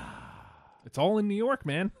 It's all in New York,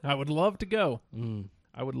 man. I would love to go.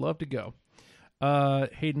 I would love to go.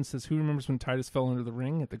 Hayden says, who remembers when Titus fell into the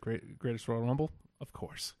ring at the Greatest Royal Rumble? Of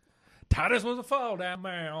course. Titus was a fall down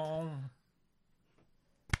man.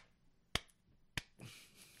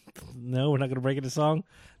 No, we're not going to break into song.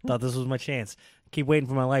 Thought this was my chance. Keep waiting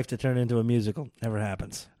for my life to turn into a musical. Never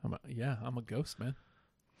happens. I'm a ghost, man.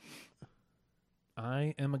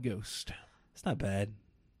 I am a ghost. It's not bad.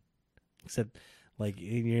 Except, like,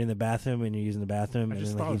 you're in the bathroom and you're using the bathroom, and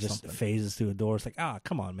then like, he just phases through a door. It's like,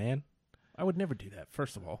 come on, man. I would never do that,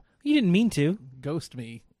 first of all. You didn't mean to. Ghost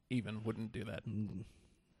me even wouldn't do that.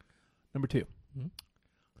 Number 2.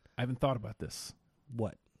 I haven't thought about this.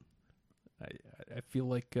 What? I feel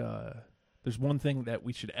like there's one thing that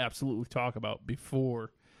we should absolutely talk about before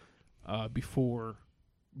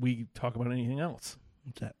we talk about anything else.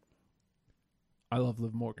 What's that? I love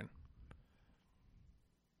Liv Morgan.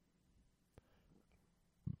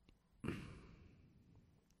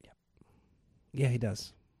 Yeah, he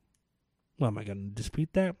does. Well, am I going to dispute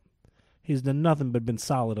that? He's done nothing but been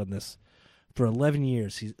solid on this for 11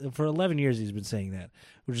 years. He's been saying that,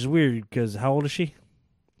 which is weird because how old is she?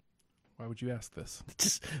 Why would you ask this?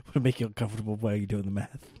 Just want to make you uncomfortable while you're doing the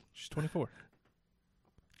math. She's 24.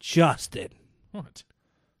 Justin. What?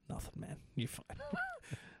 Nothing, man. You're fine.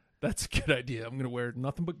 That's a good idea. I'm going to wear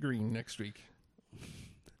nothing but green next week.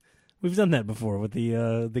 We've done that before with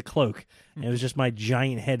the cloak. And it was just my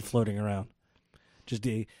giant head floating around. Just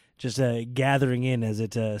gathering in as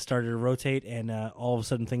it started to rotate, and all of a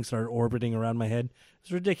sudden things started orbiting around my head. It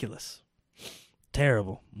was ridiculous.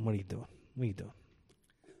 Terrible. What are you doing?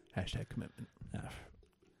 Hashtag commitment.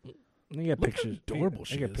 You got pictures. How adorable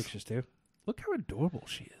she is. I got pictures too. Look how adorable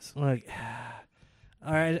she is. Like,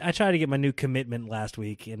 all right, I tried to get my new commitment last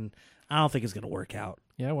week, and I don't think it's going to work out.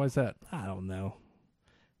 Yeah, why is that? I don't know.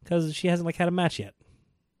 Because she hasn't had a match yet.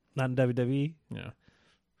 Not in WWE. Yeah.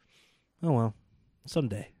 Oh, well.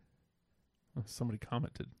 Someday. Oh, somebody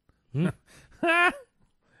commented.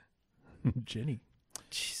 Jenny.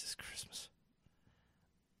 Jesus Christmas.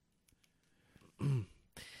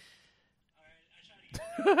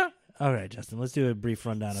 All right, Justin, let's do a brief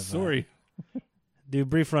rundown of... do a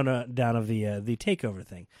brief rundown of the TakeOver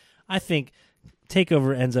thing. I think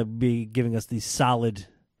TakeOver ends up giving us the solid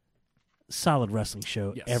wrestling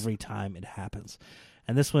show every time it happens.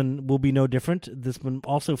 And this one will be no different. This one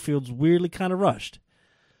also feels weirdly kind of rushed.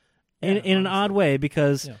 In an odd way,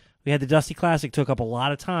 because we had the Dusty Classic took up a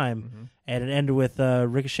lot of time, and it ended with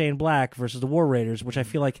Ricochet and Black versus the War Raiders, which I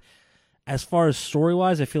feel like, as far as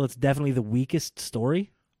story-wise, I feel it's definitely the weakest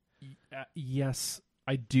story. Yes,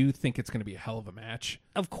 I do think it's going to be a hell of a match.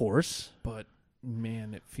 Of course. But,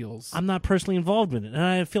 man, it feels... I'm not personally involved in it, and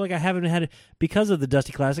I feel like I haven't had... Because of the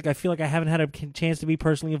Dusty Classic, I feel like I haven't had a chance to be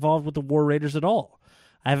personally involved with the War Raiders at all.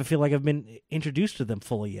 I haven't feel like I've been introduced to them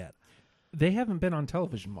fully yet. They haven't been on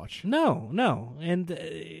television much. No. And,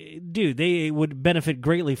 dude, they would benefit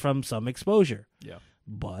greatly from some exposure. Yeah.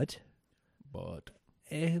 But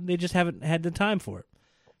they just haven't had the time for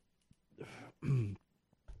it.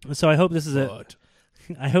 So I hope this is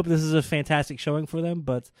a fantastic showing for them.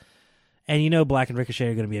 And Black and Ricochet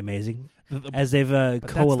are going to be amazing as they've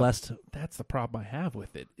coalesced. That's the problem I have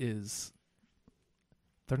with it is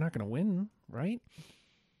they're not going to win, right?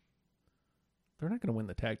 They're not going to win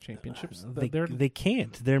the tag championships. They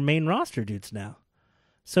can't. They're main roster dudes now.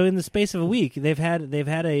 So in the space of a week, they've had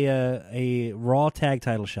a Raw tag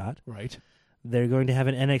title shot. Right. They're going to have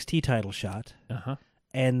an NXT title shot. Uh-huh.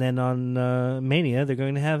 And then on Mania, they're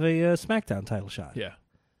going to have a SmackDown title shot. Yeah.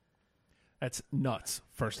 That's nuts,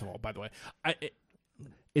 first of all, by the way.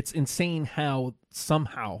 It's insane how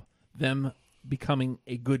somehow them becoming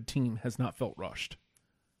a good team has not felt rushed.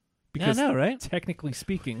 Because I know, right? Technically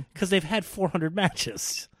speaking... Because they've had 400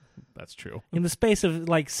 matches. That's true. In the space of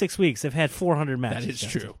 6 weeks, they've had 400 matches. That is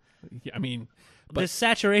true. Yeah, I mean... There's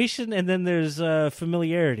saturation and then there's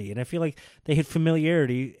familiarity. And I feel like they hit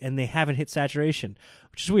familiarity and they haven't hit saturation,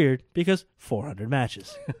 which is weird because 400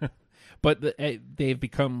 matches. But they've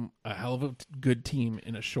become a hell of a good team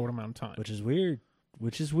in a short amount of time. Which is weird.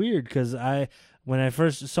 which is weird because when I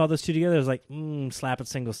first saw those two together, I was like, slapping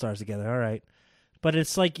single stars together. All right. But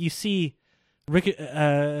it's like you see Black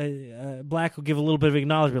will give a little bit of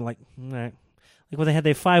acknowledgement, like, all right. Like when they had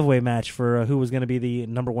their 5-way match for who was going to be the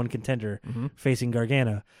number one contender facing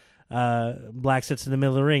Gargano. Black sits in the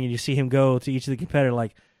middle of the ring, and you see him go to each of the competitor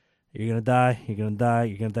like, you're going to die, you're going to die,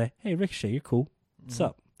 you're going to die. Hey, Ricochet, you're cool. What's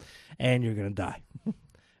up? And you're going to die.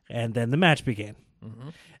 And then the match began.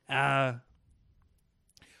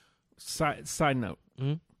 Side note.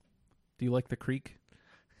 Do you like the Creek?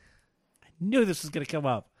 I knew this was going to come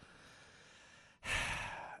up.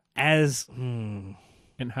 And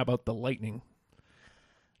how about the Lightning?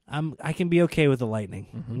 I can be okay with the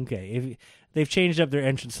Lightning. Okay, if they've changed up their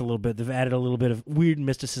entrance a little bit, they've added a little bit of weird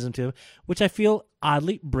mysticism to them, which I feel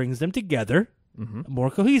oddly brings them together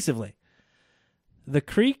more cohesively. The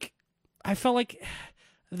Creek, I felt like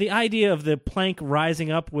the idea of the plank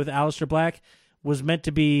rising up with Aleister Black was meant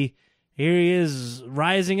to be, here he is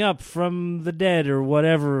rising up from the dead or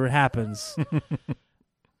whatever happens.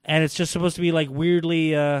 And it's just supposed to be like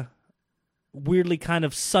weirdly kind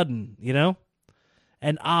of sudden, you know?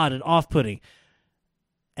 And odd and off-putting.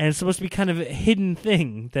 And it's supposed to be kind of a hidden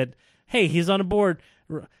thing that, hey, he's on a board,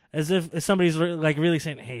 as if somebody's like really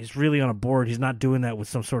saying, hey, he's really on a board. He's not doing that with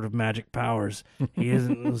some sort of magic powers. He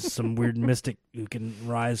isn't some weird mystic who can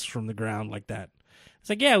rise from the ground like that. It's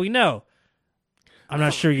like, yeah, we know. I'm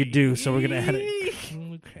not sure you do, so we're going to add it.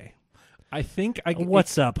 Okay. I think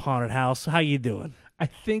What's up, Haunted House? How you doing? I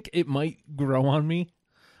think it might grow on me,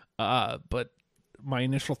 but my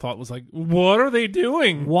initial thought was like, what are they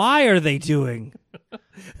doing? Why are they doing?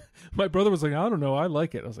 My brother was like, I don't know. I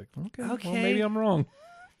like it. I was like, okay. Well, maybe I'm wrong.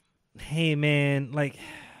 Hey, man, like,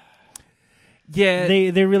 yeah,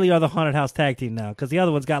 they really are the Haunted House tag team now because the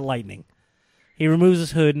other one's got lightning. He removes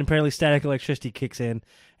his hood and apparently static electricity kicks in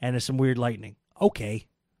and there's some weird lightning. Okay.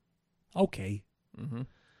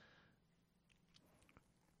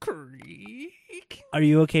 Creek. Are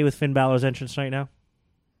you okay with Finn Balor's entrance right now?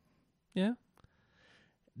 Yeah.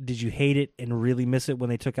 Did you hate it and really miss it when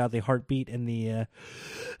they took out the heartbeat and the...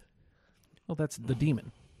 Well, that's the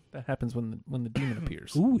demon. That happens when the demon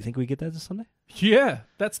appears. Ooh, you think we get that this Sunday? Yeah,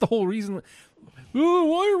 that's the whole reason. Ooh,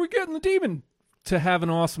 why are we getting the demon? To have an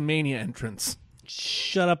awesome Mania entrance.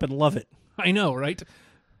 Shut up and love it. I know, right?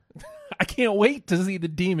 I can't wait to see the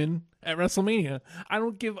demon at WrestleMania. I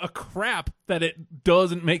don't give a crap that it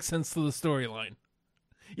doesn't make sense to the storyline.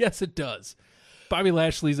 Yes, it does. Bobby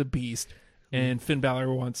Lashley's a beast, and Finn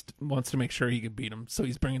Balor wants to make sure he can beat him, so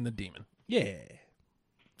he's bringing the demon. Yeah.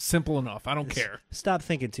 Simple enough. I don't care. Stop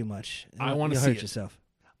thinking too much. I want to see hurt yourself.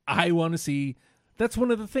 I want to see. That's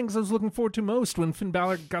one of the things I was looking forward to most when Finn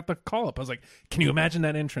Balor got the call up. I was like, can you imagine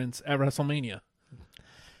that entrance at WrestleMania?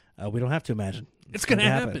 We don't have to imagine. It's going to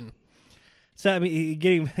happen. So, I mean,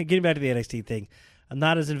 getting back to the NXT thing, I'm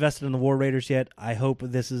not as invested in the War Raiders yet. I hope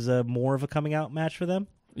this is more of a coming out match for them.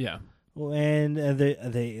 Yeah. And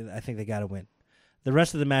I think they got to win. The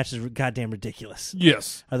rest of the match is goddamn ridiculous.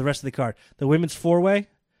 Yes. The rest of the card. The women's 4-way.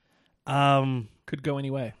 Could go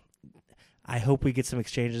any way. I hope we get some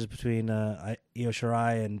exchanges between Io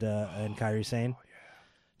Shirai and Kairi Sane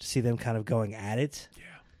to see them kind of going at it. Yeah.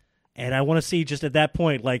 And I want to see just at that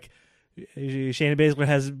point, like, Shayna Baszler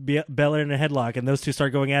has Belair in a headlock, and those two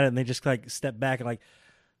start going at it, and they just like step back and like,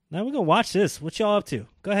 now we're gonna watch this. What y'all up to?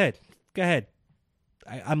 Go ahead.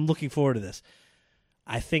 I'm looking forward to this.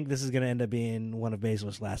 I think this is gonna end up being one of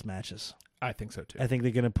Baszler's last matches. I think so too. I think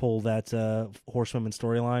they're gonna pull that horsewoman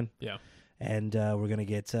storyline. Yeah. And we're gonna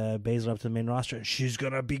get Baszler up to the main roster, and she's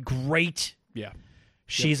gonna be great. Yeah.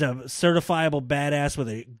 She's a certifiable badass with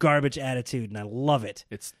a garbage attitude, and I love it.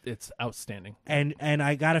 It's outstanding. And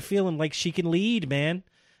I got a feeling like she can lead, man.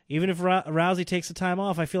 Even if Rousey takes the time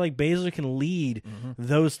off, I feel like Baszler can lead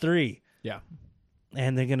those three. Yeah.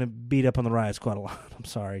 And they're going to beat up on the Riots quite a lot. I'm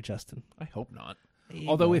sorry, Justin. I hope not.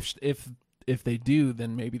 Although if they do,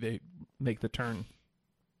 then maybe they make the turn.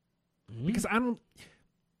 Because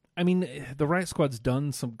I mean, the Riot Squad's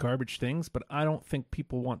done some garbage things, but I don't think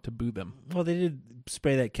people want to boo them. Well, they did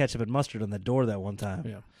spray that ketchup and mustard on the door that one time.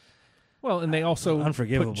 Yeah. Well, and they also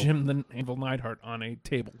Unforgivable. put Jim the Anvil Neidhart on a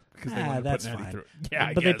table because they wanted to put Natty fine. through it.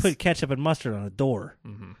 Yeah, but they put ketchup and mustard on a door.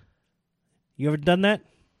 Mm-hmm. You ever done that?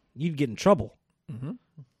 You'd get in trouble. Mm-hmm.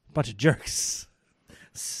 Bunch of jerks.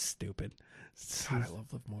 Stupid. God, I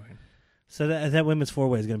love Liv Morgan. So that women's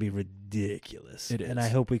 4-way is going to be ridiculous. It is. And I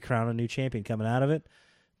hope we crown a new champion coming out of it.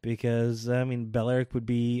 Because, I mean, Belair would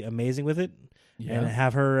be amazing with it. Yeah. And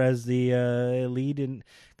have her as the lead.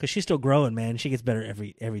 Because she's still growing, man. She gets better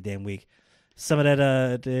every damn week. Some of that,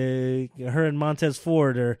 her and Montez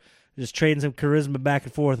Ford are just trading some charisma back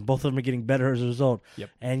and forth. Both of them are getting better as a result. Yep.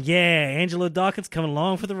 And yeah, Angelo Dawkins coming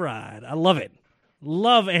along for the ride. I love it.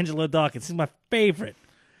 Love Angelo Dawkins. He's my favorite.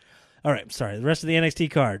 All right, sorry. The rest of the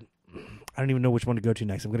NXT card. I don't even know which one to go to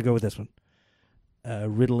next. I'm going to go with this one.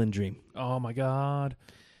 Riddle and Dream. Oh my God.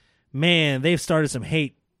 Man, they've started some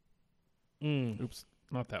hate. Oops,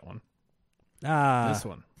 not that one. This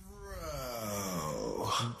one.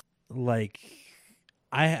 Like,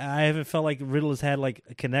 I haven't felt like Riddle has had like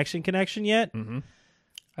a connection yet. Mm-hmm.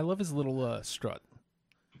 I love his little strut.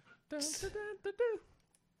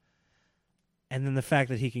 And then the fact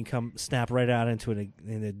that he can come snap right out into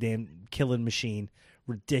a damn killing machine.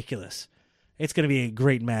 Ridiculous. It's going to be a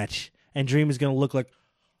great match. And Dream is going to look like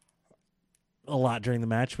a lot during the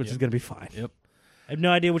match, which is going to be fine. Yep. I have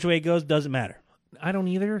no idea which way it goes. Doesn't matter. I don't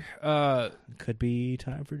either. Could be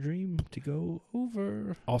time for Dream to go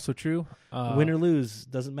over. Also true. Win or lose,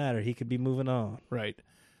 doesn't matter. He could be moving on. Right.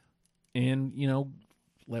 And,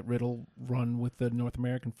 let Riddle run with the North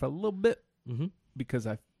American for a little bit. Mm-hmm. Because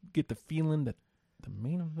I get the feeling that the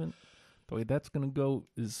main event, the way that's going to go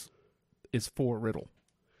is for Riddle.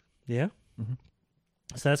 Yeah? Mm-hmm.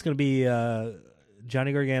 So that's going to be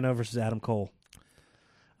Johnny Gargano versus Adam Cole.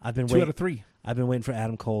 I've been 2 out of 3. I've been waiting for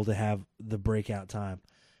Adam Cole to have the breakout time.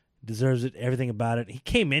 Deserves it, everything about it. He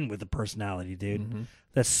came in with the personality, dude. Mm-hmm.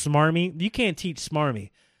 That's smarmy. You can't teach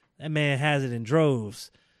smarmy. That man has it in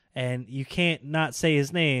droves. And you can't not say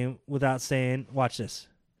his name without saying, watch this,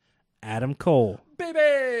 Adam Cole.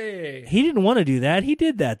 Baby! He didn't want to do that. He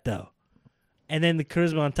did that, though. And then the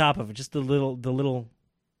charisma on top of it, just the little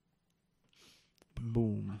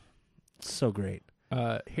boom. So great.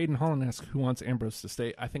 Hayden Holland asks who wants Ambrose to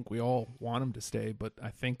stay. I think we all want him to stay, but I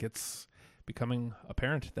think it's becoming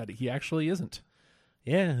apparent that he actually isn't.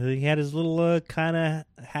 Yeah, he had his little kind of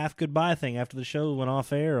half goodbye thing after the show went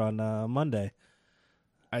off air on Monday.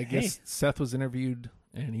 I guess Seth was interviewed,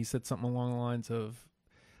 and he said something along the lines of,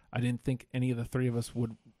 I didn't think any of the three of us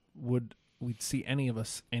we'd see any of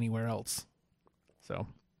us anywhere else. So,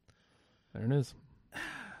 there it is.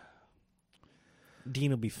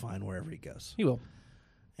 Dean will be fine wherever he goes. He will.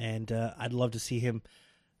 And I'd love to see him.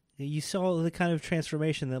 You saw the kind of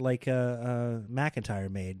transformation that McIntyre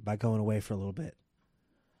made by going away for a little bit.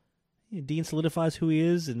 Dean solidifies who he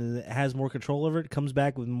is and has more control over it. Comes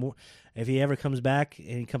back with more. If he ever comes back,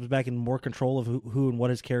 and he comes back in more control of who and what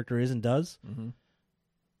his character is and does. Mm-hmm.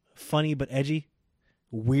 Funny but edgy,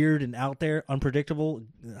 weird and out there, unpredictable,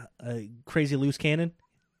 crazy loose cannon.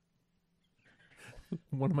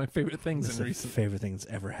 One of my favorite things This in is recent. favorite thing that's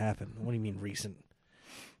ever happened. What do you mean recent?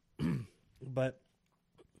 But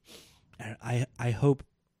I hope,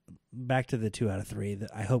 back to the 2 out of 3,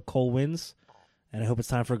 that I hope Cole wins, and I hope it's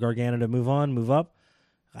time for Gargano to move on, move up.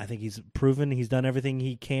 I think he's proven he's done everything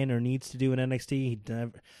he can or needs to do in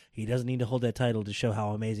NXT. He doesn't need to hold that title to show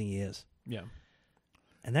how amazing he is. Yeah.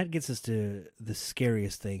 And that gets us to the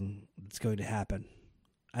scariest thing that's going to happen,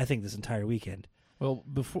 I think, this entire weekend. Well,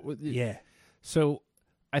 before... Yeah. So,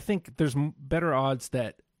 I think there's better odds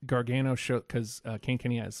that Gargano because King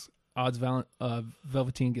Kenny has odds.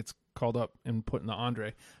 Velveteen gets called up and put in the Andre.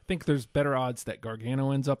 I think there's better odds that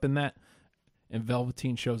Gargano ends up in that, and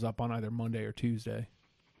Velveteen shows up on either Monday or Tuesday.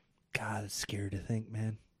 God, it's scary to think,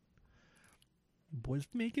 man. Boys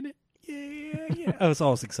making it. Yeah. Oh, it's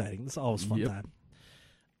always exciting. It's always fun time.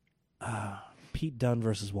 Pete Dunne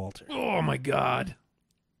versus Walter. Oh, my God.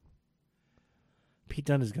 Pete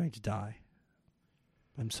Dunne is going to die.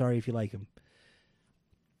 I'm sorry if you like him.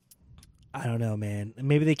 I don't know, man.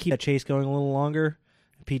 Maybe they keep that chase going a little longer.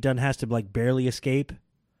 Pete Dunne has to barely escape,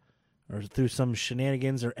 or through some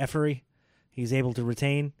shenanigans or effery, he's able to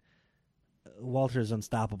retain. Walter is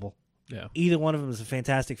unstoppable. Yeah. Either one of them is a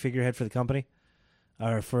fantastic figurehead for the company,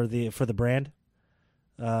 or for the brand.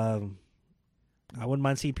 I wouldn't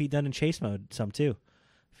mind seeing Pete Dunne in chase mode some too.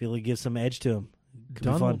 I feel he gives some edge to him. Could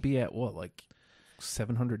Dunne be fun. will be at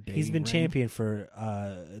 700 days. He's been champion for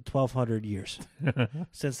 1,200 years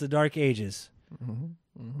since the Dark Ages.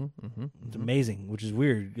 It's amazing, which is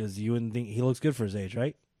weird because you wouldn't think he looks good for his age,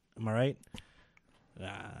 right? Am I right?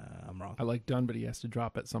 I'm wrong. I like Dunne, but he has to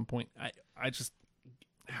drop at some point. This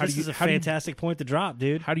is a fantastic point to drop,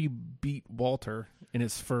 dude. How do you beat Walter in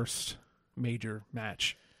his first major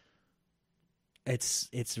match?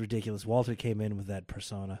 It's ridiculous. Walter came in with that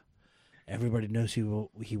persona. Everybody knows who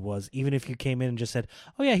he was. Even if you came in and just said,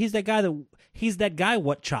 "Oh yeah, he's that guy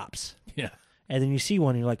what chops." Yeah. And then you see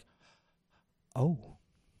one and you're like, "Oh.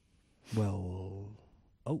 Well,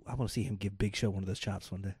 I want to see him give Big Show one of those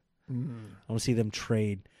chops one day." I want to see them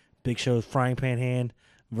trade Big Show's frying pan hand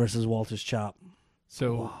versus Walter's chop.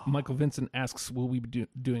 So Michael Vincent asks, will we be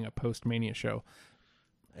doing a post-Mania show?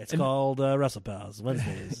 It's called WrestlePals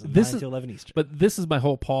Wednesdays, This 9 is- to 11 Eastern. But this is my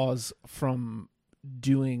whole pause from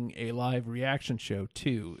doing a live reaction show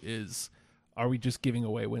too. Is are we just giving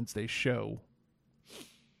away Wednesday's show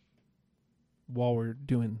while we're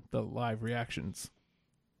doing the live reactions?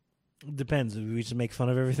 Depends. Do we just make fun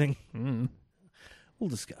of everything? Mm. We'll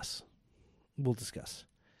discuss.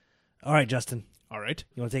 All right, Justin. All right.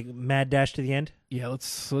 You want to take mad dash to the end? Yeah.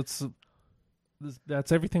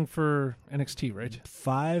 That's everything for NXT, right?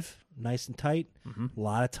 5, nice and tight. Mm-hmm. A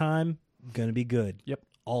lot of time. Going to be good. Yep.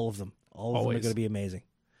 All of them. All of them are Always. going to be amazing.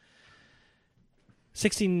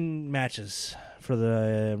 16 matches for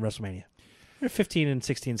the WrestleMania. 15 and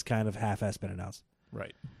 16 is kind of half-ass been announced.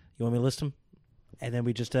 Right. You want me to list them? And then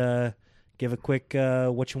we just give a quick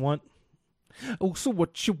what you want. Oh, so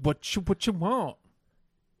what you want?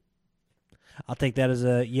 I'll take that as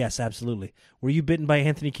a yes, absolutely. Were you bitten by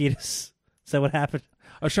Anthony Kiedis? Is that what happened?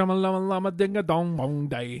 A shamalama lama ding a dong bong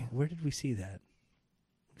day. Where did we see that?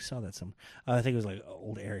 We saw that somewhere. I think it was like an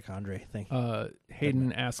old Eric Andre thing.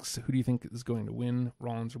 Hayden asks, who do you think is going to win,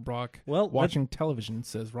 Rollins or Brock? Well, watching television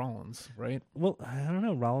says Rollins, right? Well, I don't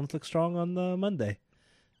know. Rollins looks strong on the Monday.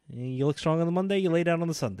 You look strong on the Monday, you lay down on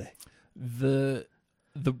the Sunday. The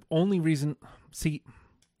only reason, see,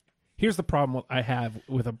 here's the problem I have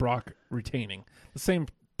with a Brock retaining. The same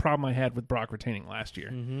problem I had with Brock retaining last year.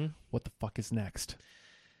 Mm-hmm. What the fuck is next?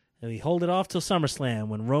 And we hold it off till SummerSlam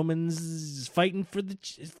when Roman's fighting for the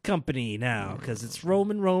company now because it's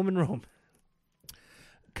Roman.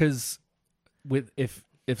 Because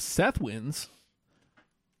if Seth wins,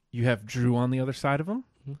 you have Drew on the other side of him.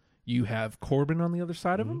 Mm-hmm. You have Corbin on the other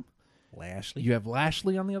side of him. Lashley. You have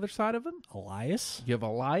Lashley on the other side of him. Elias. You have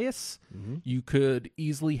Elias. Mm-hmm. You could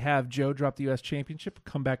easily have Joe drop the U.S. Championship,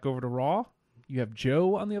 come back over to Raw. You have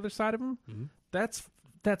Joe on the other side of him. Mm-hmm.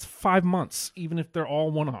 That's 5 months, even if they're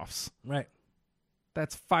all one-offs. Right.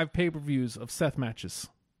 That's 5 pay-per-views of Seth matches.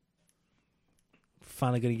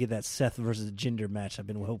 Finally going to get that Seth versus Jinder match I've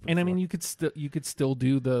been hoping And for. I mean, you could still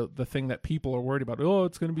do the thing that people are worried about. Oh,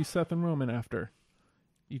 it's going to be Seth and Roman after.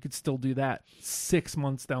 You could still do that 6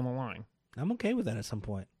 months down the line. I'm okay with that at some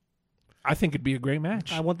point. I think it'd be a great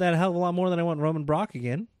match. I want that a hell of a lot more than I want Roman Brock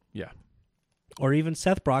again. Yeah. Or even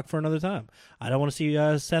Seth Brock for another time. I don't want to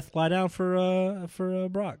see Seth lie down for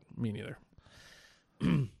Brock. Me neither.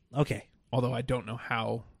 Okay. Although I don't know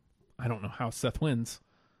how Seth wins.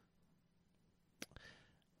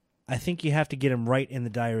 I think you have to get him right in the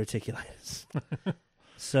diverticulitis.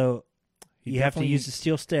 So He you have to definitely- use the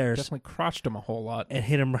steel stairs Definitely crotched him a whole lot. and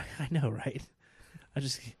hit him right. I know, right?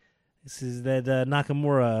 This is that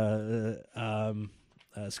Nakamura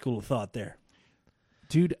school of thought there.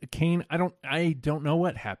 Dude, Kane, I don't know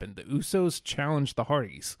what happened. The Usos challenged the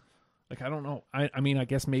Hardys. Like, I don't know. I mean, I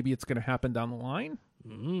guess maybe it's going to happen down the line.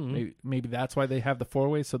 Mm-hmm. Maybe that's why they have the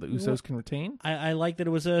 4-way so the Usos can retain. I like that it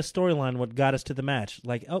was a storyline what got us to the match.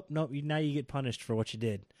 Like, oh, no, now you get punished for what you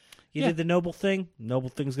did. You did the noble thing. Noble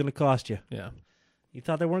thing's going to cost you. Yeah. You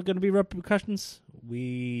thought there weren't going to be repercussions?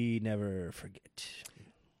 We never forget.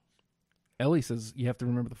 Ellie says you have to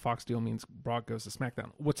remember the Fox deal means Brock goes to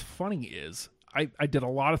SmackDown. What's funny is I did a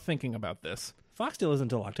lot of thinking about this. Fox deal isn't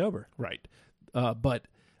until October. Right. But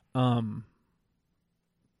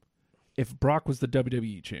if Brock was the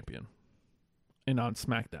WWE champion and on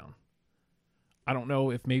SmackDown, I don't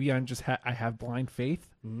know if maybe I'm just I have blind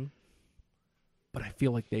faith, but I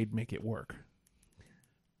feel like they'd make it work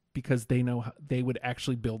because they know they would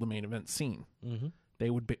actually build a main event scene. Mm-hmm. They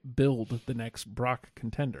would build the next Brock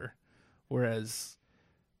contender, whereas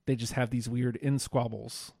they just have these weird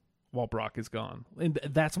squabbles while Brock is gone. And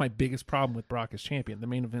that's my biggest problem with Brock as champion. The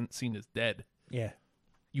main event scene is dead. Yeah.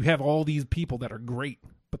 You have all these people that are great,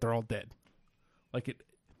 but they're all dead. Like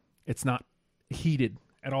it's not heated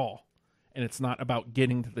at all. And it's not about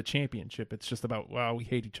getting to the championship. It's just about, wow, we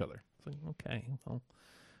hate each other. It's like, okay, well,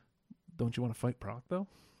 don't you want to fight Brock, though?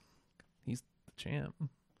 He's the champ.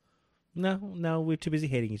 No, we're too busy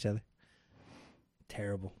hating each other.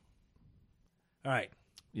 Terrible. All right.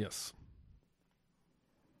 Yes.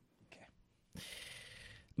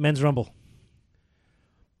 Men's Rumble.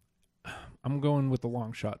 I'm going with the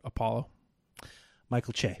long shot, Apollo.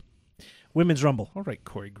 Michael Che. Women's Rumble. All right,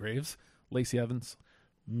 Corey Graves. Lacey Evans.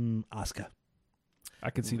 Asuka. I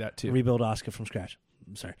can see that, too. Rebuild Asuka from scratch.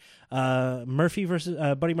 I'm sorry. Buddy Murphy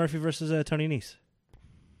versus Tony Nese.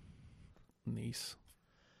 Nice.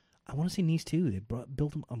 I want to see Nese too. They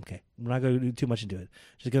built him. Okay, we're not going to do too much into it.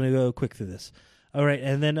 Just going to go quick through this. All right,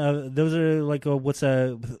 and then those are like what's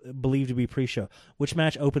believed to be pre-show. Which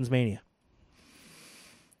match opens Mania?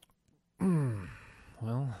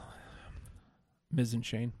 Well, Miz and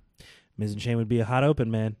Shane. Miz and Shane would be a hot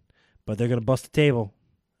open, man, but they're going to bust the table.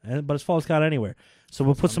 but it's Falls Count Anywhere. So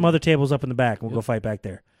we'll put some other tables up in the back, and we'll go fight back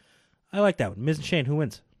there. I like that one. Miz and Shane, who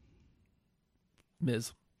wins?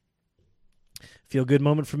 Miz. Feel good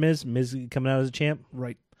moment for Miz? Miz coming out as a champ?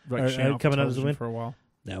 Right. Shane coming out as a win? For a while.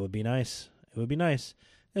 That would be nice. It would be nice.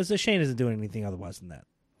 As Shane isn't doing anything otherwise than that.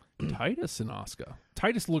 Titus and Asuka.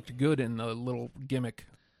 Titus looked good in the little gimmick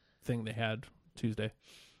thing they had Tuesday.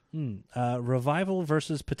 Revival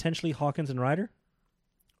versus potentially Hawkins and Ryder?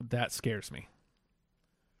 That scares me.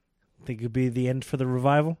 Think it could be the end for the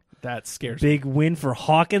Revival? That scares me. Big win for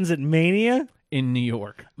Hawkins at Mania? In New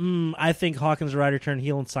York. I think Hawkins and Ryder turn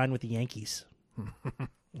heel and sign with the Yankees.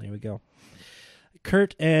 There we go.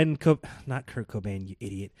 Kurt and not Kurt Cobain, you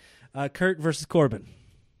idiot. Kurt versus Corbin.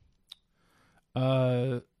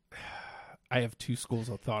 I have two schools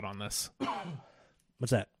of thought on this.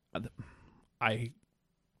 What's that? I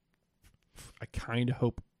kind of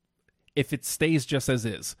hope, if it stays just as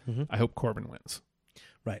is, I hope Corbin wins.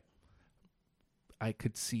 Right. I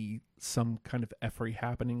could see some kind of effery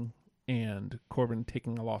happening and Corbin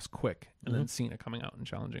taking a loss quick and then Cena coming out and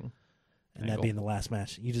challenging. And that being the last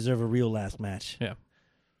match. You deserve a real last match. Yeah.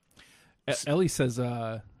 Ellie says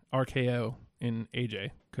RKO in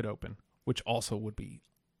AJ could open, which also would be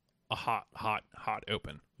a hot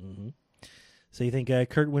open. Mm-hmm. So you think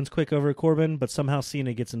Kurt wins quick over Corbin, but somehow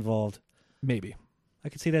Cena gets involved? Maybe. I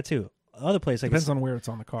could see that too. Other place Depends on where it's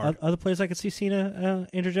on the card. Other place I could see Cena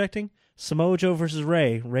interjecting. Samoa Joe versus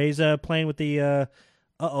Ray. Ray's playing with the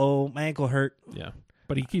my ankle hurt. Yeah,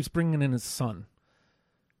 but he keeps bringing in his son.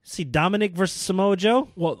 See Dominic versus Samoa Joe.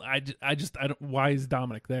 Well, I don't. Why is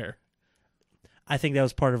Dominic there? I think that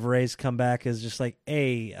was part of Ray's comeback. Is just like,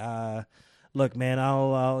 hey, look, man,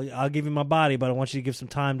 I'll give you my body, but I want you to give some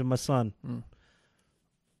time to my son.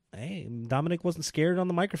 Hey, Dominic wasn't scared on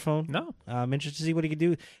the microphone. No. I'm interested to see what he could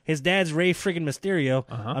do. His dad's Ray friggin' Mysterio.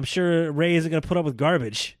 I'm sure Ray isn't going to put up with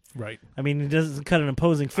garbage. Right. I mean, he doesn't cut an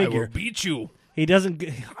imposing figure. I will beat you. He doesn't.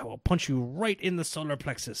 I will punch you right in the solar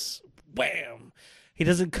plexus. Wham! He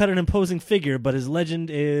doesn't cut an imposing figure, but his legend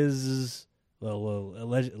is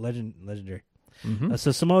legendary.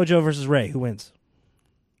 So Samoa Joe versus Ray, who wins?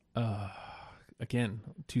 Again,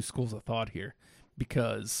 two schools of thought here,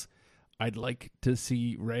 because I'd like to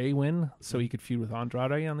see Ray win so he could feud with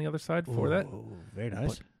Andrade on the other side for that. Very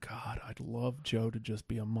nice. But God, I'd love Joe to just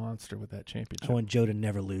be a monster with that championship. I want Joe to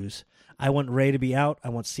never lose. I want Ray to be out. I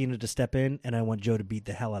want Cena to step in, and I want Joe to beat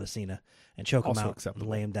the hell out of Cena and choke him out and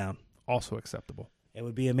lay him down. Also acceptable. It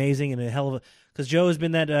would be amazing and a hell of a... Because Joe has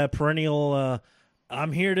been that perennial,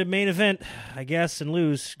 I'm here to main event, I guess, and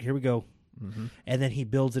lose. Here we go. And then he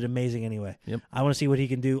builds it amazing anyway. Yep. I want to see what he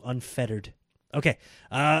can do unfettered. Okay.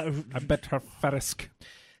 I bet her Ferisk.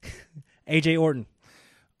 AJ Orton.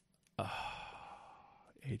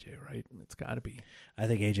 AJ, right? It's got to be. I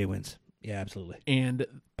think AJ wins. Yeah, absolutely. And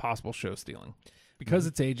possible show stealing. Because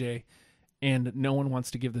it's AJ, and no one wants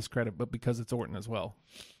to give this credit, but because it's Orton as well.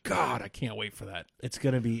 God, I can't wait for that. It's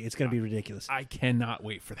gonna be ridiculous. I cannot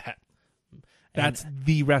wait for that. That's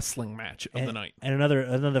the wrestling match of the night. And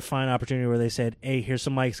another fine opportunity where they said, hey, here's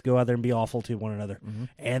some mics, go out there and be awful to one another.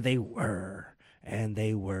 And they were.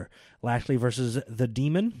 Lashley versus the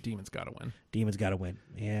Demon. Demon's got to win. Demon's got to win.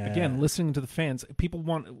 Yeah. Again, listening to the fans. People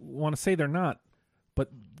want to say they're not, but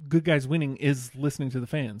good guys winning is listening to the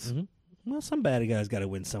fans. Well, some bad guys got to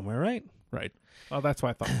win somewhere, right? Right. Well, that's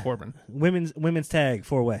why I thought Corbin. Women's tag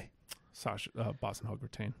 4-way. Sasha, Boss and Hug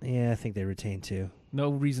retain. Yeah, I think they retain too. No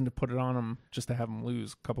reason to put it on them just to have them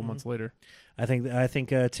lose a couple months later. I think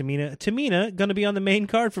Tamina going to be on the main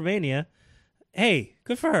card for Mania. Hey,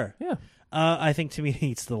 good for her. Yeah. I think Tamina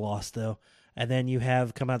eats the loss though, and then you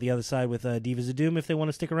have come out the other side with Divas of Doom if they want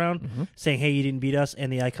to stick around, saying hey you didn't beat us,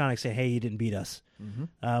 and the Iconics say hey you didn't beat us.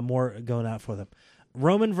 More going out for them.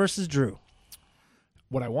 Roman versus Drew.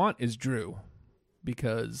 What I want is Drew,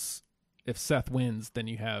 because if Seth wins, then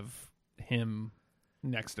you have him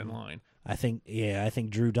next in line. I think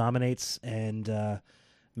Drew dominates and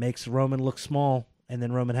makes Roman look small, and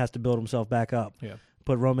then Roman has to build himself back up. Yeah.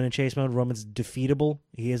 Put Roman in chase mode. Roman's defeatable.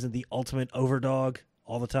 He isn't the ultimate overdog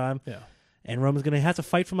all the time. Yeah. And Roman's going to have to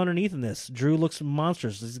fight from underneath in this. Drew looks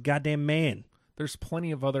monstrous. He's a goddamn man. There's plenty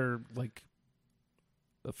of other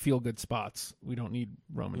feel-good spots. We don't need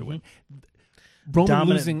Roman to win. Roman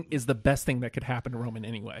losing is the best thing that could happen to Roman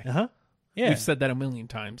anyway. Yeah. We've said that a million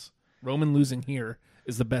times. Roman losing here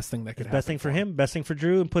is the best thing that could happen. Best thing for him, best thing for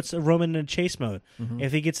Drew, and puts Roman in chase mode.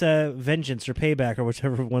 If he gets a vengeance or payback or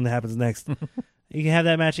whichever one that happens next, you can have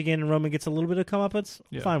that match again and Roman gets a little bit of comeuppance.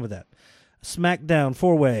 Yeah. Fine with that. SmackDown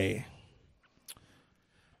 4-way.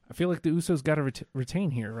 I feel like the Usos got to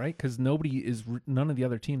retain here, right? Because none of the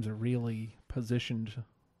other teams are really positioned.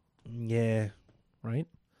 Yeah. Right?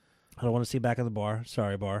 I don't want to see back on the bar.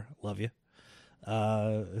 Sorry, bar. Love you.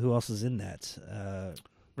 Who else is in that?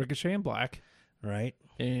 Ricochet and Black. Right.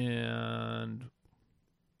 And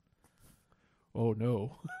oh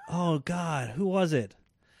no. Oh God, who was it?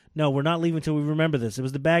 No, we're not leaving until we remember this. It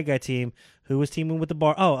was the bad guy team who was teaming with the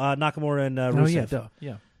bar. Oh, Nakamura and Rusev. Oh yeah, duh.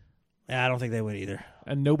 Yeah. I don't think they would either.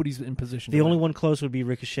 And nobody's in position. The only one close would be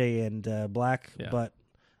Ricochet and Black, Yeah. but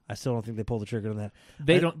I still don't think they pull the trigger on that.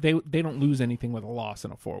 They don't lose anything with a loss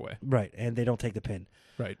in a 4-way. Right, and they don't take the pin.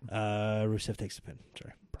 Right. Rusev takes the pin.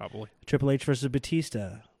 Sorry. Probably. Triple H versus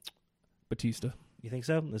Batista. You think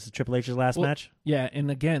so? This is Triple H's last match? Yeah,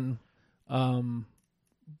 and again,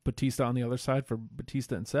 Batista on the other side for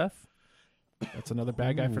Batista and Seth. That's another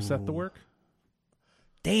bad guy for Seth to work.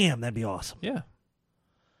 Damn, that'd be awesome. Yeah.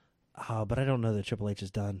 But I don't know that Triple H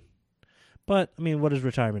is done. But, I mean, what is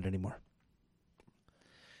retirement anymore?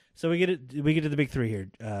 So we get to the big three here.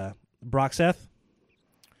 Brock, Seth?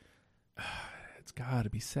 It's got to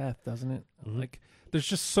be Seth, doesn't it? Mm-hmm. Like, there's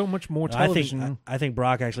just so much more television. I think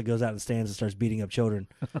Brock actually goes out in the stands and starts beating up children.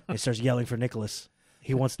 He starts yelling for Nicholas.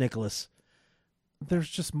 He wants Nicholas. There's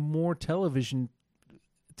just more television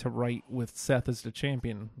to write with Seth as the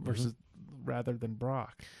champion versus rather than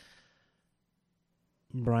Brock.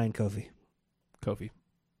 Brian Kofi.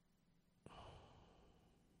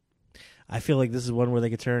 I feel like this is one where they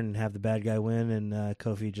could turn and have the bad guy win and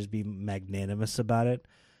Kofi just be magnanimous about it.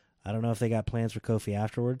 I don't know if they got plans for Kofi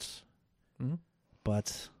afterwards,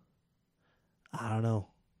 but I don't know.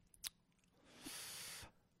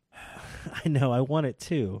 I know, I want it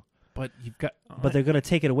too. But you've got... But they're going to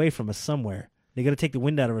take it away from us somewhere. They're going to take the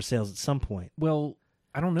wind out of our sails at some point. Well,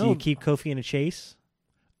 I don't know. Do you keep Kofi in a chase?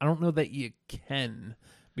 I don't know that you can,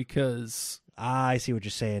 because... I see what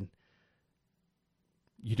you're saying.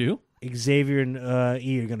 You do? Xavier and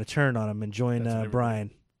E are going to turn on him and join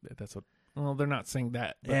Brian. That's what... Well, they're not saying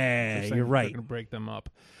that. But yeah, you're right. They're going to break them up.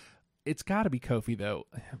 It's got to be Kofi, though,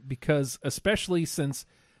 because especially since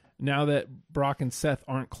now that Brock and Seth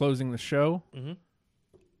aren't closing the show,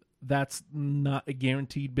 that's not a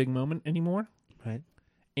guaranteed big moment anymore. Right.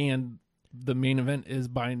 And the main event is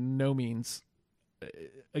by no means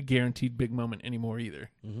a guaranteed big moment anymore either.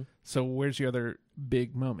 So where's your other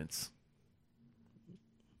big moments?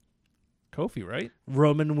 Kofi, right?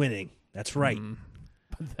 Roman winning. That's right.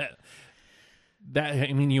 But that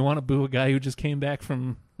I mean, you want to boo a guy who just came back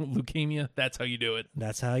from leukemia? That's how you do it.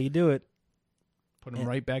 That's how you do it. Put him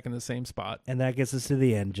right back in the same spot. And that gets us to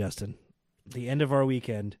the end, Justin. The end of our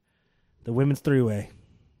weekend. The women's three-way.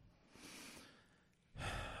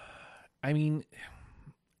 I mean,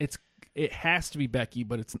 it has to be Becky,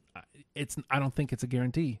 but it's I don't think it's a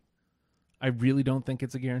guarantee. I really don't think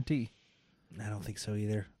it's a guarantee. I don't think so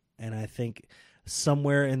either. And I think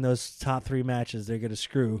somewhere in those top three matches, they're going to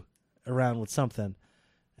screw around with something,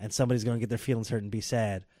 and somebody's going to get their feelings hurt and be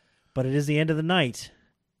sad. But it is the end of the night.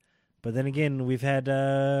 But then again, we've had...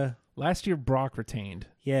 Last year, Brock retained.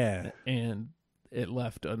 Yeah. And it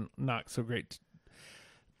left a not so great...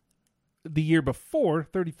 The year before,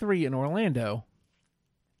 33 in Orlando,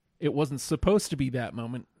 it wasn't supposed to be that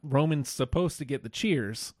moment. Roman's supposed to get the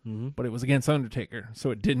cheers, but it was against Undertaker,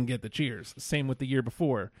 so it didn't get the cheers. Same with the year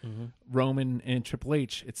before. Roman and Triple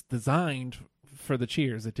H, it's designed for the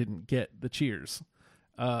cheers. It didn't get the cheers.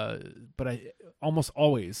 But I almost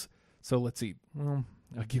always... So let's see. Well,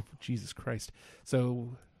 I'll give... Jesus Christ.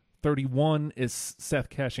 So 31 is Seth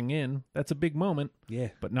cashing in. That's a big moment. Yeah.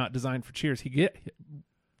 But not designed for cheers.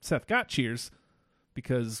 Seth got cheers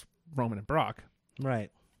because Roman and Brock. Right.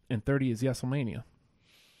 And 30 is WrestleMania.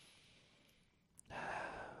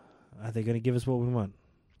 Are they going to give us what we want?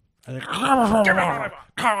 Give me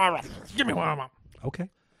what I want. Okay.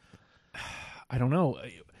 I don't know.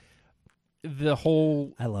 The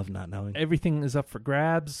whole... I love not knowing. Everything is up for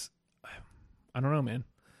grabs. I don't know, man.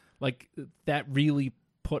 Like, that really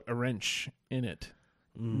put a wrench in it.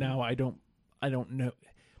 Now I don't know.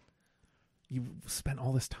 You spent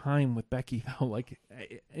all this time with Becky, though. Like,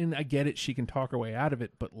 and I get it, she can talk her way out of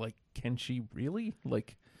it, but, like, can she really?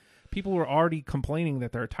 Like, people were already complaining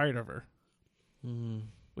that they're tired of her,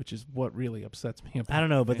 which is what really upsets me. I don't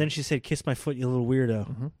know, but then she said, "Kiss my foot, you little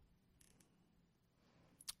weirdo."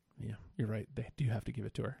 Yeah, you're right. They do have to give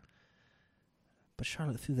it to her. But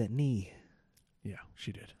Charlotte threw that knee. Yeah,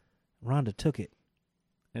 she did. Ronda took it.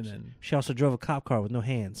 And then... She also drove a cop car with no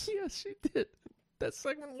hands. Yes, she did. That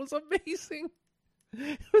segment was amazing.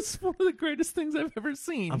 It was one of the greatest things I've ever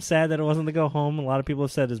seen. I'm sad that it wasn't the go home. A lot of people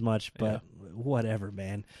have said as much, but whatever,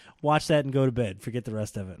 man. Watch that and go to bed. Forget the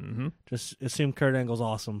rest of it. Just assume Kurt Angle's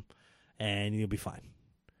awesome, and you'll be fine.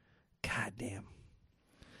 God damn.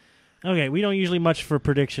 Okay, we don't usually much for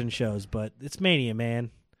prediction shows, but it's Mania, man.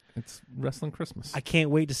 It's wrestling Christmas. I can't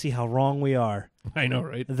wait to see how wrong we are. I know,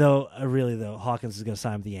 right? Though, really, though, Hawkins is going to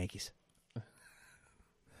sign with the Yankees.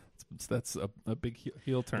 That's a big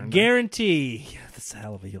heel turn. Guarantee. Yeah, that's a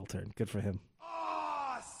hell of a heel turn. Good for him.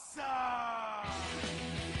 Awesome!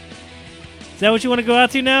 Is that what you want to go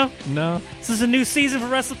out to now? No. This is a new season for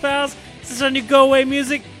Wrestle Pals. This is our new go-away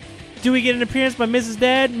music. Do we get an appearance by Mrs.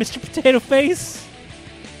 Dad, Mr. Potato Face?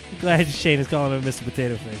 I'm glad Shane is calling him Mr.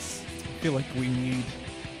 Potato Face. I feel like we need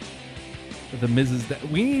the Mrs.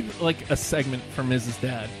 Dad. We need like a segment for Mrs.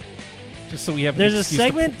 Dad, just so we have. There's a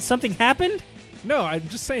segment. Something happened. No, I'm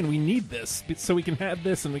just saying we need this so we can have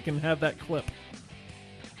this and we can have that clip.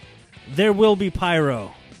 There will be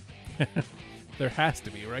pyro. There has to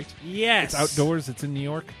be, right? Yes. It's outdoors. It's in New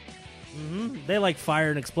York. Mm-hmm. They like fire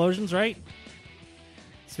and explosions, right?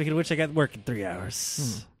 Speaking of which, I got work in 3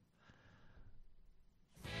 hours.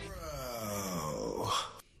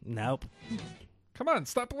 Nope. Come on,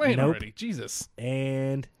 stop playing Nope. already. Jesus.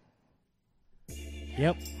 And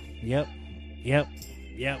yep.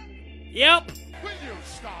 Will you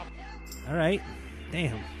stop? All right.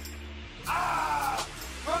 Damn.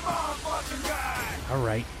 Come on, fucking guy! All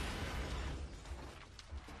right.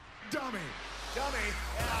 Dummy!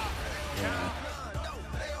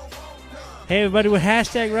 Hey, everybody, with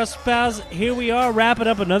hashtag WrestlePals, here we are wrapping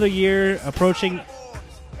up another year, approaching.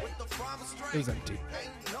 It was empty.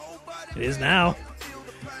 It is now.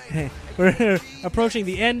 We're approaching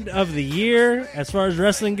the end of the year as far as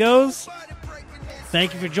wrestling goes.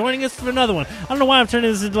 Thank you for joining us for another one. I don't know why I'm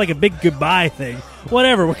turning this into like a big goodbye thing.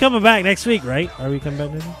 Whatever. We're coming back next week, right? Are we coming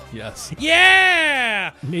back next week? Yes.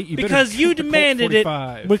 Yeah! Nate, you because better you shoot the Colt demanded it.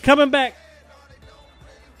 45. We're coming back.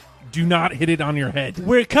 Do not hit it on your head.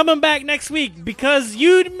 We're coming back next week because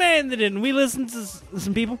you demanded it and we listened to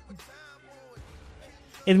some people.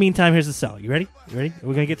 In the meantime, here's the sell. You ready? We're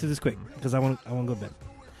going to get through this quick because I want to go to bed.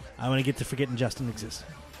 I want to get to forgetting Justin exists.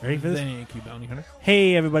 Ready for this? Thank you, Bounty Hunter.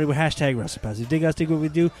 Hey, everybody, we're hashtag WrestlePals. If you dig us, dig what we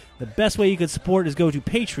do. The best way you can support is go to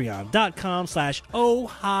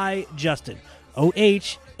patreon.com/OHIJustin.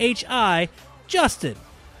 OHHI Justin.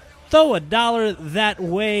 Throw $1 that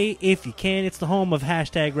way if you can. It's the home of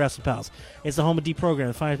hashtag WrestlePals. It's the home of Deprogram,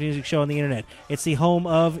 the finest music show on the internet. It's the home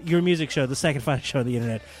of Your Music Show, the second finest show on the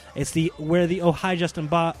internet. It's where the Oh Hi Justin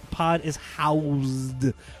pod is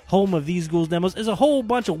housed. Home of These Ghouls demos. There's a whole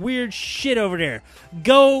bunch of weird shit over there.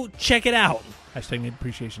 Go check it out. Hashtag Nate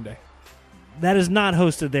Appreciation Day. That is not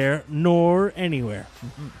hosted there, nor anywhere.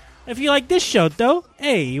 Mm-hmm. If you like this show, though,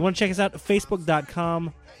 hey, you want to check us out at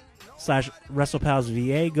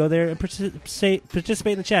Facebook.com/WrestlePalsVA. Go there and participate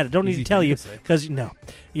in the chat. I don't need to tell you because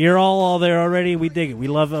you're all there already. We dig it. We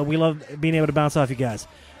love being able to bounce off you guys.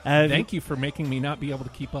 Thank you for making me not be able to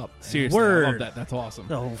keep up. Seriously, I love that. That's awesome.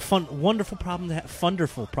 Oh, wonderful problem to have.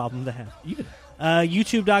 Funderful problem to have. Even.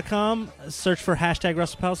 YouTube.com. Search for hashtag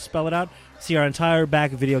WrestlePals. Spell it out. See our entire back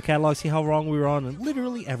video catalog. See how wrong we were on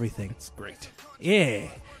literally everything. It's great. Yeah.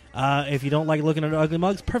 If you don't like looking at our ugly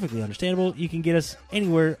mugs, perfectly understandable. You can get us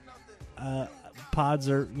anywhere. Pods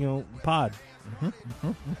or pod.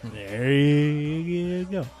 There you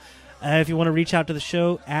go. If you want to reach out to the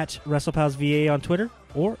show at WrestlePalsVA on Twitter,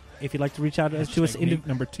 or if you'd like to reach out to us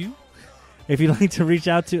number 2. If you'd like to reach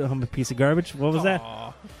out to I'm a piece of garbage. What was that?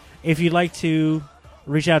 If you'd like to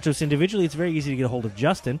reach out to us individually, it's very easy to get a hold of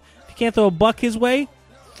Justin. If you can't throw a buck his way,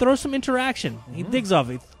 throw some interaction. He digs off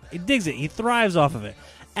it. He digs it. He thrives off of it.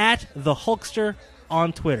 At the Hulkster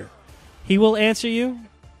on Twitter, he will answer you.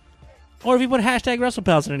 Or if you put hashtag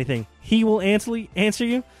WrestlePals on anything, he will answer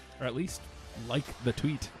you. Or at least like the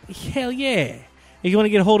tweet. Hell yeah. If you want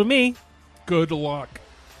to get a hold of me, good luck.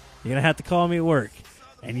 You're going to have to call me at work.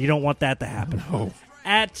 And you don't want that to happen. No.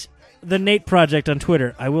 At the Nate Project on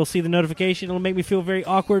Twitter, I will see the notification. It'll make me feel very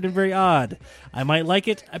awkward and very odd. I might like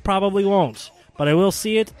it. I probably won't. But I will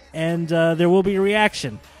see it, and there will be a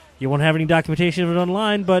reaction. You won't have any documentation of it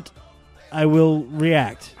online, but I will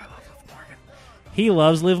react. I love Liv Morgan. He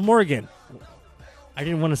loves Liv Morgan. I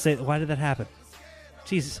didn't want to say... Why did that happen?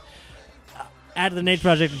 Jesus. At the Nate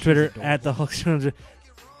Project on Twitter, at the Hulkster.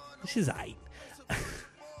 She's aight.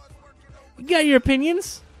 You got your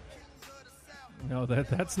opinions? No,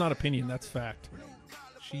 that's not opinion. That's fact.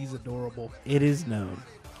 She's adorable. It is known.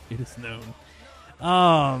 It is known.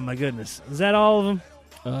 Oh, my goodness. Is that all of them?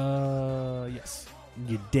 Yes.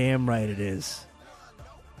 You're damn right it is.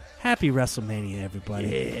 Happy WrestleMania, everybody.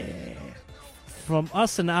 Yeah. From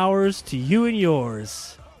us and ours to you and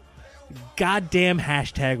yours. Goddamn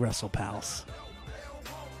hashtag WrestlePals.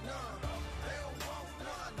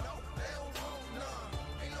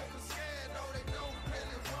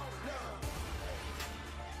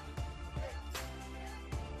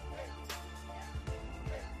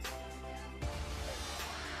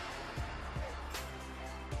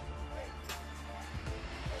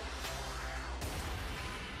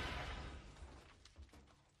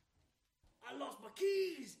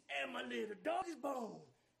 little doggy's bone.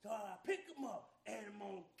 So I pick him up and I'm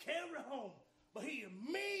gonna carry home. But he a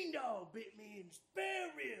mean dog bit me in the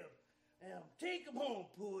spare rib. And I'm take him home,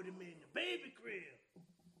 put him in the baby crib.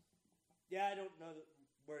 Yeah, I don't know the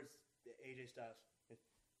words, AJ Styles.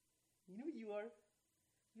 You know what you are?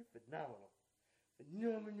 You're phenomenal.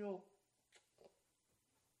 Phenomenal.